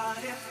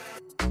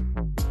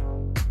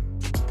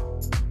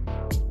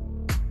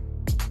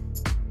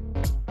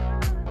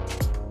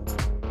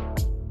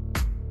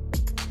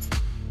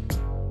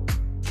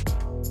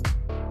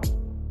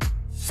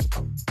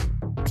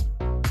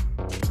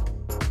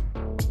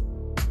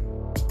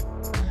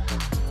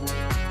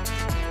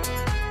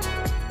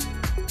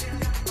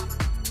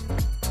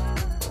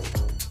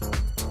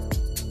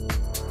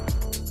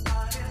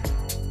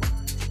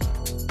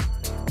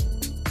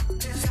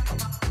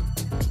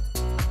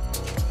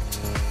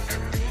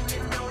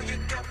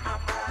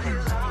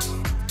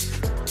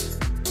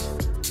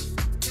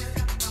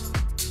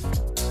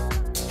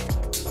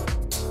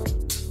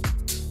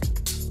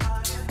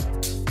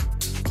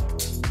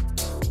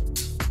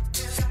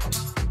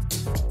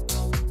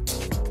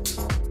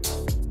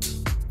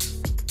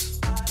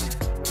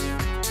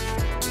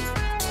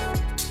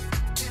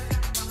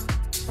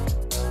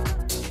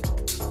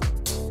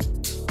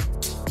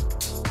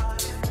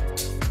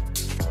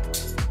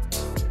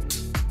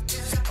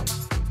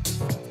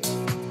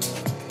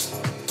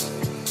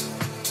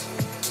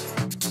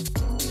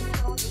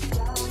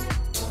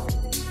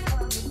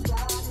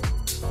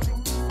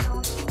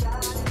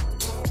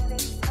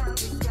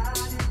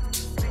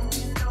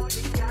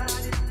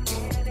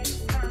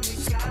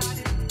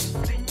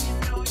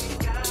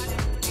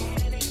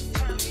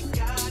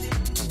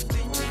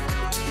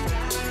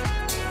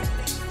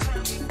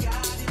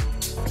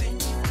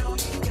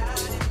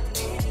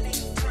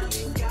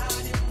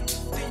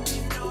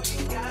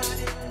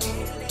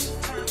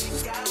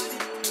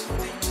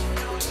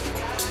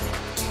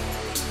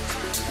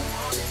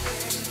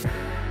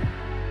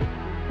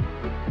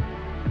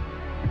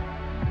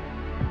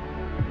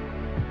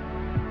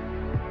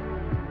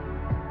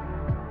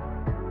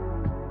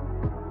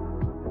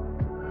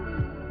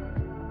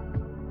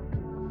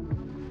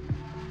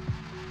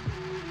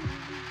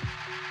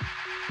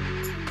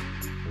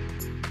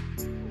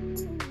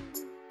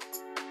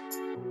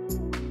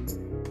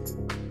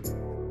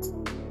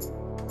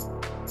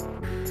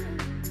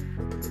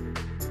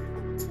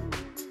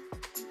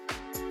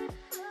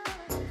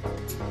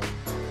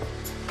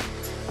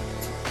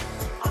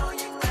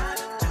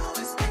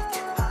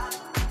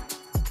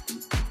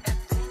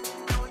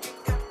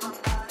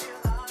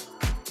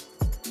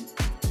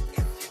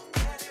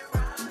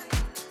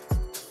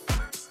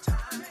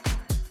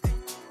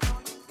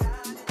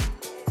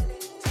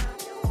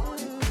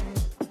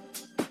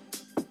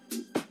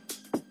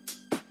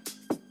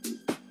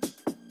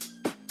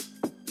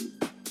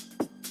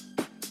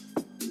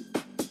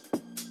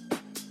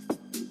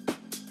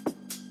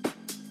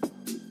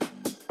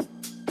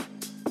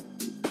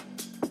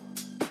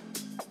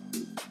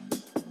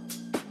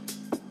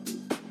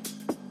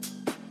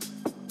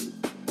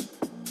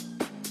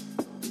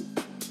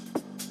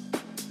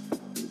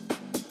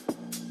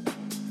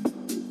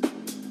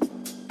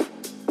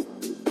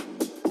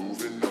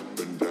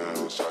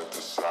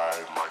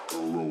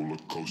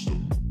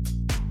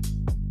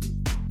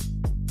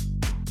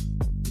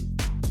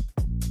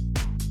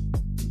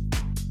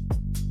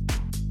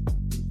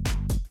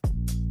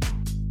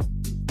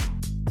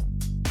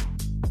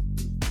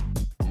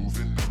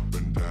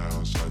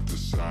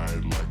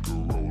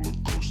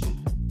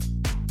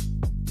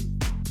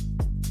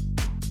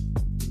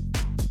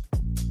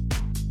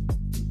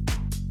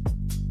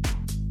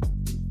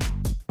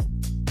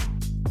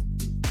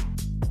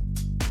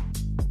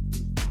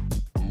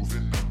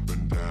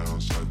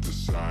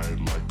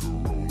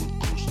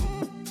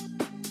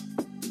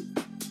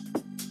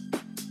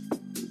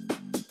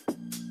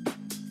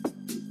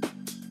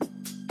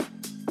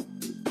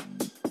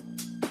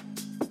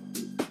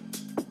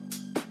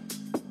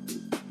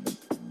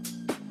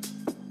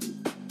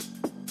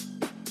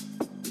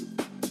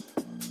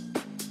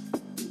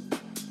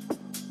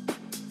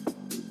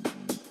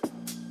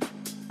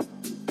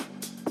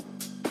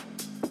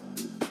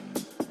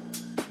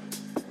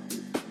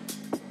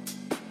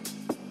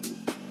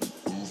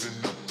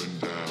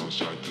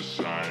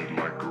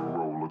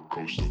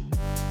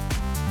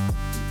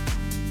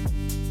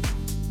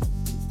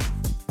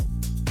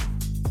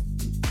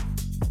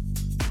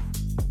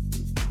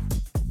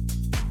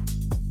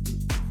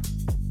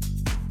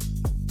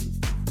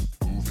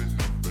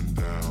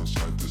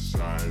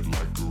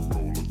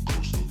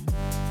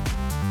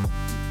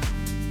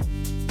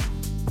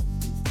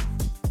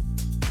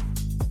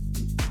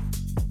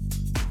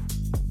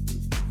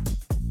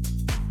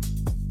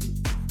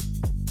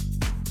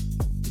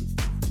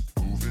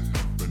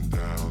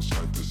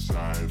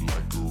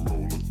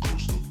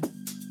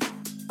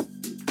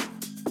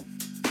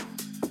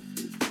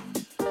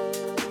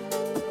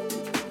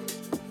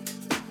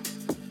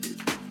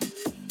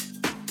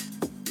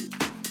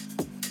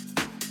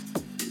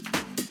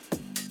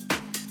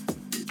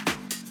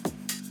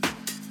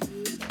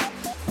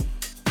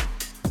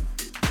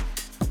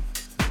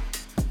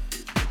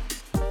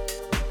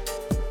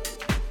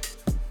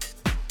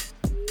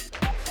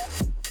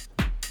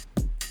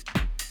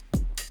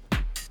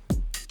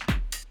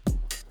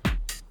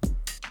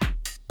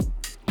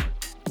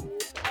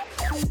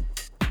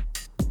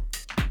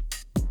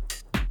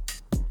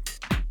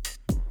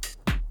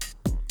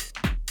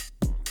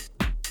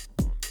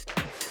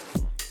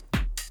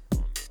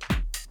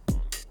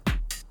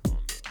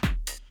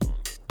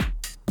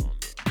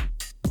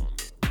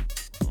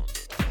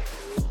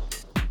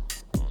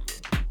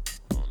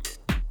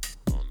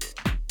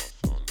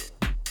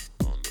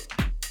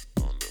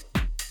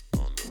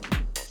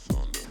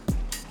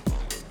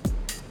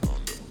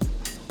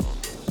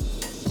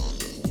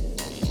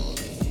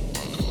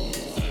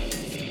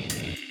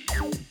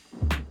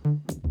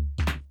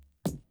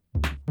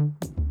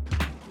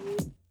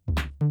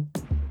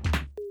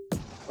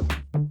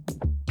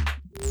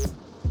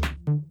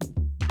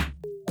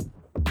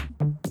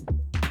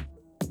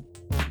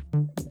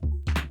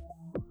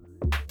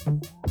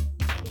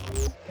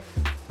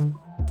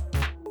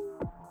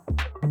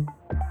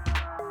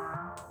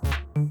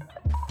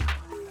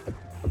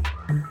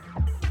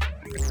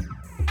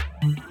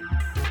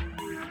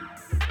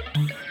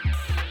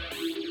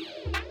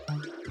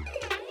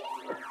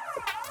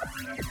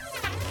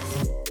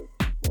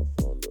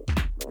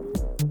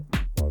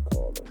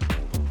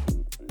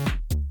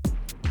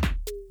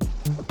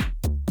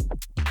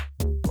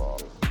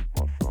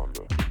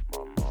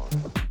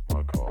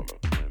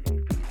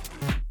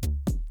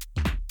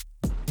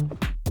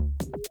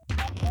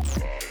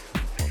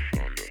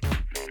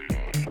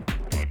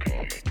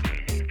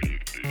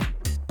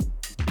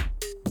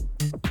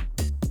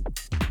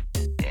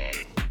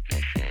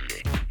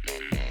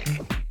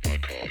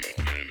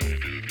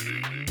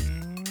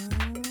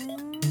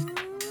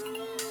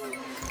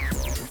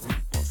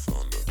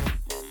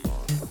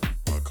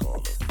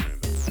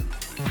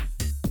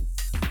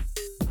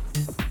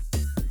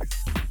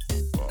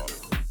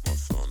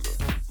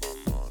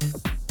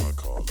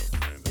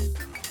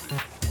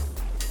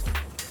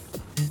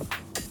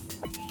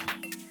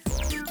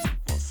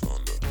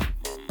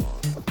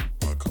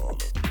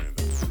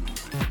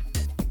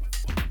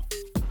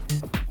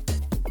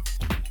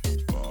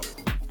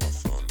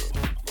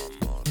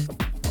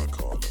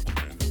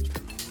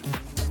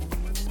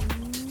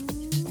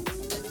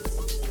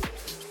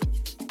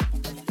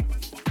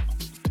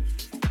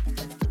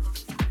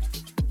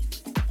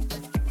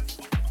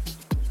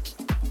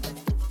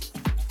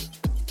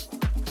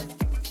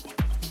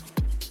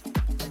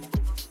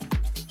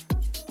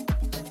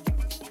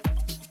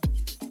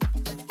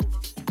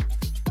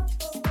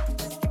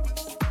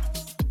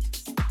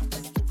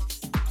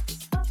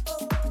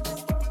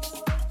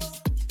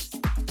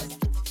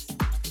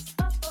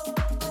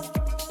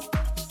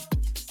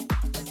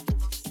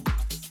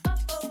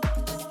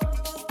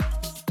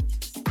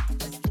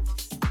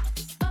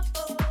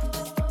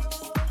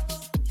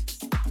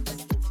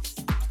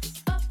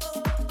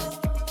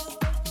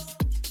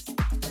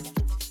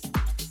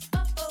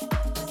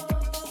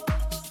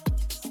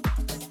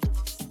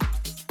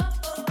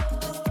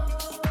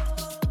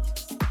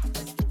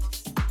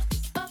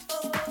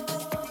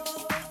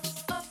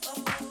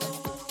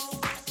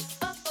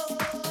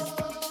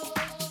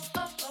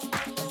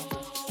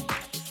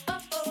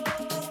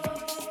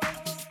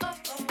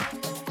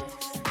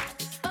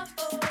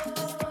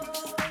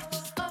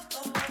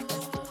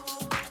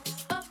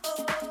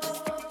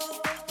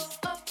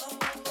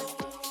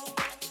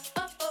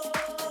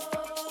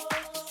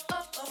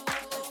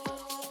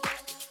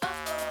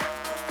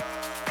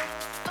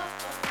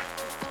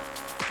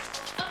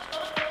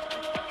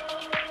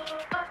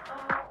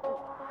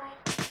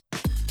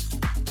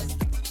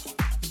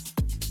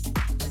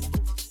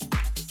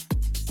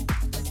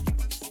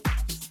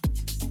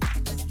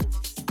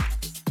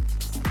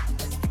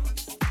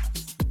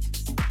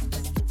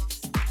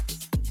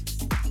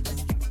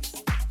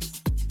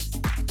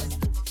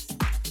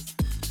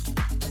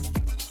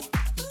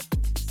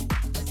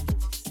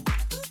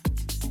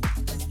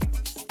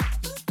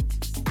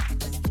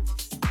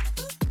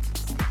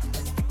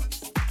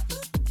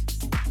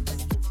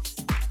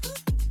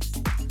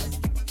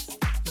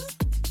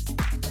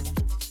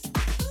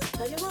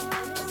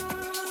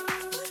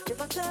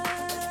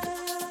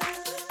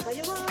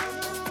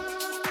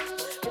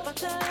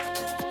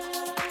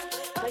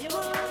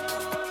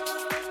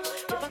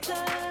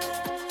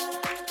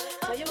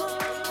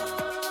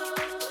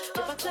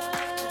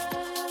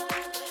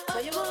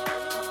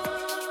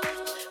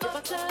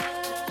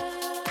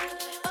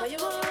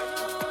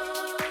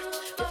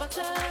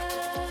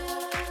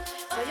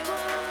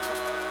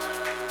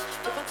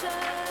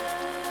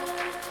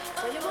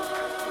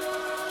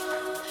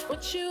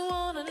What you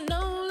wanna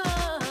know, love?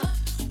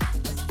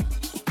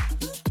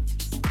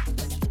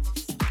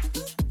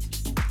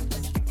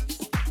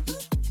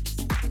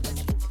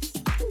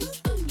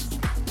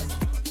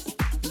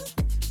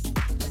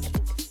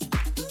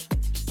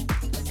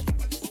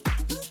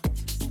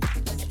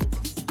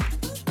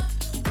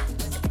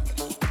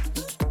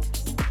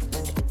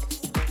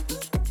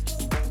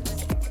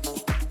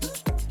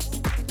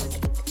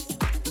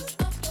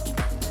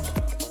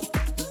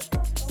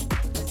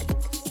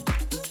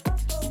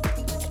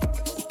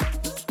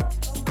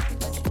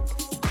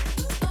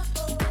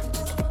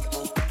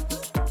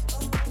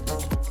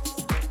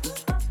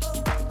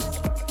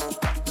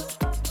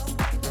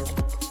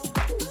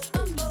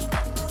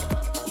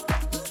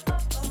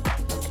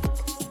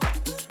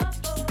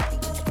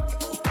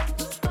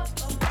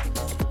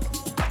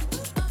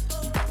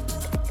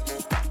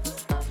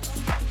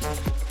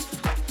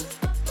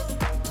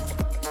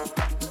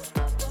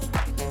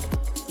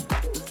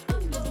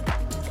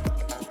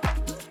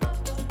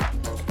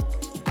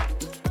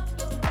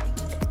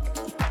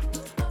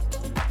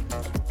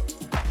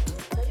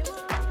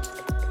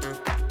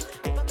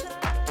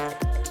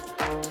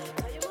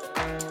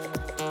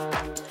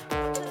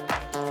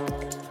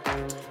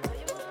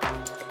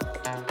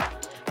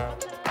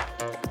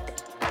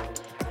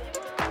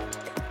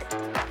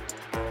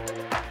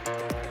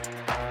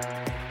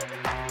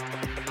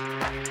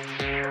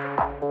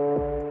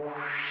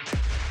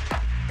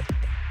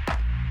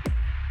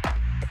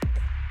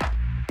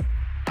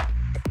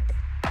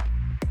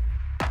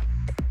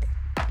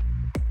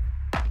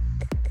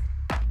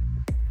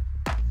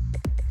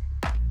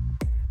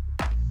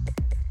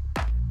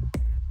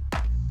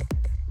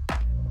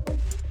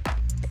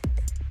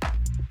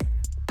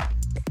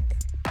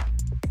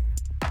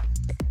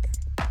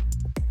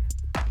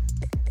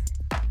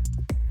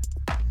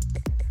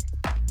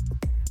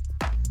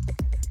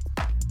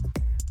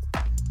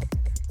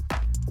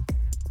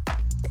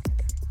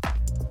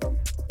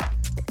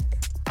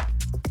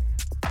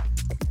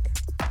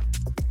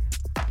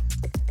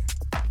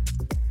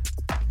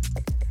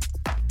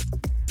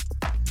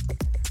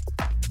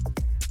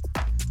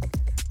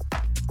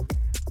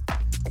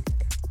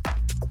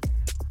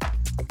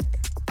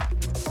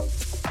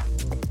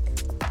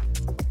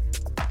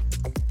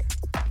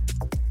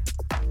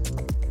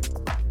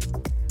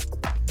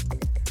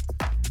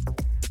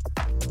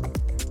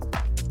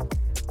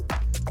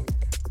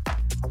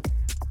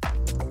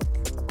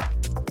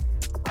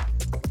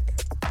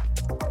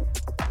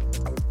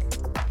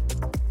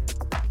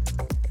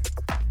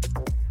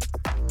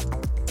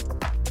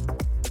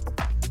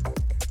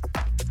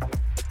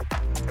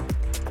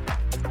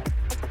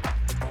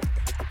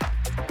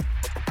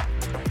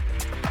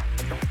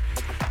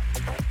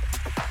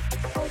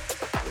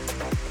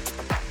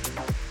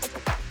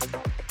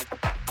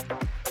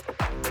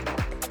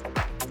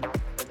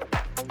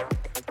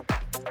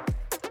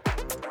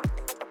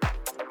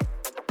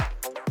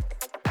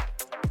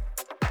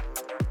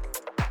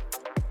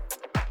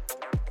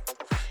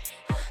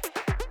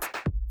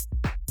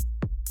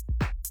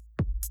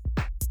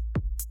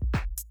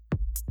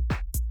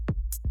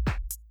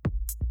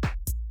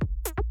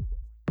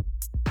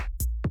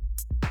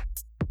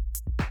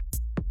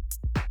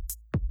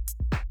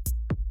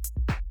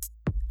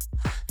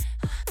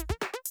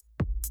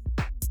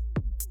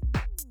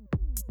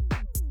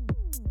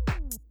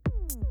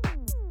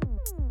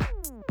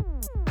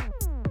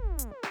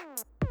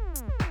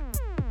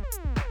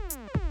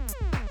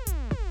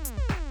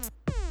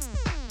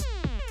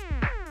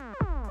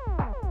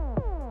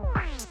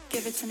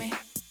 Give it to me.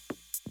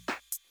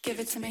 Give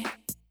it to me.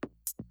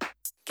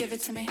 Give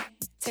it to me.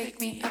 Take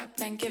me up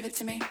and give it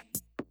to me.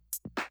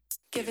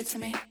 Give it to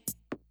me.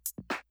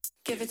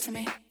 Give it to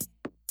me.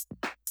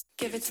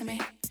 Give it to me.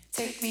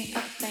 Take me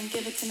up and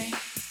give it to me.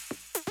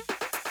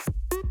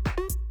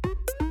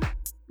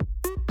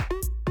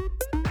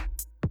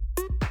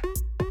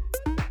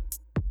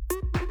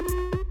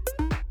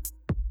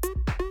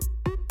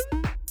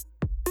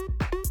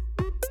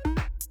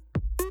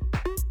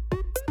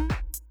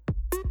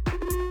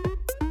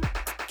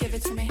 Give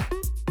it to me.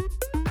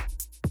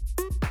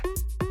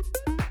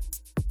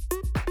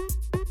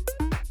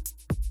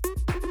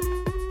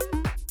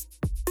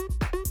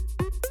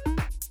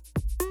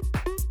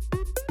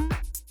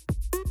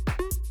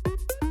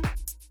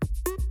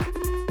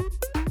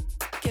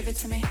 Give it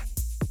to me.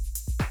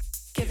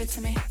 Give it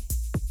to me.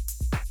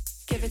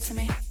 Give it to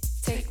me.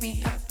 Take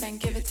me up and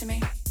give it to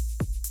me.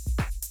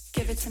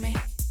 Give it to me.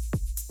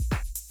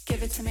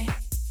 Give it to me.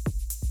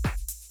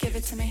 Give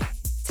it to me.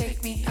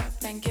 Take me up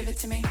and give it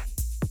to me.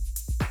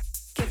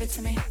 Give it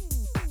to me.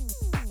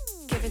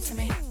 Give it to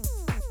me.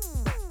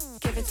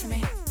 Give it to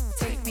me.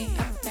 Take me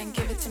up, then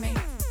give it to me.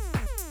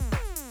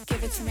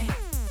 Give it to me.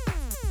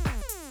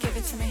 Give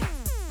it to me.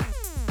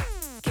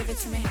 Give it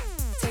to me.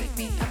 Take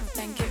me up,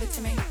 then give it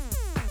to me.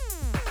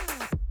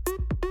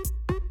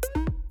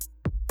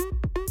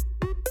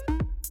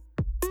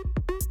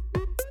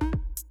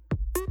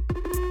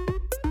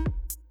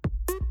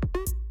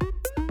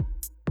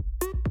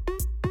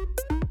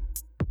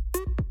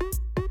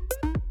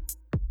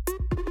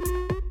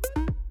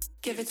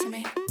 Give it to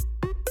me.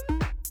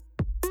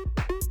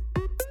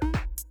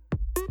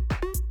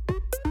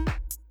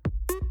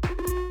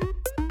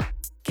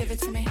 Give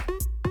it to me.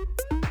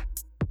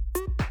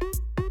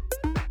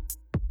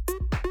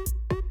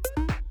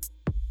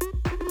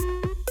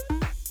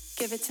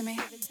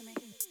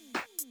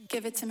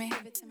 Give it to me. Give it to me.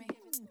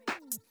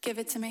 Give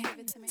it to me.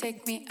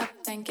 Take me up,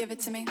 then give it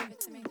to me.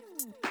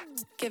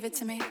 Give it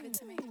to me.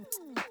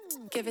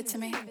 Give it to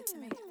me.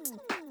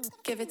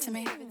 Give it to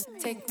me.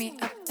 Take me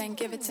up, then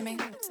give it to me.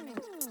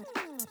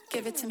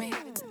 Give it to me.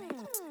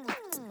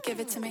 Give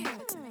it to me.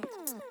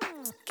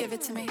 Give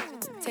it to me.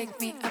 Take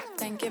me up,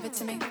 then give it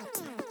to me.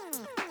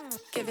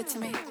 Give it to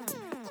me.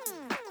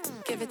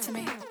 Give it to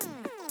me.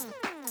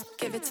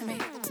 Give it to me.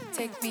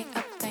 Take me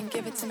up, then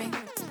give it to me.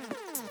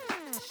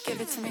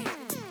 Give it to me.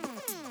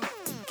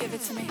 Give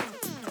it to me.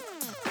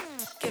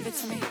 Give it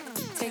to me.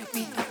 Take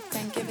me up,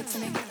 then give it to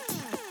me.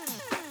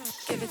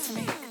 Give it to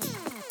me.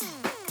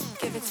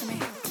 Give it to me.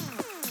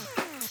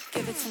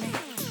 Give it to me.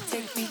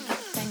 Take me up,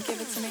 then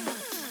give it to me.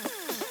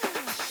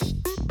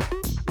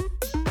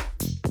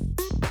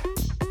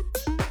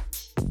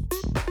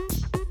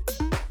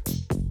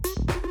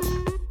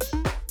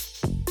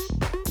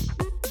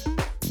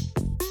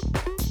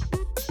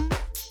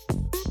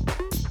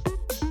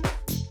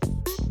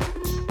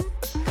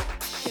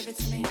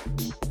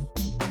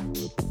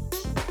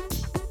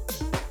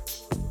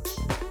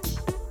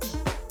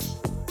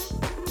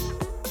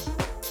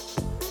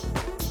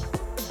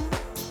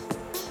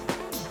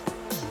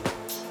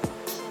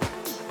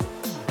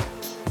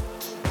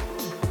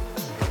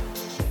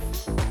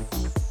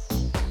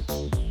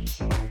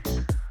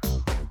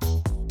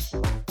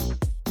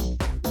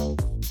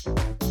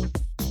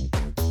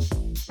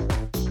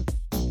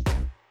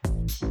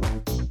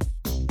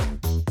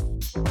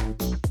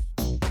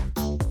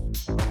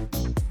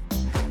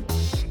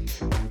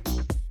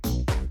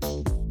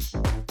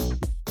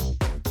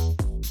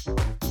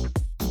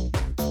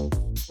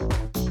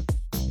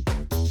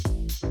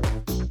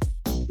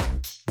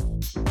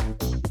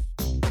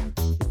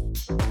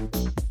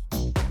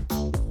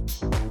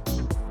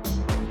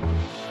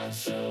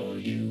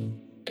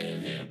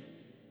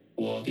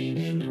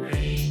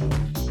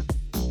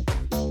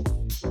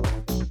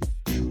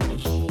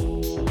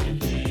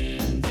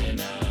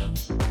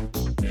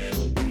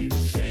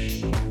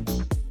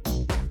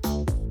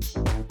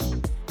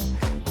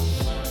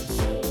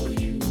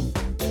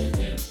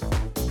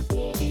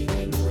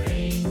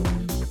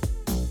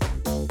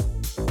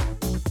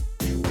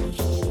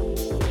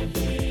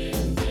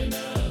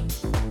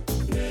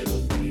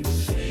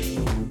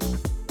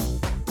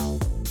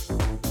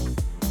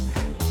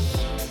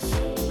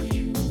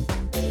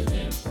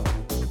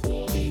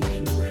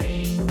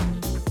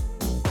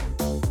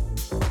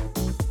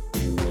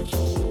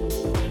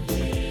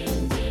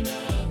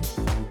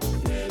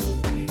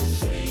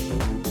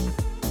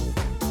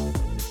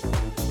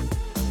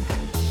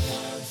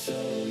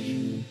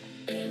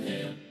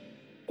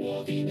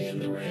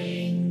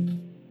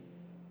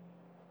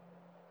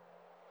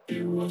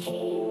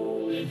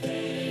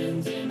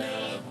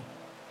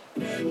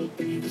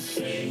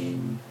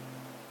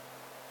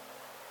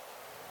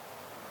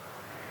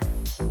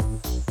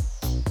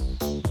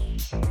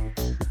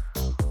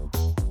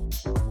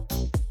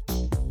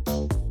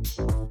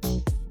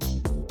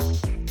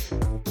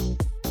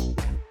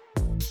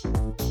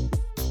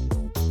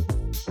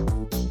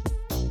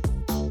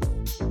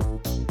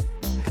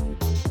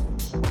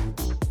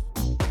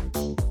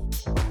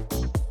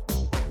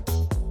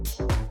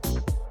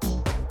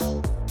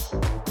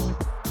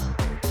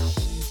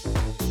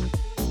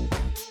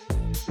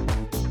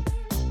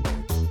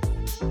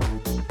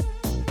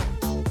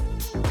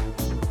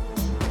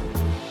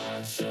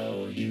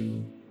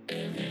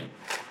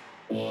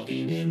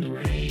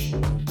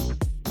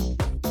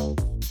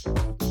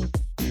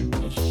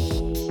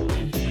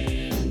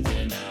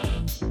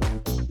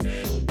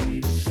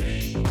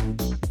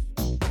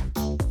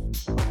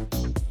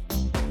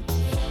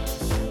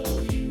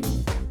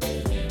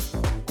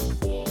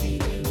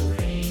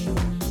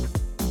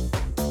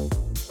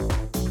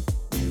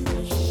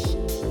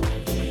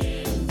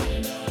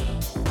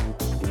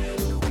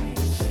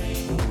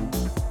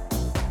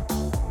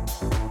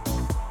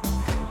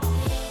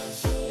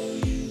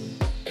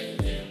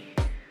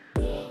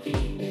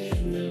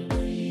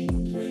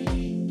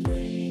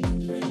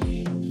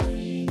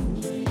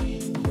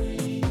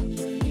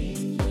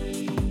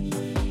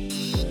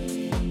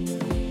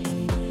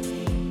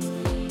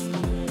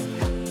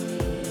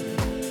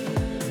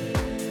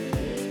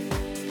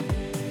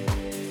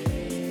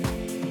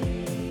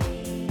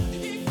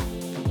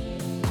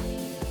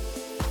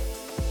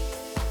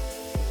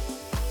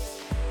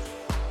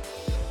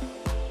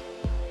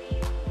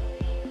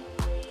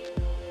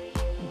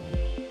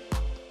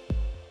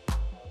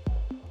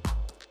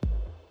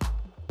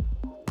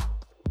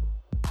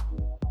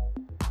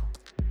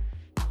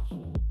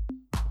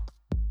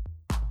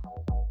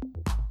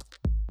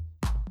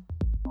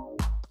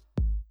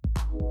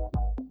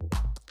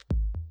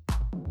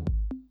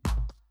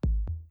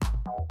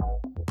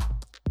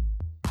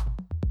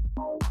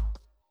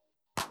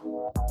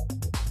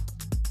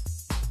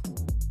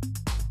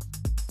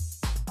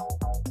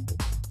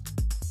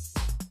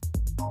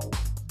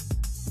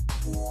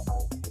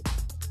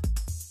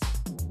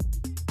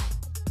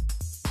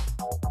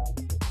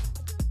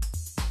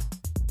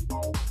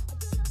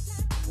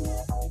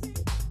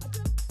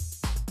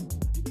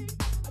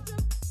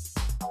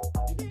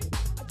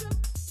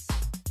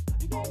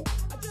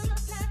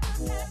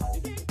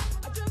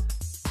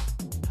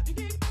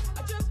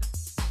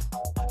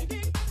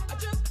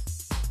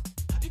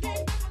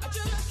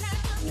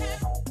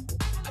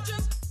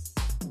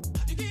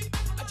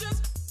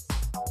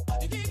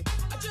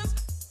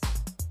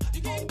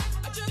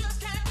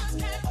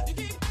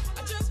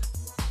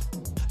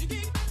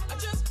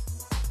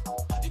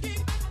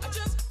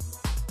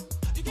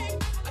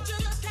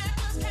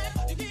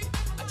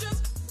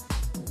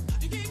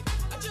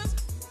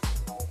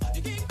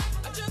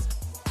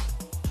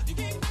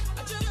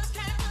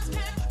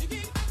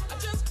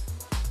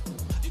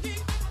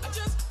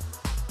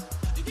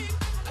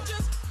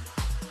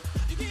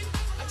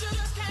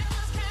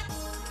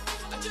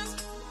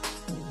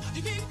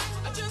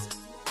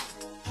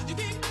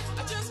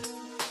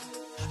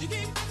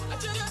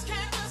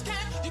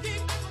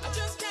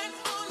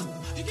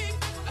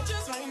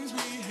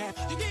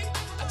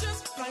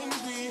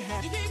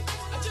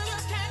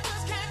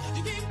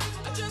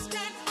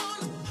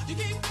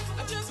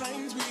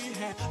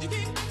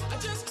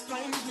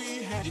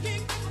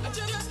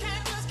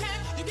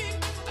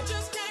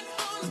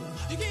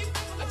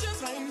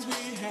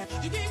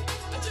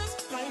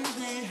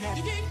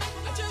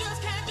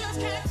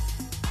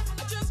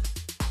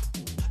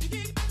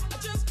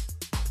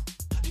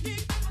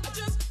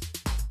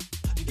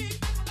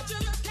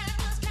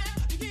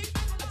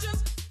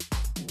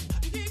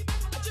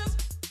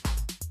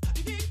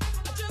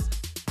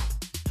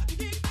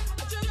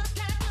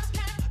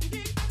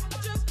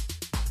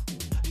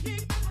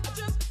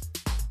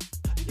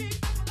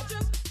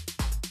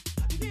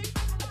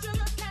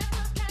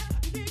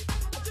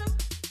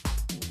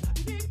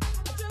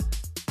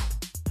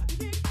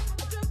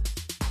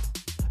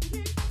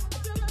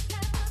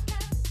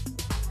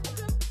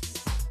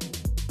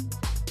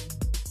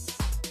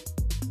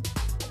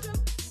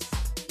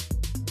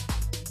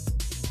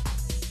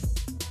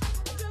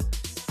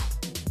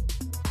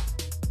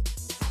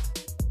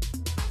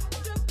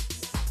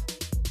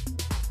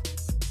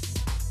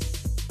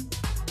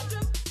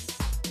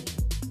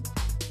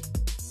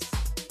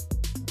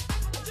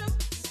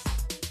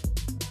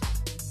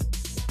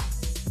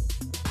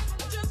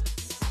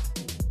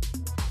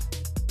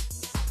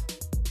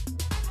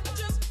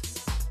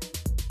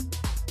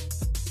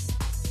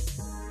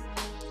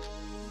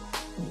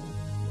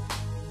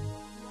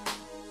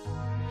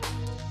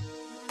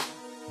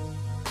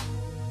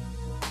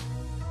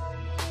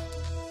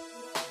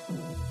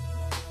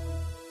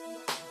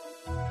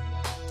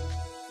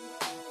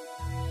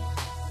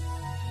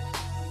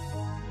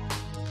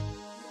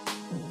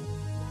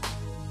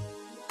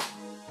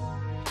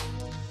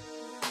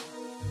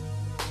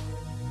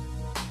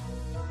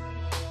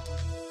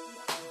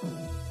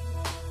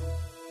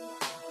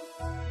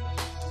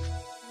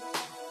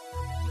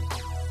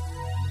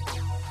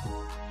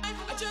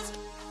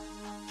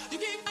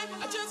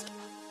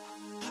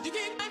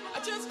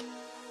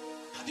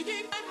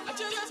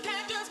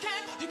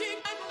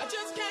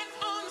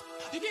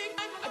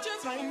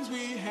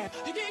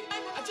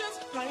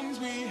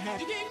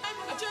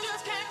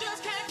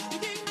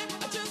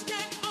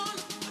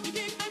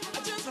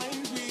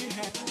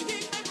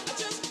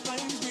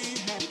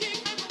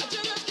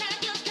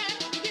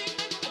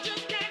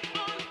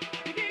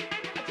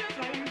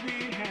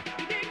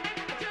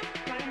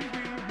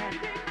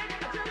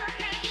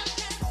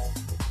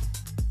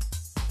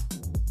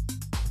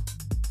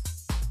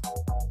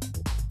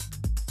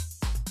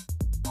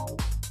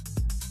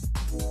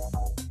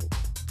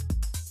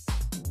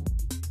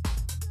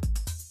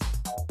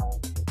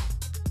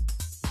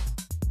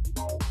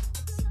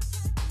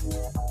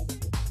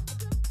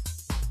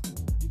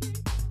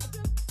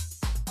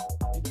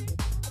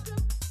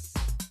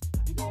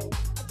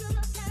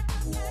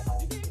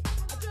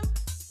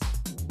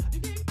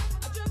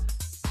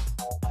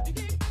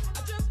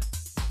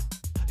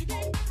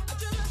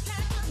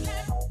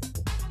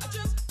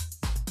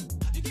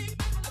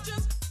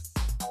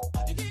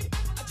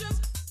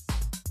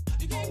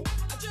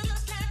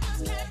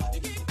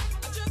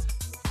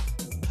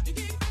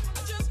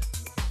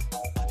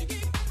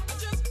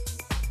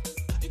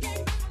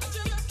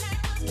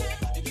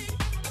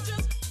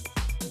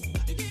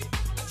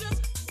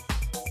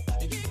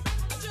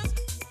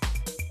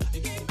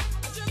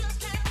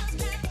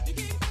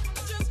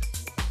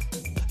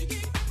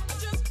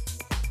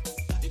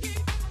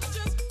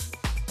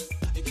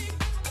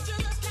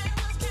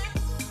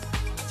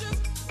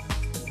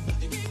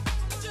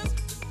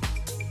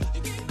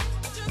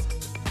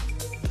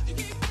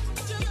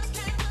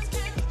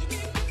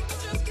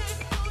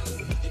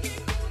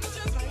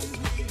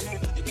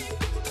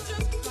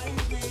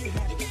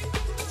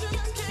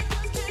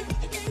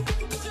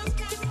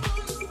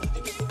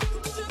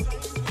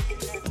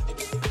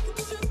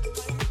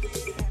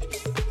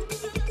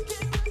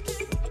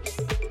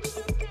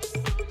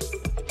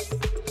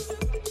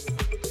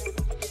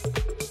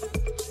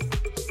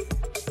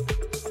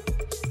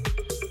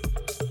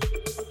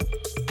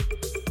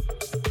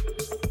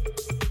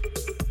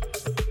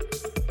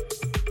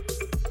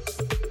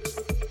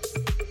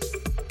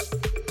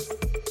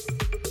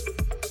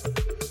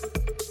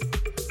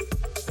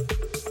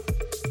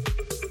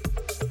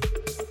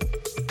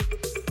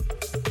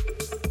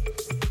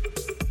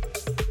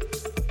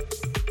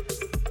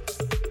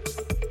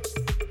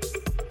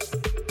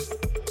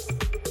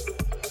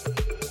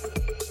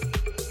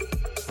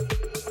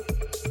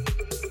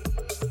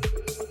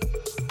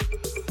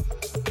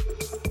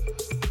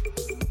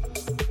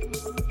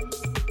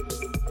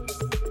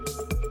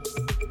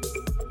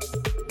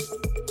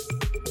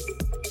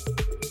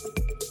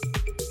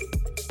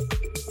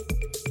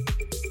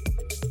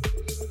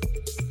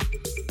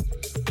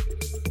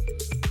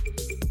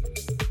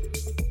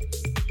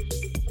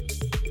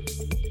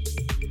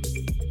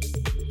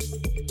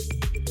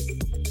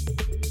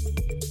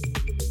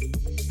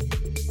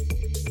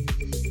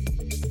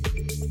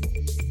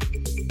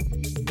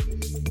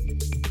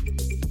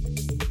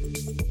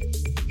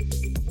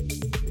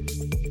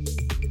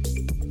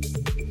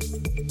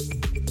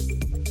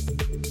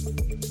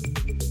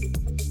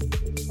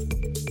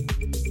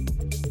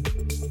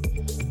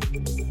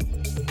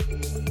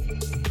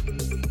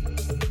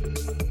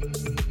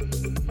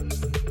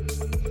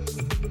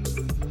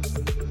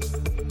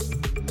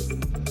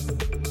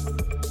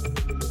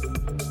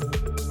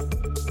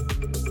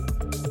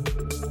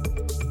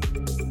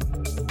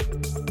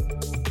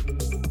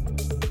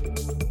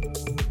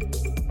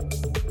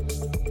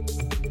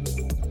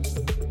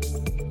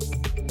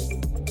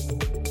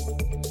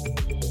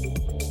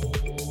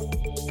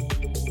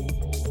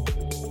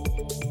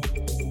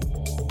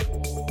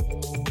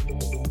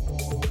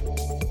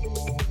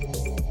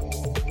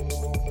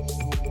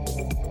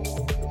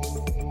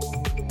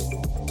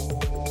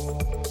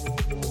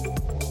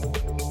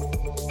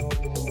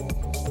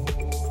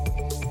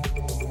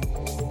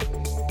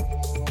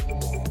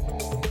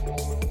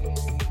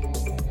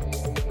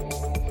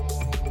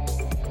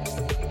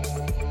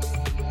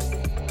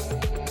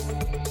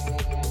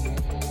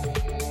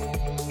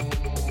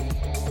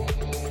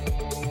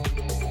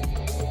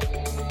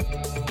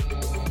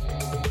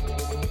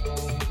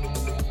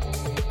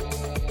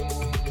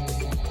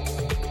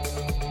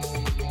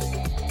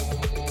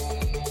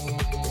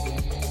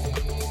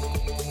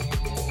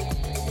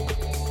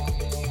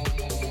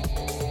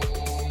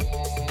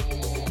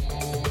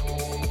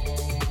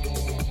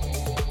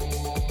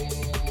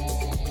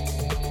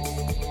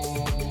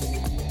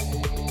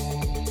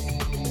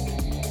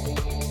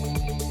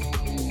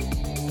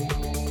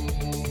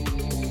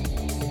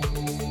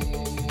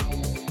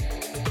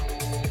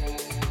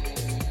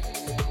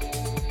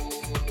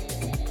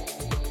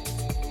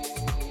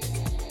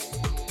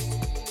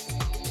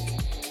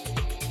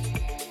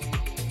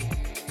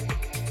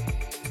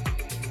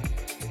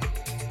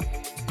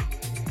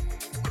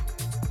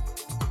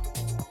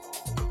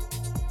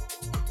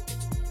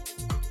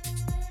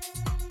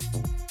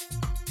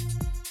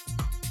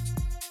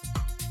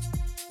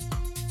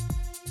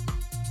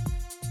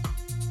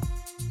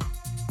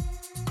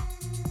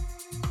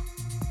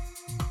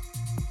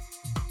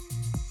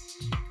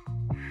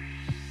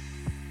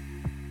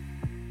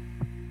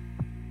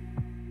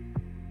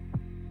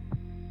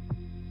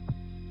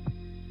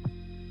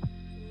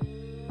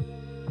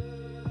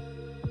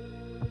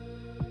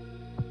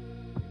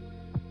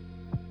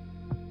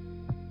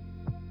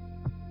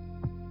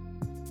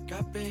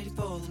 ready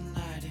for the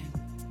night in.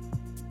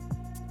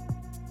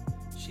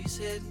 She's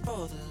heading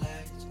for the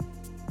lights,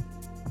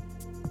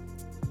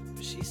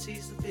 but she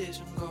sees the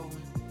vision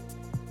going,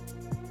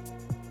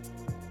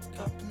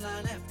 cupping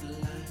line after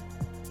line.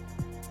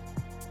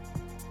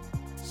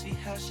 See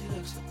how she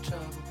looks like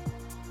trouble,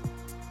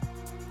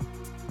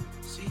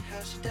 see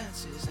how she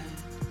dances and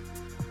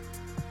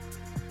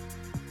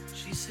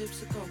she sips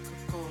the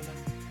Coca-Cola.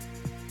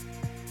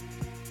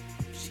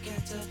 She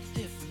can't tell the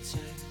difference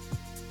yet.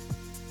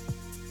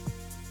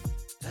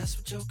 That's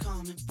what you're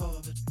coming for,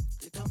 but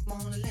they don't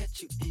wanna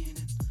let you in.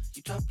 And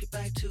you drop your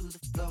back to the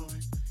floor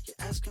and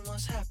you're asking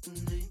what's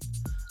happening.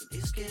 And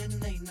it's getting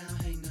late now,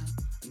 hey now,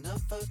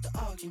 enough of the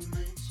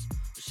arguments.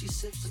 But she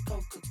sips the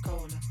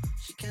Coca-Cola,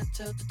 she can't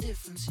tell the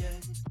difference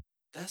yet.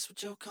 That's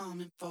what you're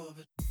coming for,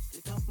 but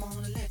they don't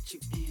wanna let you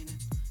in.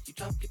 And you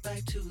drop your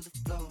back to the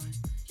floor and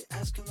you're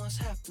asking what's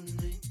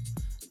happening.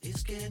 And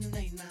it's getting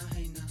late now,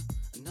 hey now,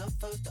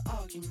 enough of the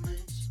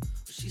arguments.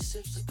 But she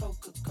sips the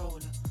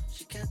Coca-Cola,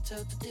 she can't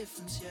tell the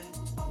difference yet.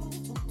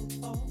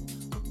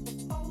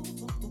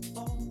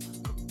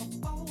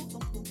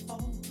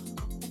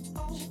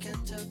 She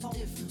can't tell the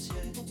difference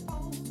yet.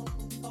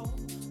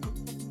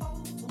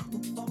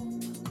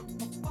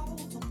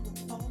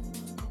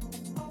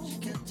 She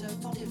can't tell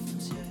the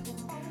difference yet.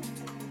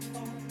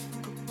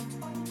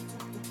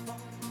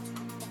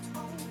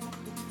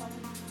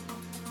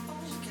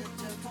 She can't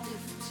tell the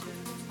difference yet.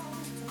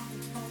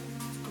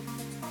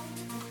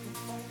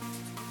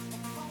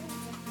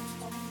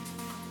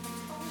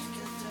 She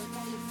can't tell the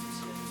difference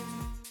yet.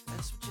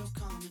 That's what you're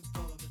coming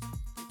for, but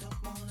they don't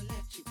wanna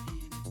let you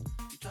in.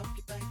 You drop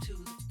your back to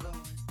the floor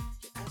and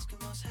you're asking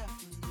what's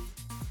happening.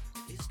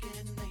 It's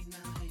getting late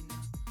now, hey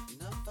now,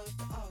 enough of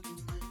the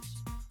arguments.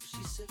 But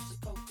she sips the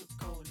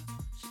Coca-Cola,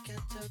 she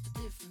can't tell the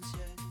difference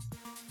yet.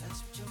 That's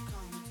what you're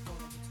coming for,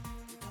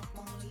 but they don't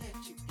wanna let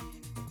you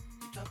in.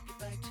 You drop your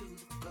back to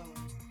the floor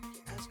and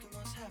you're asking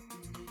what's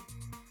happening.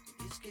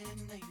 It's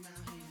getting late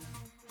now, hey now,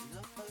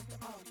 enough of the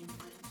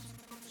arguments.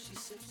 She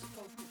sips the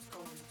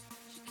Coca-Cola,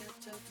 she can't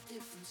tell the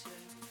difference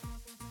yet.